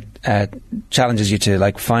Cheika challenges you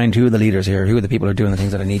to find who are the leaders here, who are the people who are doing the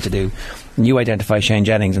things that I need to do. And you identify Shane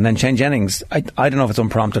Jennings, and then Shane Jennings, I don't know if it's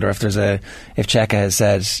unprompted or if Cheika has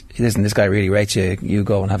said, listen, this guy really rates you, you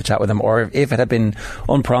go and have a chat with him, or if it had been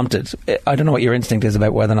unprompted. I don't know what your instinct is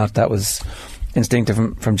about whether or not that was instinctive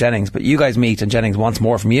from Jennings, but you guys meet and Jennings wants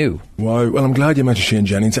more from you. Well, I'm glad you mentioned Shane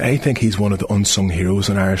Jennings. I think he's one of the unsung heroes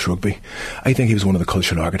in Irish rugby. I think he was one of the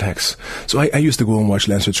cultural architects. So I used to go and watch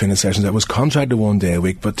Leinster training sessions. I was contracted one day a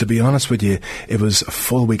week, but to be honest with you, it was a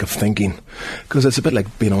full week of thinking, because it's a bit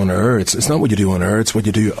like being on air. It's not what you do on air, it's what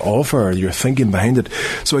you do off air. You're thinking behind it.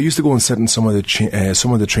 So I used to go and sit in some of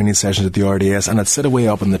the training sessions at the RDS, and I'd sit away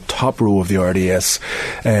up in the top row of the RDS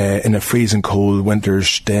in a freezing cold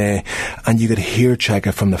winter's day, and you could hear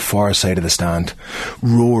Cheika from the far side of the stand,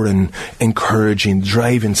 roaring, encouraging,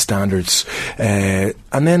 driving standards. And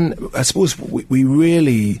then I suppose we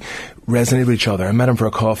really resonated with each other. I met him for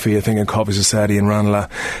a coffee, I think in Coffee Society in Ranelagh,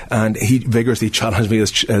 and he vigorously challenged me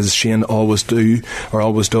as Shane always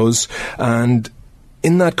does. And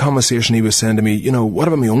in that conversation, he was saying to me, what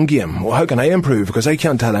about my own game? Well, how can I improve? Because I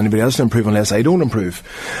can't tell anybody else to improve unless I don't improve.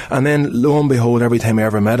 And then, lo and behold, every time I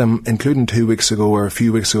ever met him, including 2 weeks ago or a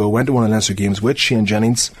few weeks ago, I went to one of the Leinster games with Shane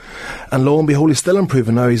Jennings, and lo and behold, he's still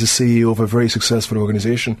improving. Now he's a CEO of a very successful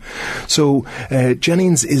organisation. So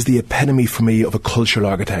Jennings is the epitome for me of a cultural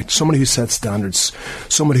architect, somebody who sets standards,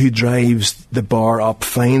 somebody who drives the bar up,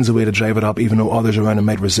 finds a way to drive it up even though others around him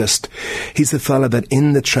might resist. He's the fella that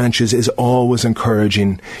in the trenches is always encouraging.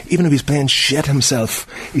 Even if he's playing shit himself,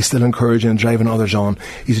 he's still encouraging and driving others on.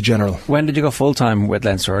 He's a general. When did you go full-time with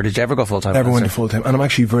Leinster, or did you ever go full-time? Never went to full-time, and I'm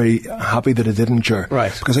actually very happy that I didn't, Ger.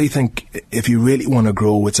 Right. Because I think if you really want to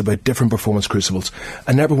grow, it's about different performance crucibles.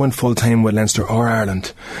 I never went full-time with Leinster or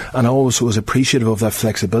Ireland, and I also was appreciative of that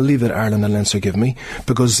flexibility that Ireland and Leinster give me,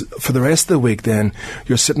 because for the rest of the week then,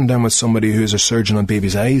 you're sitting down with somebody who's a surgeon on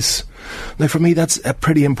babies' eyes. Now for me, that's a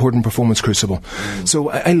pretty important performance crucible. So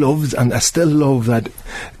I loved, and I still love, that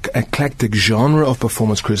eclectic genre of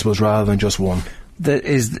performance crucibles rather than just one.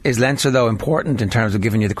 Is Leinster, though, important in terms of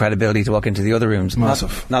giving you the credibility to walk into the other rooms?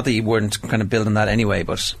 Massive. Not that you weren't kind of building that anyway,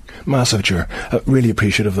 but... Massive, Ger. Really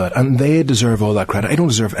appreciative of that. And they deserve all that credit. I don't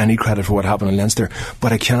deserve any credit for what happened in Leinster,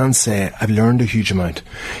 but I can say I've learned a huge amount.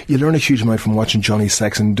 You learn a huge amount from watching Johnny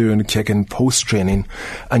Sexton doing kicking post-training,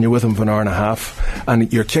 and you're with him for an hour and a half,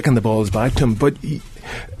 and you're kicking the balls back to him, but...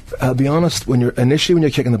 I'll be honest, when you're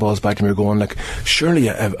kicking the balls back to him, you're going surely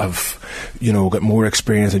I've got more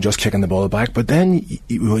experience than just kicking the ball back. But then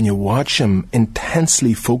when you watch him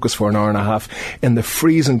intensely focus for an hour and a half in the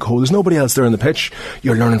freezing cold, there's nobody else there on the pitch,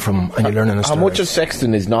 you're learning from him, and you're learning his How much of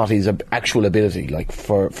Sexton is not his actual ability?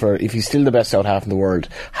 For if he's still the best out half in the world,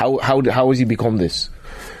 how has he become this?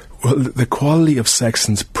 Well, the quality of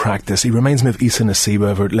Sexton's practice, he reminds me of Issa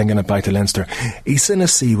Nasiwa, if we're linking it back to Leinster. Issa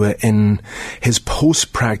Nasiwa in his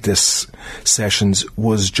post-practice sessions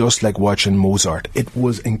was just like watching Mozart. It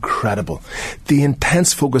was incredible. The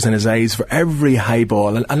intense focus in his eyes for every high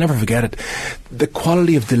ball, I'll never forget it. The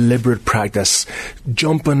quality of deliberate practice,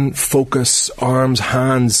 jumping, focus, arms,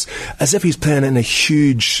 hands, as if he's playing in a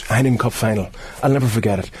huge Heineken Cup final. I'll never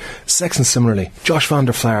forget it. Sexton similarly, Josh van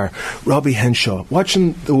der Flaer, Robbie Henshaw,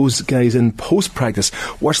 watching those guys in post-practice,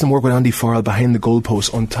 watch them work with Andy Farrell behind the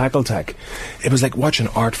goalpost on tackle tech. It was like watching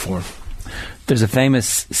art form. There's a famous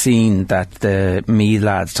scene that the Meath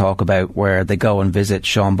lads talk about where they go and visit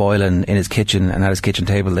Sean Boylan in his kitchen, and at his kitchen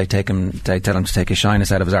table they tell him to take his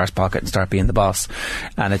shyness out of his arse pocket and start being the boss.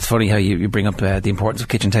 And it's funny how you bring up the importance of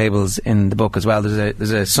kitchen tables in the book as well.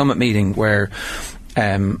 There's a summit meeting where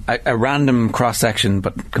a random cross-section,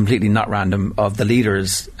 but completely not random, of the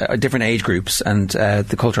leaders, different age groups, and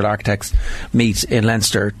the cultural architects meet in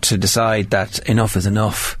Leinster to decide that enough is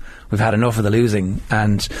enough. We've had enough of the losing.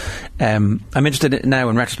 And I'm interested now,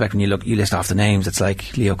 in retrospect, when you list off the names, it's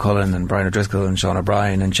like Leo Cullen and Brian O'Driscoll and Sean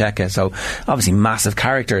O'Brien and Cheika, so obviously massive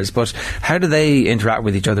characters, but how do they interact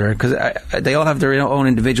with each other? Because they all have their own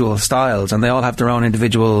individual styles, and they all have their own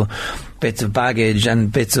individual bits of baggage and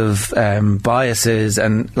bits of biases,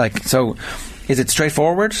 and so is it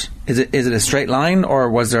straightforward? Is it a straight line, or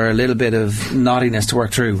was there a little bit of knottiness to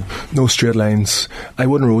work through? No straight lines. I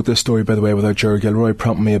wouldn't have wrote this story, by the way, without Gerard Gilroy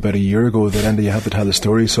prompting me about a year ago that, Andy, you have to tell the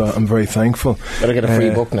story, so I'm very thankful. Better get a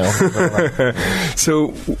free book now.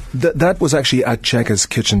 So that was actually at Cheika's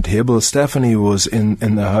kitchen table. Stephanie was in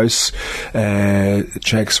the house,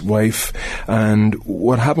 Cheik's wife, and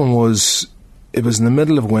what happened was, it was in the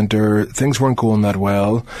middle of winter, things weren't going that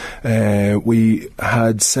well. We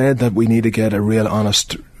had said that we need to get a real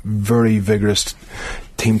honest, very vigorous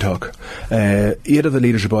team talk. 8 of the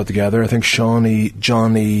leaders were brought together. I think Shawnee,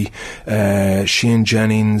 Johnny, Shane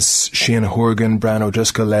Jennings, Shane Horgan, Brian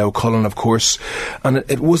O'Driscoll, Leo Cullen, of course. And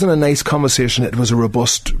it wasn't a nice conversation. It was a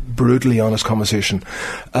robust, brutally honest conversation.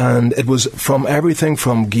 And it was from everything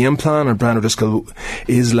from game plan, and Brian O'Driscoll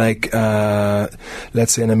is like,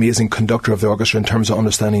 let's say, an amazing conductor of the orchestra in terms of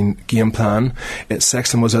understanding game plan.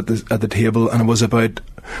 Sexton was at the table, and it was about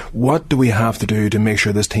what do we have to do to make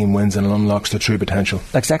sure this team wins and unlocks the true potential.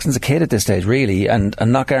 Like, Sexton's a kid at this stage, really, and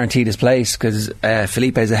not guaranteed his place, because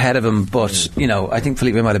Felipe's ahead of him, but I think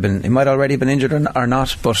Felipe might already have been injured or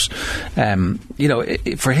not, but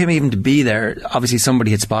for him even to be there, obviously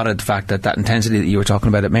somebody had spotted the fact that intensity that you were talking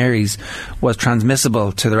about at Mary's was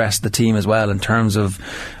transmissible to the rest of the team as well, in terms of,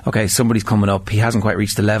 okay, somebody's coming up, he hasn't quite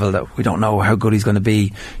reached the level that we don't know how good he's going to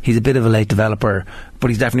be, he's a bit of a late developer, but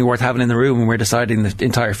he's definitely worth having in the room when we're deciding the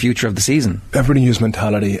entire future of the season. Everybody used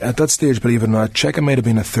mentality. At that stage, believe it or not, Cheika might have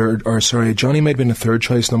been Johnny might have been a third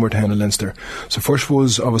choice number 10 in Leinster. So first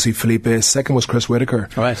was obviously Felipe, second was Chris Whitaker.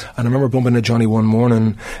 Right. And I remember bumping into Johnny one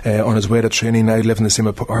morning on his way to training. I live in the same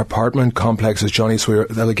apartment complex as Johnny, so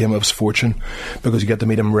that gave us fortune, because you get to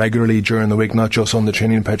meet him regularly during the week, not just on the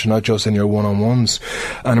training pitch, not just in your one-on-ones.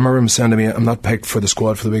 And I remember him saying to me, I'm not picked for the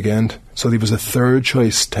squad for the weekend. So he was a third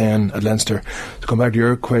choice 10 at Leinster. To come back to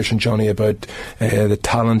your question, Johnny, about the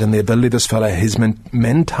talent and the ability of this fella, his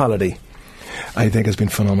mentality, I think, has been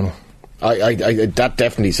phenomenal. I that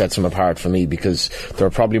definitely sets him apart for me, because there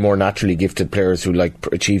are probably more naturally gifted players who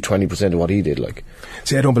achieve 20% of what he did.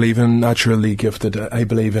 See, I don't believe in naturally gifted. I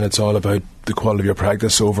believe in it's all about the quality of your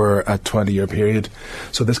practice over a 20-year period.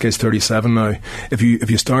 So this guy's 37 now. If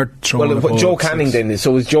you start throwing, well, Joe Canning then.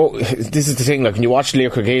 So is Joe? This is the thing. When you watch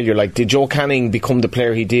Leo Cregale, you're like, did Joe Canning become the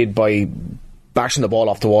player he did by bashing the ball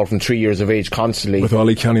off the wall from 3 years of age constantly with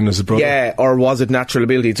Ollie Canning as a brother? Yeah, or was it natural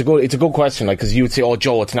ability? It's a good question, because you would say, oh,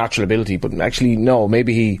 Joe, it's natural ability, but actually no,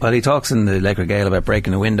 maybe he talks in the Laker Gale about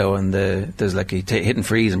breaking the window, and there's hitting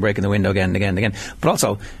freeze and breaking the window again and again and again, but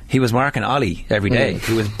also he was marking Ollie every day.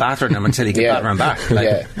 He was battering him until he could batter him back.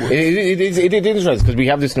 It is interesting, because we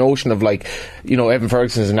have this notion of Evan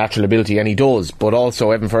Ferguson is a natural ability, and he does, but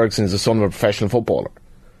also Evan Ferguson is the son of a professional footballer.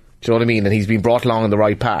 Do you know what I mean? And he's been brought along on the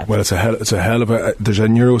right path. Well, it's a hell of a... There's a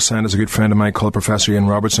neuroscientist, a good friend of mine called Professor Ian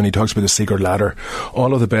Robertson. He talks about the secret ladder.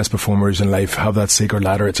 All of the best performers in life have that secret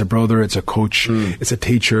ladder. It's a brother, it's a coach, it's a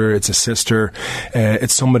teacher, it's a sister.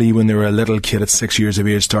 It's somebody when they were a little kid at 6 years of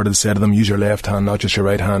age started to say to them, use your left hand, not just your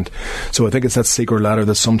right hand. So I think it's that secret ladder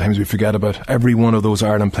that sometimes we forget about. Every one of those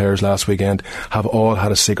Ireland players last weekend have all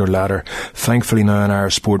had a secret ladder. Thankfully now in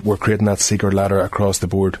our sport, we're creating that secret ladder across the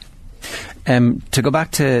board. To go back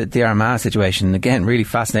to the Armagh situation, again, really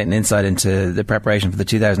fascinating insight into the preparation for the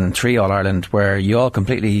 2003 All-Ireland, where you all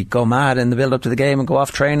completely go mad in the build-up to the game and go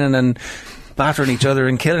off training, and battering each other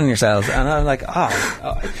and killing yourselves. And I'm like,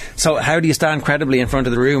 So how do you stand credibly in front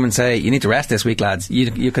of the room and say, you need to rest this week, lads,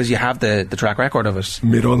 because you have the track record of it?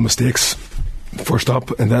 Made all the mistakes. First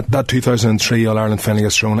up, in that 2003 All-Ireland final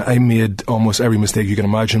against Tyrone, I made almost every mistake you can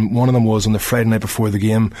imagine. One of them was on the Friday night before the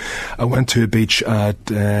game. I went to a beach at,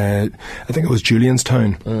 I think it was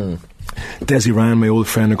Julianstown. Desi Ryan, my old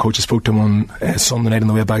friend and coach, I spoke to him on Sunday night on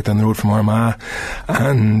the way back down the road from Armagh.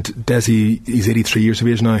 And Desi, he's 83 years of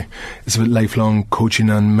age now. It's a lifelong coaching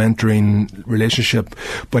and mentoring relationship.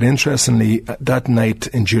 But interestingly, that night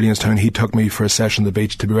in Julianstown, he took me for a session on the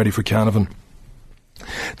beach to be ready for Canavan.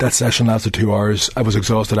 That session lasted 2 hours. I was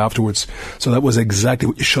exhausted afterwards. So that was exactly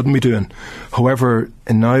what you shouldn't be doing. However,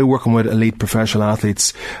 in now working with elite professional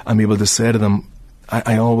athletes, I'm able to say to them,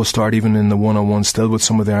 I always start, even in the one-on-one still with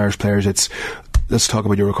some of the Irish players, let's talk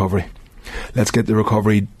about your recovery. Let's get the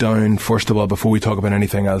recovery down first of all before we talk about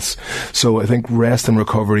anything else. So I think rest and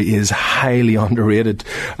recovery is highly underrated.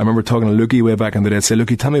 I remember talking to Lukey way back in the day. I'd say,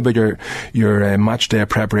 Lukey, tell me about your match day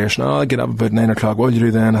preparation. I'll get up about 9 o'clock. What will you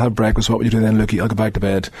do then? I'll have breakfast. What will you do then, Lukey? I'll go back to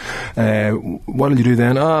bed. What will you do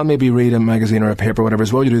then? I'll maybe read a magazine or a paper, whatever.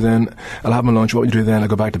 What will you do then? I'll have my lunch. What will you do then? I'll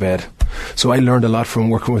go back to bed. So I learned a lot from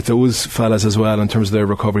working with those fellas as well in terms of their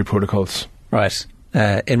recovery protocols. Right.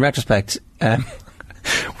 In retrospect,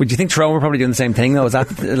 would you think Tyrone were probably doing the same thing though? Is that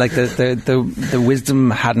like the wisdom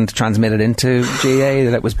hadn't transmitted into GA,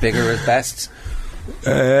 that it was bigger is best?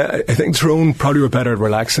 I think Tyrone probably were better at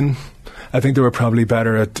relaxing. I think they were probably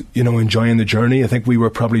better at, enjoying the journey. I think we were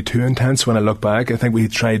probably too intense when I look back. I think we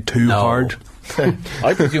tried too hard.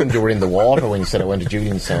 I presumed you were in the water when you said I went to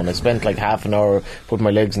Julianstown. I spent like half an hour putting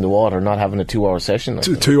my legs in the water, not having a 2 hour session.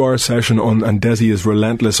 2 hour session and Desi is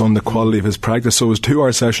relentless on the quality of his practice. So it was 2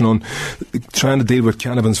 hour session on trying to deal with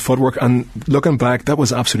Canavan's footwork. And looking back, that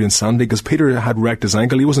was absolutely insanity because Peter had wrecked his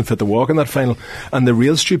ankle. He wasn't fit to walk in that final. And the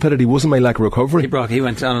real stupidity wasn't my lack of recovery. He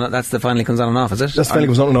went on. That's the final comes on and off, is it? That's the final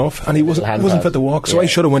comes on and off. And he wasn't fit to walk. So I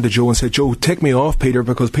should have went to Joe and said, Joe, take me off Peter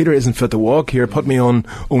because Peter isn't fit to walk here. Put me on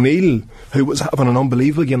O'Neill, who was having an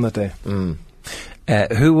unbelievable game that day.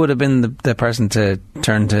 Who would have been the person to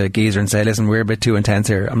turn to Geezer and say, listen, we're a bit too intense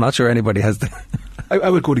here? I'm not sure anybody has the...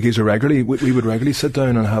 I would go to Geezer regularly. We would regularly sit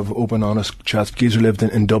down and have open, honest chats. Geezer lived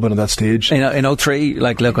in Dublin at that stage. In 03,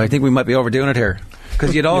 look, I think we might be overdoing it here.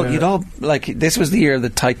 Because you'd all, this was the year of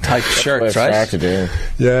the tight shirts, right?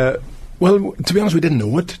 Yeah. Well, to be honest, we didn't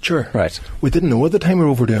know it, sure. Right. We didn't know at the time we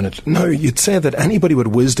were overdoing it. Now, you'd say that anybody with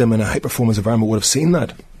wisdom in a high-performance environment would have seen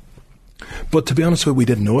that. But to be honest with you, we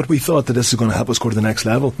didn't know it. We thought that this is going to help us go to the next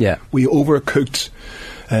level. Yeah. We overcooked.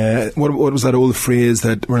 What was that old phrase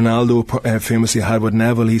that Ronaldo famously had with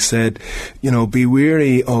Neville? He said, be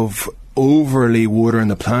wary of overly watering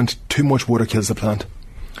the plant. Too much water kills the plant.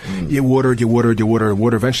 You water.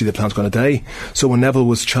 Eventually the plant's going to die. So when Neville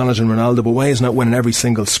was challenging Ronaldo, but why is not winning every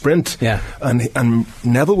single sprint? Yeah. And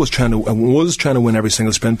Neville was trying to win every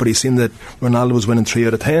single sprint, but he seen that Ronaldo was winning 3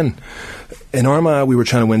 out of 10. In Armagh, we were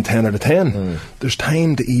trying to win 10 out of 10. There's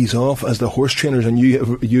time to ease off as the horse trainers, and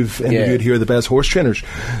you've interviewed here the best horse trainers.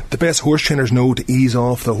 The best horse trainers know to ease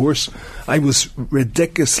off the horse. I was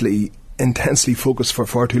ridiculously, intensely focused for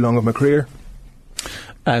far too long of my career.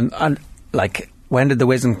 When did the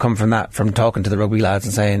wisdom come from that? From talking to the rugby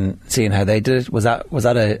lads and seeing how they did it? Was that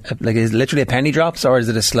is it literally a penny drops, or is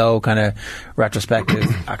it a slow kind of retrospective?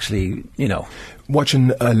 Actually,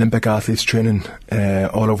 watching Olympic athletes training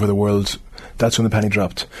all over the world, that's when the penny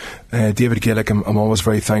dropped. David Gillick, I'm always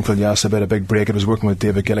very thankful. You asked about a big break. I was working with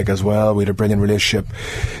David Gillick as well. We had a brilliant relationship.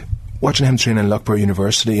 Watching him train in Loughborough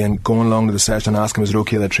University and going along to the session and asking him, is it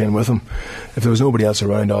okay that I train with him? If there was nobody else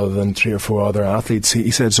around other than 3 or 4 other athletes, he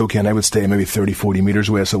said it's okay, and I would stay maybe 30-40 metres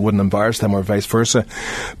away so it wouldn't embarrass them, or vice versa.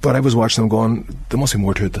 But I was watching them going, there must be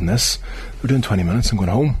more to it than this. We're doing 20 minutes and going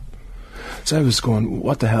home. So I was going,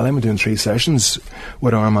 what the hell? I'm doing 3 sessions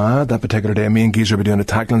with Armagh that particular day. Me and Geezer were doing a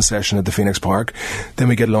tackling session at the Phoenix Park. Then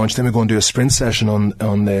we get lunch. Then we go and do a sprint session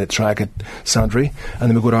on the track at Santry. And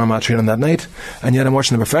then we go to Armagh training that night. And yet I'm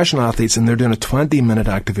watching the professional athletes and they're doing a 20-minute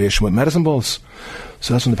activation with medicine balls.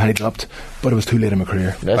 So that's when the penny dropped. But it was too late in my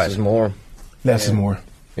career. Less is more. Less is more.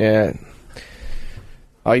 Yeah.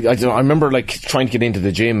 I remember trying to get into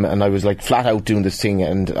the gym, and I was flat out doing this thing,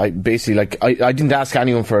 and I basically I didn't ask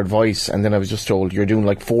anyone for advice, and then I was just told you're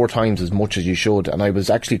doing 4 times as much as you should, and I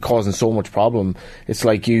was actually causing so much problem. It's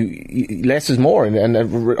you less is more,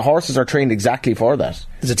 and horses are trained exactly for that.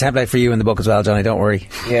 There's a template for you in the book as well, Johnny, don't worry.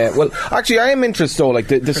 Yeah, well, actually I am interested though,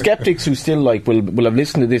 the sceptics who still will have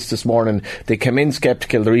listened to this morning, they come in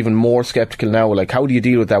sceptical, they're even more sceptical now. How do you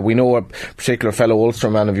deal with that? We know a particular fellow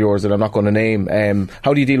Ulster man of yours that I'm not going to name.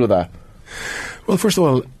 How do you deal with that? Well, first of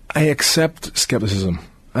all, I accept scepticism.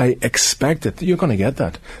 I expect it. You're going to get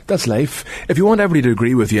that. That's life. If you want everybody to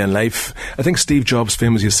agree with you in life, I think Steve Jobs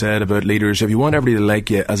famously said about leaders, if you want everybody to like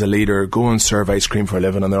you as a leader, go and serve ice cream for a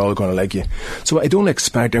living and they're all going to like you. So I don't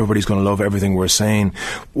expect everybody's going to love everything we're saying.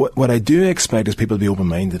 What I do expect is people to be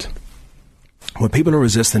open-minded. When people are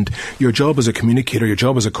resistant, your job as a communicator, your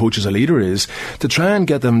job as a coach, as a leader is to try and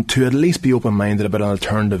get them to at least be open-minded about an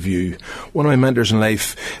alternative view. One of my mentors in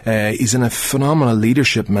life, he's in a phenomenal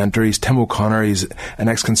leadership mentor. He's Tim O'Connor. He's an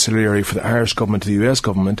ex-conciliary for the Irish government to the US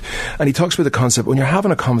government. And he talks about the concept, when you're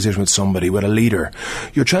having a conversation with somebody, with a leader,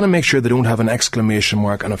 you're trying to make sure they don't have an exclamation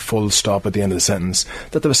mark and a full stop at the end of the sentence,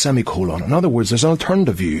 that they have a semicolon. In other words, there's an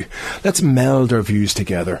alternative view. Let's meld our views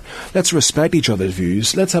together. Let's respect each other's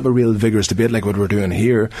views. Let's have a real vigorous debate like what we're doing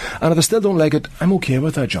here. And if I still don't like it, I'm okay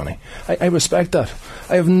with that, Johnny. I respect that.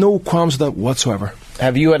 I have no qualms with that whatsoever.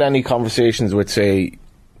 Have you had any conversations with, say,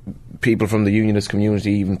 people from the unionist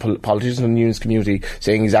community, even politicians from the unionist community,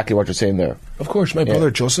 saying exactly what you're saying there? Of course. My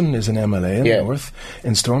brother Justin is an MLA in the North,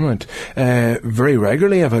 in Stormont. Very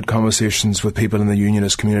regularly I've had conversations with people in the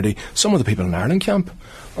unionist community. Some of the people in Ireland camp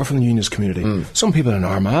are from the unionist community. Some people in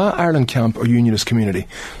Armagh, Ireland camp, are unionist community.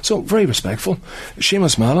 So, very respectful.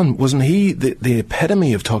 Seamus Mallon, wasn't he the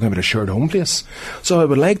epitome of talking about a shared home place? So I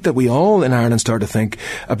would like that we all in Ireland start to think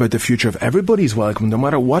about the future of everybody's welcome, no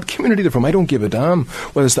matter what community they're from. I don't give a damn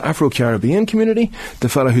whether it's the Afro-Caribbean community, the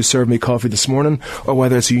fellow who served me coffee this morning, or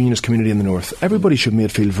whether it's a unionist community in the North. Everybody should be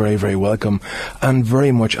made feel very, very welcome and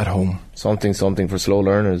very much at home. Something for slow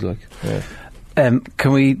learners, like. Yeah.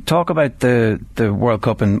 Can we talk about the World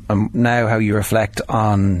Cup and now how you reflect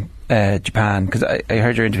on Japan? Because I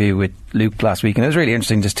heard your interview with Luke last week and it was really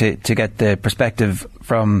interesting just to get the perspective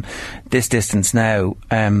from this distance now.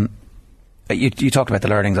 You talked about the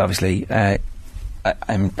learnings, obviously.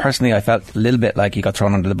 Personally, I felt a little bit like you got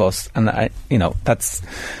thrown under the bus, and that's.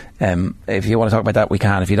 If you want to talk about that, we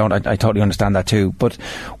can. If you don't, I totally understand that too. But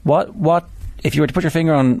what if you were to put your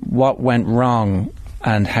finger on what went wrong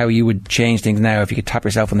and how you would change things now, if you could tap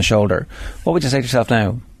yourself on the shoulder, what would you say to yourself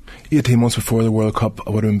now? 18 months before the World Cup, I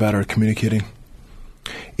would have been better at communicating.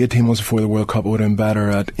 18 months before the World Cup, I would have been better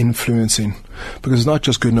at influencing, because it's not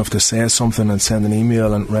just good enough to say something and send an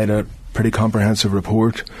email and write a pretty comprehensive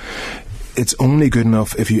report. It's only good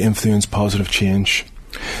enough if you influence positive change.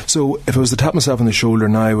 So if I was to tap myself on the shoulder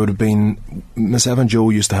now, it would have been, Miss Evan Joe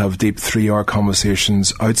used to have deep 3-hour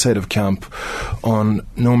conversations outside of camp on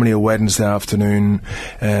normally a Wednesday afternoon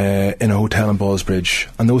in a hotel in Ballsbridge,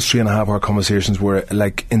 and those 3.5-hour conversations were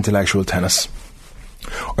like intellectual tennis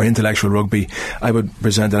or intellectual rugby. I would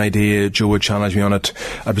present an idea, Joe would challenge me on it.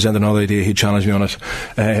 I'd present another idea, he'd challenge me on it.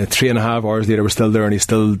 3.5 hours later, we're still there and he's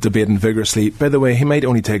still debating vigorously. By the way, he might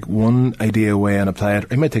only take one idea away and apply it,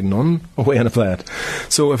 or he might take none away and apply it.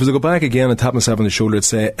 So if I was to go back again and tap myself on the shoulder and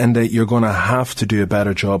say, Enda, you're going to have to do a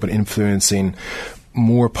better job at influencing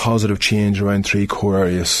more positive change around 3 core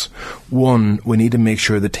areas. One, we need to make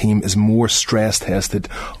sure the team is more stress tested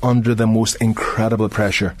under the most incredible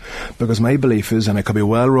pressure, because my belief is, and I could be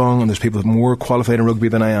well wrong, and there's people more qualified in rugby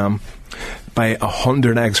than I am, by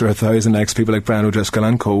 100x or 1000x, people like Brian O'Driscoll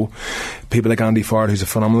and co, people like Andy Ford, who's a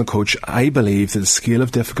phenomenal coach. I believe that the scale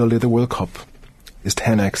of difficulty of the World Cup is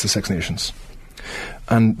 10x the Six Nations.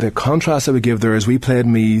 And the contrast I would give there is we played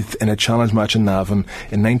Meath in a challenge match in Navan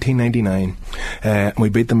in 1999 and we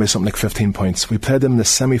beat them by something like 15 points. We played them in the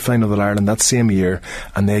semi-final of Ireland that same year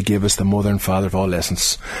and they gave us the mother and father of all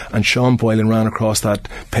lessons. And Sean Boylan ran across that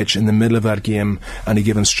pitch in the middle of that game and he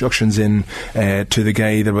gave instructions in to the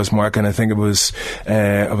guy that was marking, I think it was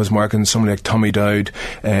I was marking somebody like Tommy Dowd,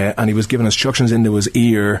 and he was giving instructions into his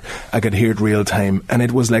ear. I could hear it real time, and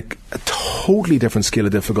it was like a totally different scale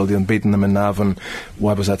of difficulty than beating them in Navan.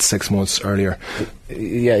 What was that, 6 months earlier?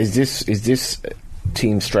 Yeah, is this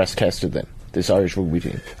team stress tested then, this Irish rugby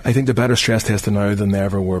team? I think they're better stress tested now than they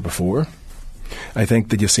ever were before. I think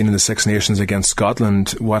that you've seen in the Six Nations against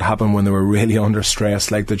Scotland what happened when they were really under stress,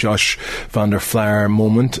 like the Josh van der Flaer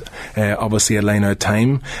moment, obviously a line out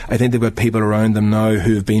time. I think they've got people around them now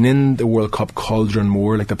who have been in the World Cup cauldron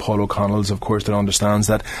more, like the Paul O'Connells, of course, that understands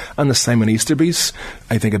that, and the Simon Easterbys,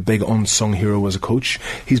 I think a big unsung hero as a coach.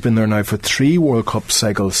 He's been there now for 3 World Cup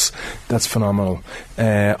cycles. That's phenomenal.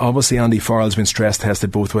 Obviously Andy Farrell's been stress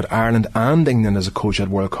tested both with Ireland and England as a coach at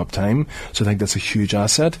World Cup time, so I think that's a huge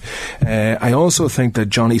asset. I also think that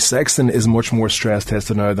Johnny Sexton is much more stress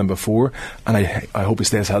tested now than before, and I hope he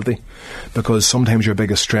stays healthy, because sometimes your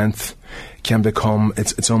biggest strength can become,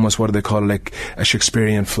 it's almost, what do they call it, like a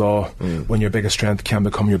Shakespearean flaw, when your biggest strength can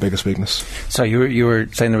become your biggest weakness. So you were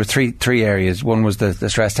saying there were three areas. One was the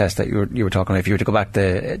stress test that you were talking about. If you were to go back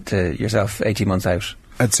to yourself 18 months out,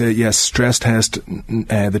 I'd say yes, stress test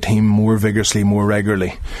the team more vigorously, more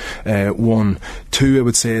regularly. 1. 2, I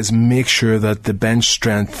would say, is make sure that the bench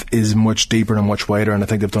strength is much deeper and much wider, and I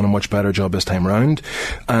think they've done a much better job this time round.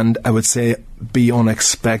 And I would say be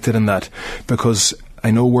unexpected in that, because I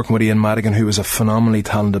know working with Ian Madigan, who was a phenomenally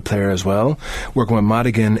talented player as well, working with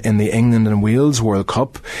Madigan in the England and Wales World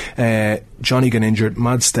Cup, Johnny got injured,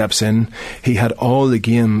 Mads steps in, he had all the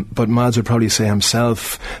game, but Mads would probably say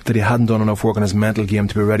himself that he hadn't done enough work on his mental game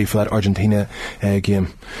to be ready for that Argentina game.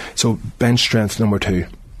 So bench strength, number 2.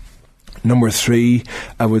 Number 3,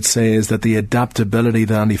 I would say, is that the adaptability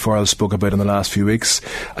that Andy Farrell spoke about in the last few weeks,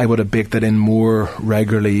 I would have baked that in more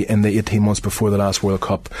regularly in the 18 months before the last World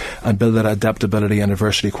Cup and build that adaptability and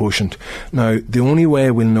adversity quotient. Now, the only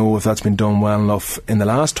way we'll know if that's been done well enough in the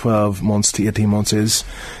last 12 months to 18 months is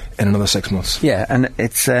in another 6 months. Yeah, and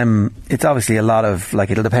it's obviously a lot of,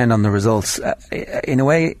 like, it'll depend on the results. In a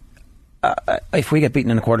way, if we get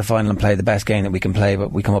beaten in a quarter-final and play the best game that we can play,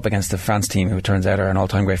 but we come up against a France team who turns out are an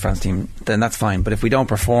all-time great France team, then that's fine. But if we don't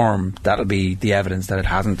perform, that'll be the evidence that it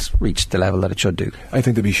hasn't reached the level that it should do. I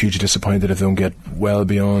think they'll be hugely disappointed if they don't get well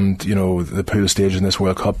beyond, the pool stage in this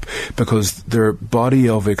World Cup, because their body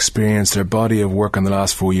of experience, their body of work in the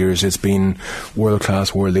last 4 years, it's been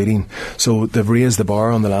world-class, world-leading. So they've raised the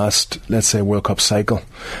bar on the last, let's say, World Cup cycle.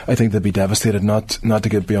 I think they'd be devastated not to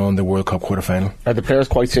get beyond the World Cup quarter-final. Are the players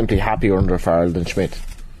quite simply happier under Farrell than Schmidt?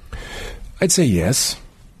 I'd say yes,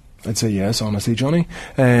 honestly, Johnny.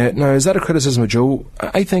 Now, is that a criticism of Joe?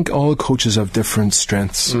 I think all coaches have different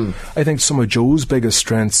strengths. I think some of Joe's biggest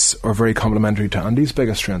strengths are very complementary to Andy's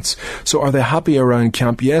biggest strengths. So are they happy around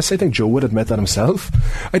camp? Yes, I think Joe would admit that himself.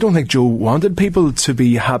 I don't think Joe wanted people to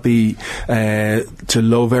be happy, to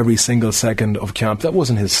love every single second of camp. That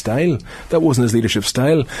wasn't his style. That wasn't his leadership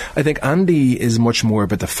style. I think Andy is much more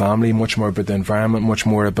about the family, much more about the environment, much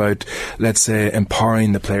more about, let's say,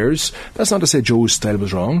 empowering the players. That's not to say Joe's style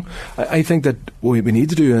was wrong. I think that what we need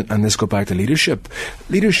to do, and this go back to leadership,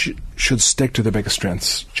 leaders should stick to their biggest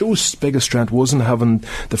strengths. Joe's biggest strength wasn't having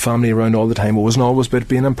the family around all the time. It wasn't always about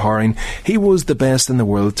being empowering. He was the best in the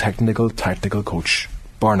world technical, tactical coach,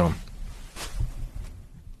 bar none.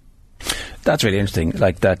 That's really interesting,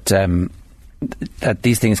 like that that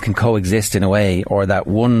these things can coexist in a way, or that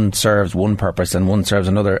one serves one purpose and one serves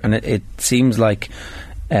another. And it seems like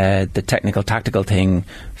the technical, tactical thing,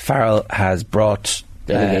 Farrell has brought...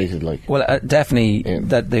 definitely. Yeah.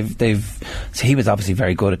 That they've. So he was obviously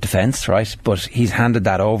very good at defence, right? But he's handed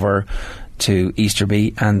that over to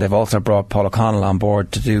Easterby, and they've also brought Paul O'Connell on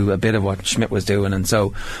board to do a bit of what Schmidt was doing, and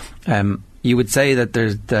so. You would say that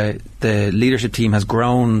there's the leadership team has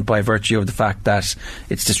grown by virtue of the fact that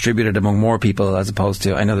it's distributed among more people, as opposed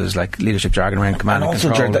to, I know there's like leadership jargon around command and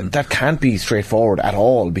control. Also, that can't be straightforward at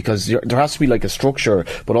all, because there has to be like a structure,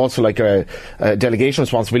 but also like a delegation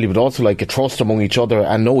responsibility, but also like a trust among each other,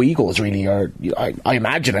 and no egos really, or I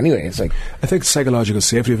imagine anyway. It's like, I think psychological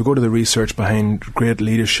safety, if you go to the research behind great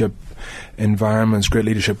leadership environments, great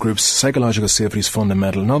leadership groups, psychological safety is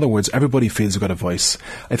fundamental. In other words, everybody feels they've got a voice.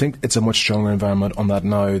 I think it's a much stronger environment on that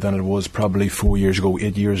now than it was probably 4 years ago,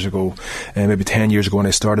 8 years ago, maybe 10 years ago when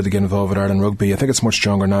I started to get involved with Ireland Rugby. I think it's much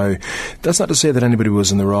stronger now. That's not to say that anybody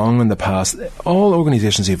was in the wrong in the past. All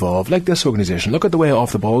organisations evolve, like this organisation. Look at the way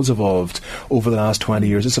Off the Ball's evolved over the last 20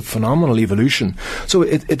 years. It's a phenomenal evolution. So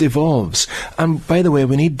it evolves. And by the way,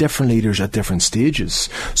 we need different leaders at different stages.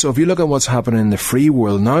 So if you look at what's happening in the free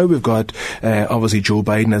world now, we've got obviously Joe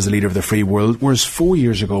Biden as the leader of the free world, whereas 4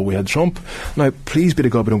 years ago we had Trump. Now, please be to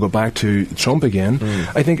God we don't go back to Trump again.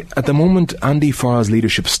 I think at the moment Andy Farrell's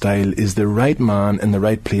leadership style is the right man in the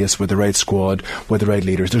right place with the right squad, with the right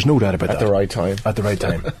leaders. There's no doubt about that. At the right time. At the right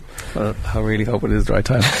time. Well, I really hope it is the right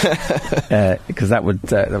time, because that would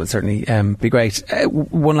certainly be great.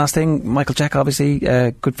 One last thing, Michael Check, obviously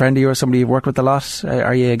a good friend of yours, somebody you've worked with a lot.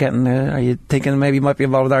 Are you thinking maybe you might be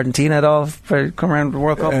involved with Argentina at all for come around the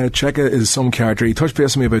World Cup? Checa is some character. He touched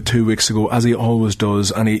base with me about 2 weeks ago, as he always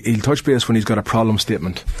does, and he'll touch base when he's got a problem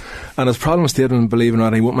statement. And his problem statement, believe it or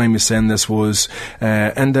not, he won't mind me saying this, was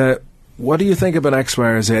what do you think about X, Y,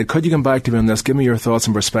 or Z? Could you come back to me on this? Give me your thoughts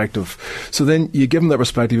and perspective. So then you give him that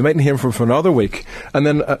perspective. You mightn't hear him for another week. And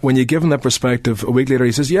then when you give him that perspective, a week later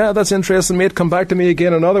he says, yeah, that's interesting, mate. Come back to me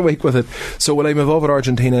again another week with it. So will I be involved with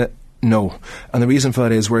Argentina? No. And the reason for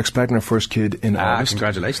that is we're expecting our first kid in August.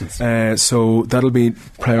 Congratulations. So that'll be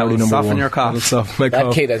priority number one. Soften your cough.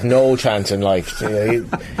 That kid has no chance in life.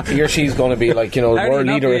 He or she's going to be like, world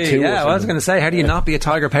leader at 2. Yeah, I was going to say, how do you not be a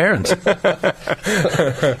Tiger parent?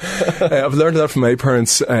 I've learned that from my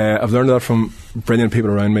parents. I've learned that from brilliant people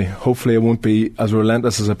around me. Hopefully I won't be as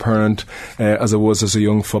relentless as a parent as I was as a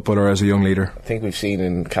young footballer, as a young leader. I think we've seen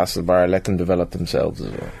in Castlebar, let them develop themselves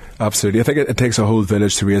as well. Absolutely. I think it takes a whole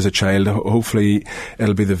village to raise a child. Hopefully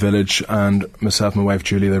it'll be the village and myself and my wife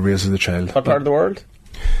Julie that raises the child. What part of the world?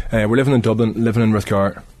 We're living in Dublin, living in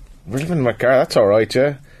Rathgar. We're living in Rathgar, that's alright,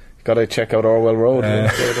 yeah. Got to check out Orwell Road.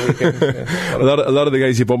 A lot of the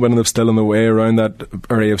guys you bump into still on the way around that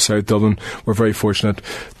area of South Dublin. We're very fortunate.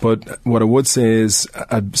 But what I would say is,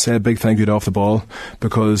 I'd say a big thank you to Off the Ball,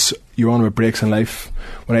 because you're on with breaks in life.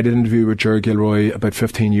 When I did an interview with Ger Gilroy about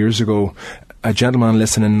 15 years ago, a gentleman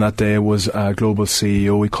listening that day was a global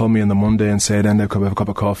CEO. He called me on the Monday and said, "Enda, could I have a cup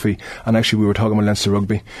of coffee?" And actually we were talking about Leinster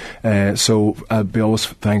Rugby. So I'd be always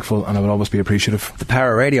thankful and I would always be appreciative. The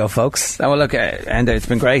power of radio, folks. Well, look, Enda, it's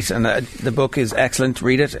been great, and the book is excellent.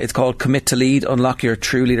 Read it. It's called Commit to Lead, Unlock Your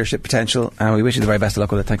True Leadership Potential, and we wish you the very best of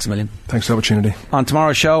luck with it. Thanks a million. Thanks for the opportunity. On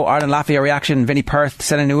tomorrow's show, Ireland Latvia reaction, Vinnie Perth,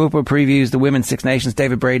 Senna Nuupa previews the Women's Six Nations,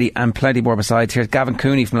 David Brady, and plenty more besides. Here's Gavin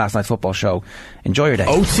Cooney from last night's football show. Enjoy your day.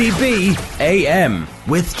 OTB AM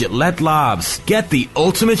with Gillette Labs. Get the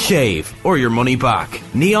ultimate shave or your money back.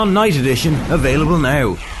 Neon Night Edition available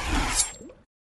now.